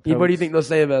 Totes. What do you think they'll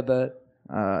say about that?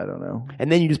 I don't know. And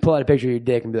then you just pull out a picture of your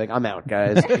dick and be like, I'm out,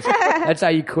 guys. That's how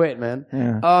you quit, man.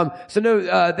 Yeah.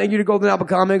 Thank you to Golden Apple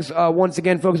Comics. Once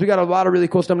again, folks, we got a lot of really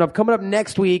cool stuff coming up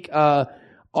next week.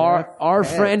 Our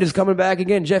friend is coming back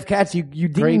again, Jeff Katz. You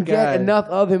didn't Great get guy. enough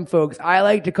of him, folks. I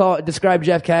like to describe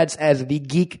Jeff Katz as the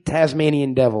geek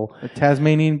Tasmanian devil. The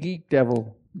Tasmanian Geek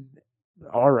Devil.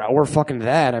 All right, or fucking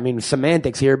that. I mean,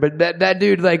 semantics here, but that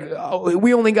dude, like,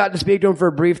 we only got to speak to him for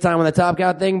a brief time on the Top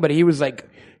Cow thing, but he was like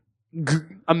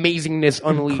amazingness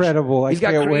unleashed. Incredible. I He's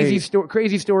got can't crazy wait.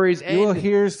 crazy stories. You will And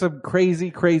hear some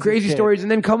crazy shit. stories.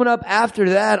 And then coming up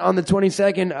after that on the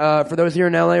 22nd, for those here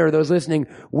in LA or those listening,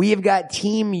 we have got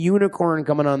Team Unicorn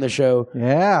coming on the show.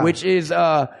 Yeah. Which is,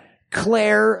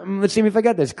 Claire, let's see if I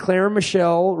got this. Claire,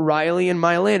 Michelle, Riley, and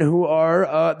Mylin, who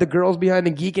are, the girls behind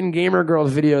the Geek and Gamer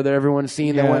Girls video that everyone's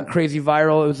seen that Yeah. went crazy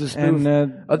viral. It was a spoof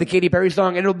And, of the Katy Perry song.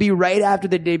 And it'll be right after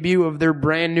the debut of their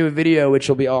brand new video, which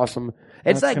will be awesome.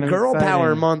 It's That's like gonna be Girl Power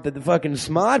exciting. Month at the fucking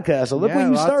Smodcastle. Look Yeah, where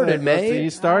you lots started, of- man. You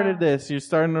started this. You're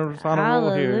starting on a roll here.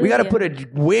 Hallelujah. We got to put a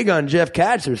wig on Jeff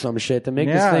Katz or some shit to make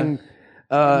Yeah. this thing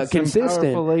Some consistent.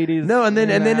 powerful ladies No, and then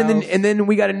in the house. and then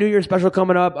we got a New Year special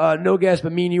coming up. No guest,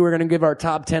 but me and you are going to give our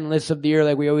top 10 lists of the year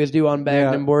like we always do on Bagged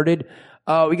Yeah. and Boarded.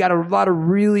 We got a lot of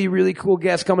really, really cool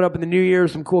guests coming up in the new year.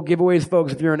 Some cool giveaways,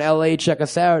 folks. If you're in LA, check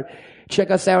us out. Check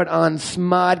us out on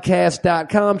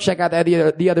smodcast.com. Check out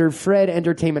the other Fred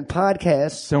Entertainment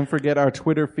podcasts. Don't forget our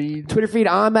Twitter feed. Twitter feed,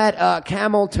 I'm at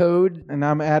Camel Toad. And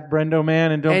I'm at Brendo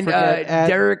Man. And don't And forget at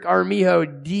Derek Armijo,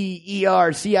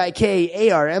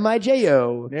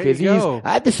 DerciKArmijo. There you go.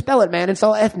 I have to spell it, man. It's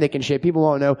all ethnic and shit. People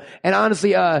won't know. And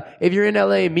honestly, if you're in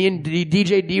LA, me and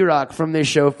DJ D-Rock from this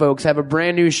show, folks, have a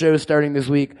brand new show starting this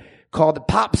week called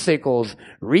Popsicles,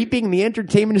 Reaping the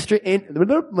Entertainment Industry.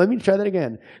 Let me try that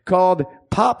again. Called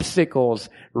Popsicles,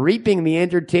 Reaping the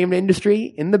Entertainment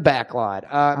Industry in the Backlot.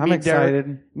 I'm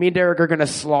excited. Me and Derek are going to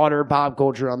slaughter pop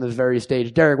culture on this very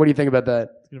stage. Derek, what do you think about that?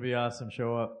 It's gonna be awesome.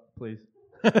 Show up, please.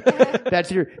 That's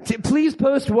your. Please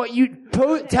post what you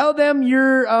tell them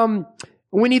your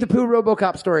Winnie the Pooh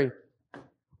RoboCop story.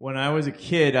 When I was a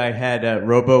kid, I had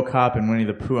RoboCop and Winnie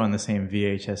the Pooh on the same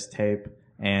VHS tape,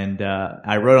 and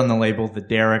I wrote on the label "The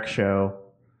Derek Show,"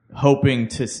 hoping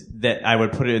that I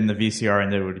would put it in the VCR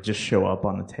and that it would just show up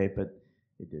on the tape, but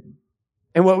it didn't.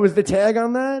 And what was the tag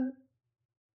on that?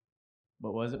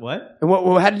 What was it? What? And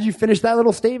how did you finish that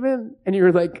little statement? And you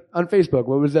were like on Facebook.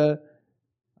 What was that?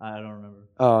 I don't remember.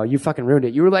 Oh, you fucking ruined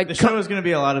it. You were like, The show is going to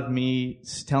be a lot of me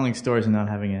telling stories and not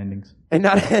having endings. and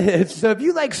not. So if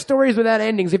you like stories without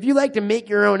endings, if you like to make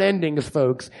your own endings,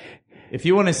 folks, If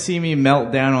you want to see me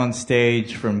melt down on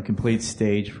stage from complete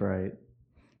stage fright,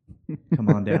 come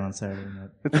on down on Saturday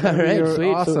night. All right, You're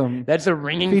sweet. awesome. So that's a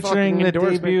ringing Featuring fucking the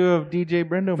endorsement debut of DJ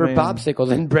Brendo for Man.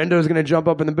 popsicles, and Brendo's going to jump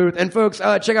up in the booth. And folks,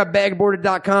 check out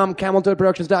bagboarded.com,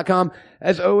 cameltoadproductions.com.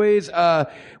 As always,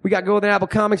 we got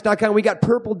goldenapplecomics.com. We got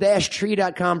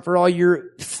purple-tree.com for all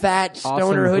your fat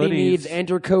stoner Awesome hoodie hoodies. needs.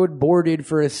 Enter code boarded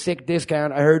for a sick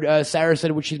discount. I heard Sarah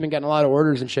said she's been getting a lot of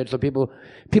orders and shit, so people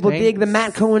dig the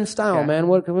Matt Cohen style, man.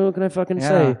 What can I fucking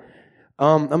say?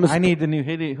 I need the new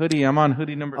hoodie. I'm on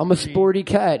hoodie number 3. I'm a sporty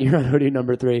cat. You're on hoodie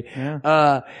number 3.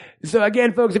 Yeah. So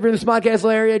again, folks, if you're in the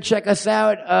Smodcastle area, check us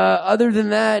out. Other than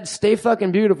that, stay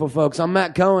fucking beautiful, folks. I'm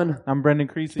Matt Cohen. I'm Brendan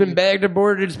Creasy. It's been bagged and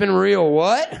boarded. It's been real.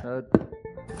 What?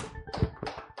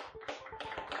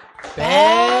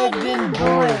 Bagged and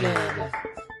boarded.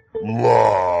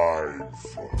 Live.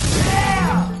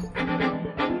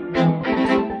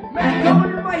 Matt Cohen,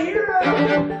 you're my hero.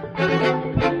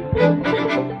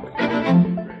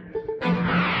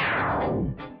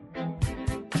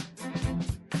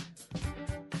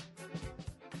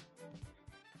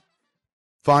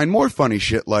 Find more funny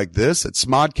shit like this at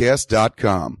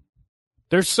smodcast.com.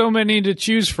 There's so many to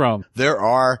choose from. There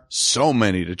are so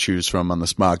many to choose from on the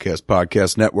Smodcast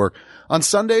Podcast Network. On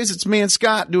Sundays, it's me and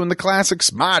Scott doing the classic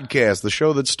Smodcast, the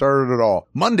show that started it all.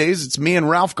 Mondays, it's me and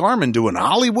Ralph Garman doing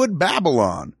Hollywood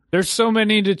Babylon. There's so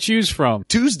many to choose from.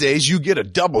 Tuesdays, you get a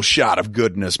double shot of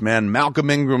goodness, man. Malcolm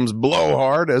Ingram's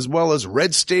Blowhard, as well as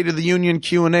Red State of the Union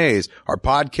Q&A's, our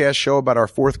podcast show about our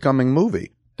forthcoming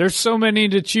movie. There's so many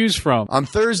to choose from. On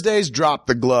Thursdays, Drop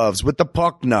the Gloves with the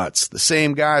Puck Nuts, the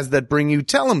same guys that bring you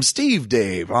Tell 'em Steve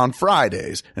Dave on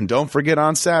Fridays. And don't forget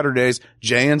on Saturdays,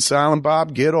 Jay and Silent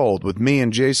Bob Get Old with me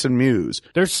and Jason Mewes.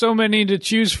 There's so many to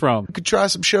choose from. You could try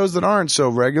some shows that aren't so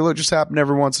regular, just happen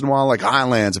every once in a while, like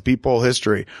Highlands, A Peephole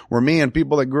History, where me and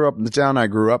people that grew up in the town I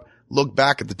grew up look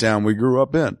back at the town we grew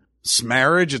up in.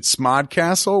 Smarriage at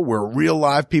Smodcastle, where real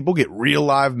live people get real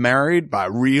live married by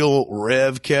real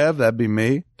Rev Kev, that'd be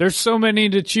me. There's so many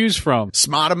to choose from.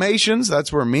 Smodimations,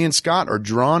 that's where me and Scott are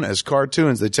drawn as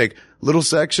cartoons. They take little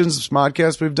sections of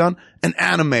Smodcast we've done and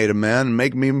animate them, man, and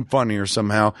make them even funnier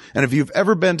somehow. And if you've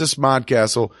ever been to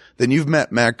Smodcastle, then you've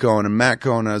met Matt Cohen, and Matt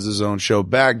Cohen has his own show,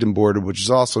 Bagged and Boarded, which is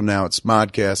also now at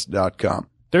smodcast.com.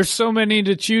 There's so many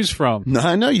to choose from.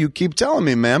 I know you keep telling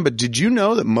me, man, but did you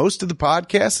know that most of the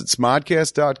podcasts at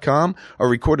smodcast.com are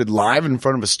recorded live in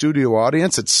front of a studio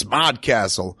audience at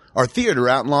Smodcastle, our theater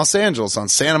out in Los Angeles on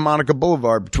Santa Monica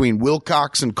Boulevard between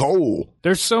Wilcox and Cole?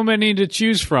 There's so many to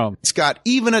choose from. Scott,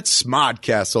 even at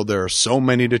Smodcastle, there are so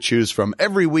many to choose from.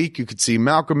 Every week, you could see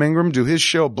Malcolm Ingram do his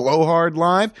show Blowhard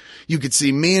live. You could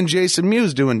see me and Jason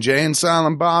Mewes doing Jay and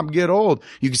Silent Bob Get Old.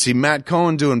 You could see Matt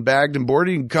Cohen doing Bagged and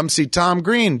Boarded. You can come see Tom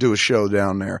Green do a show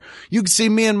down there. You could see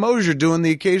me and Mosier doing the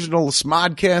occasional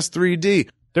Smodcast 3D.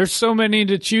 There's so many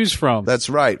to choose from. That's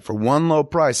right. For one low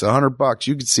price, $100,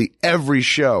 you could see every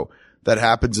show that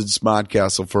happens in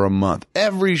Smodcastle for a month.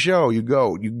 Every show you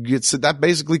go, you get, that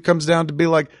basically comes down to be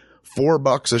like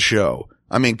 $4 a show.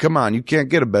 I mean, come on, you can't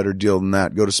get a better deal than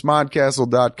that. Go to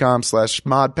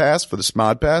smodcastle.com/smodpass for the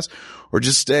Smodpass, or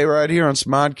just stay right here on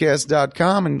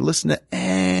smodcast.com and listen to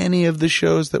any of the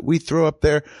shows that we throw up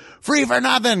there free for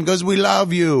nothing because we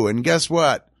love you. And guess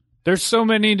what? There's so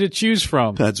many to choose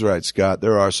from. That's right, Scott.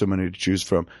 There are so many to choose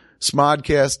from.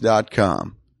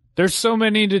 Smodcast.com. There's so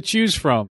many to choose from.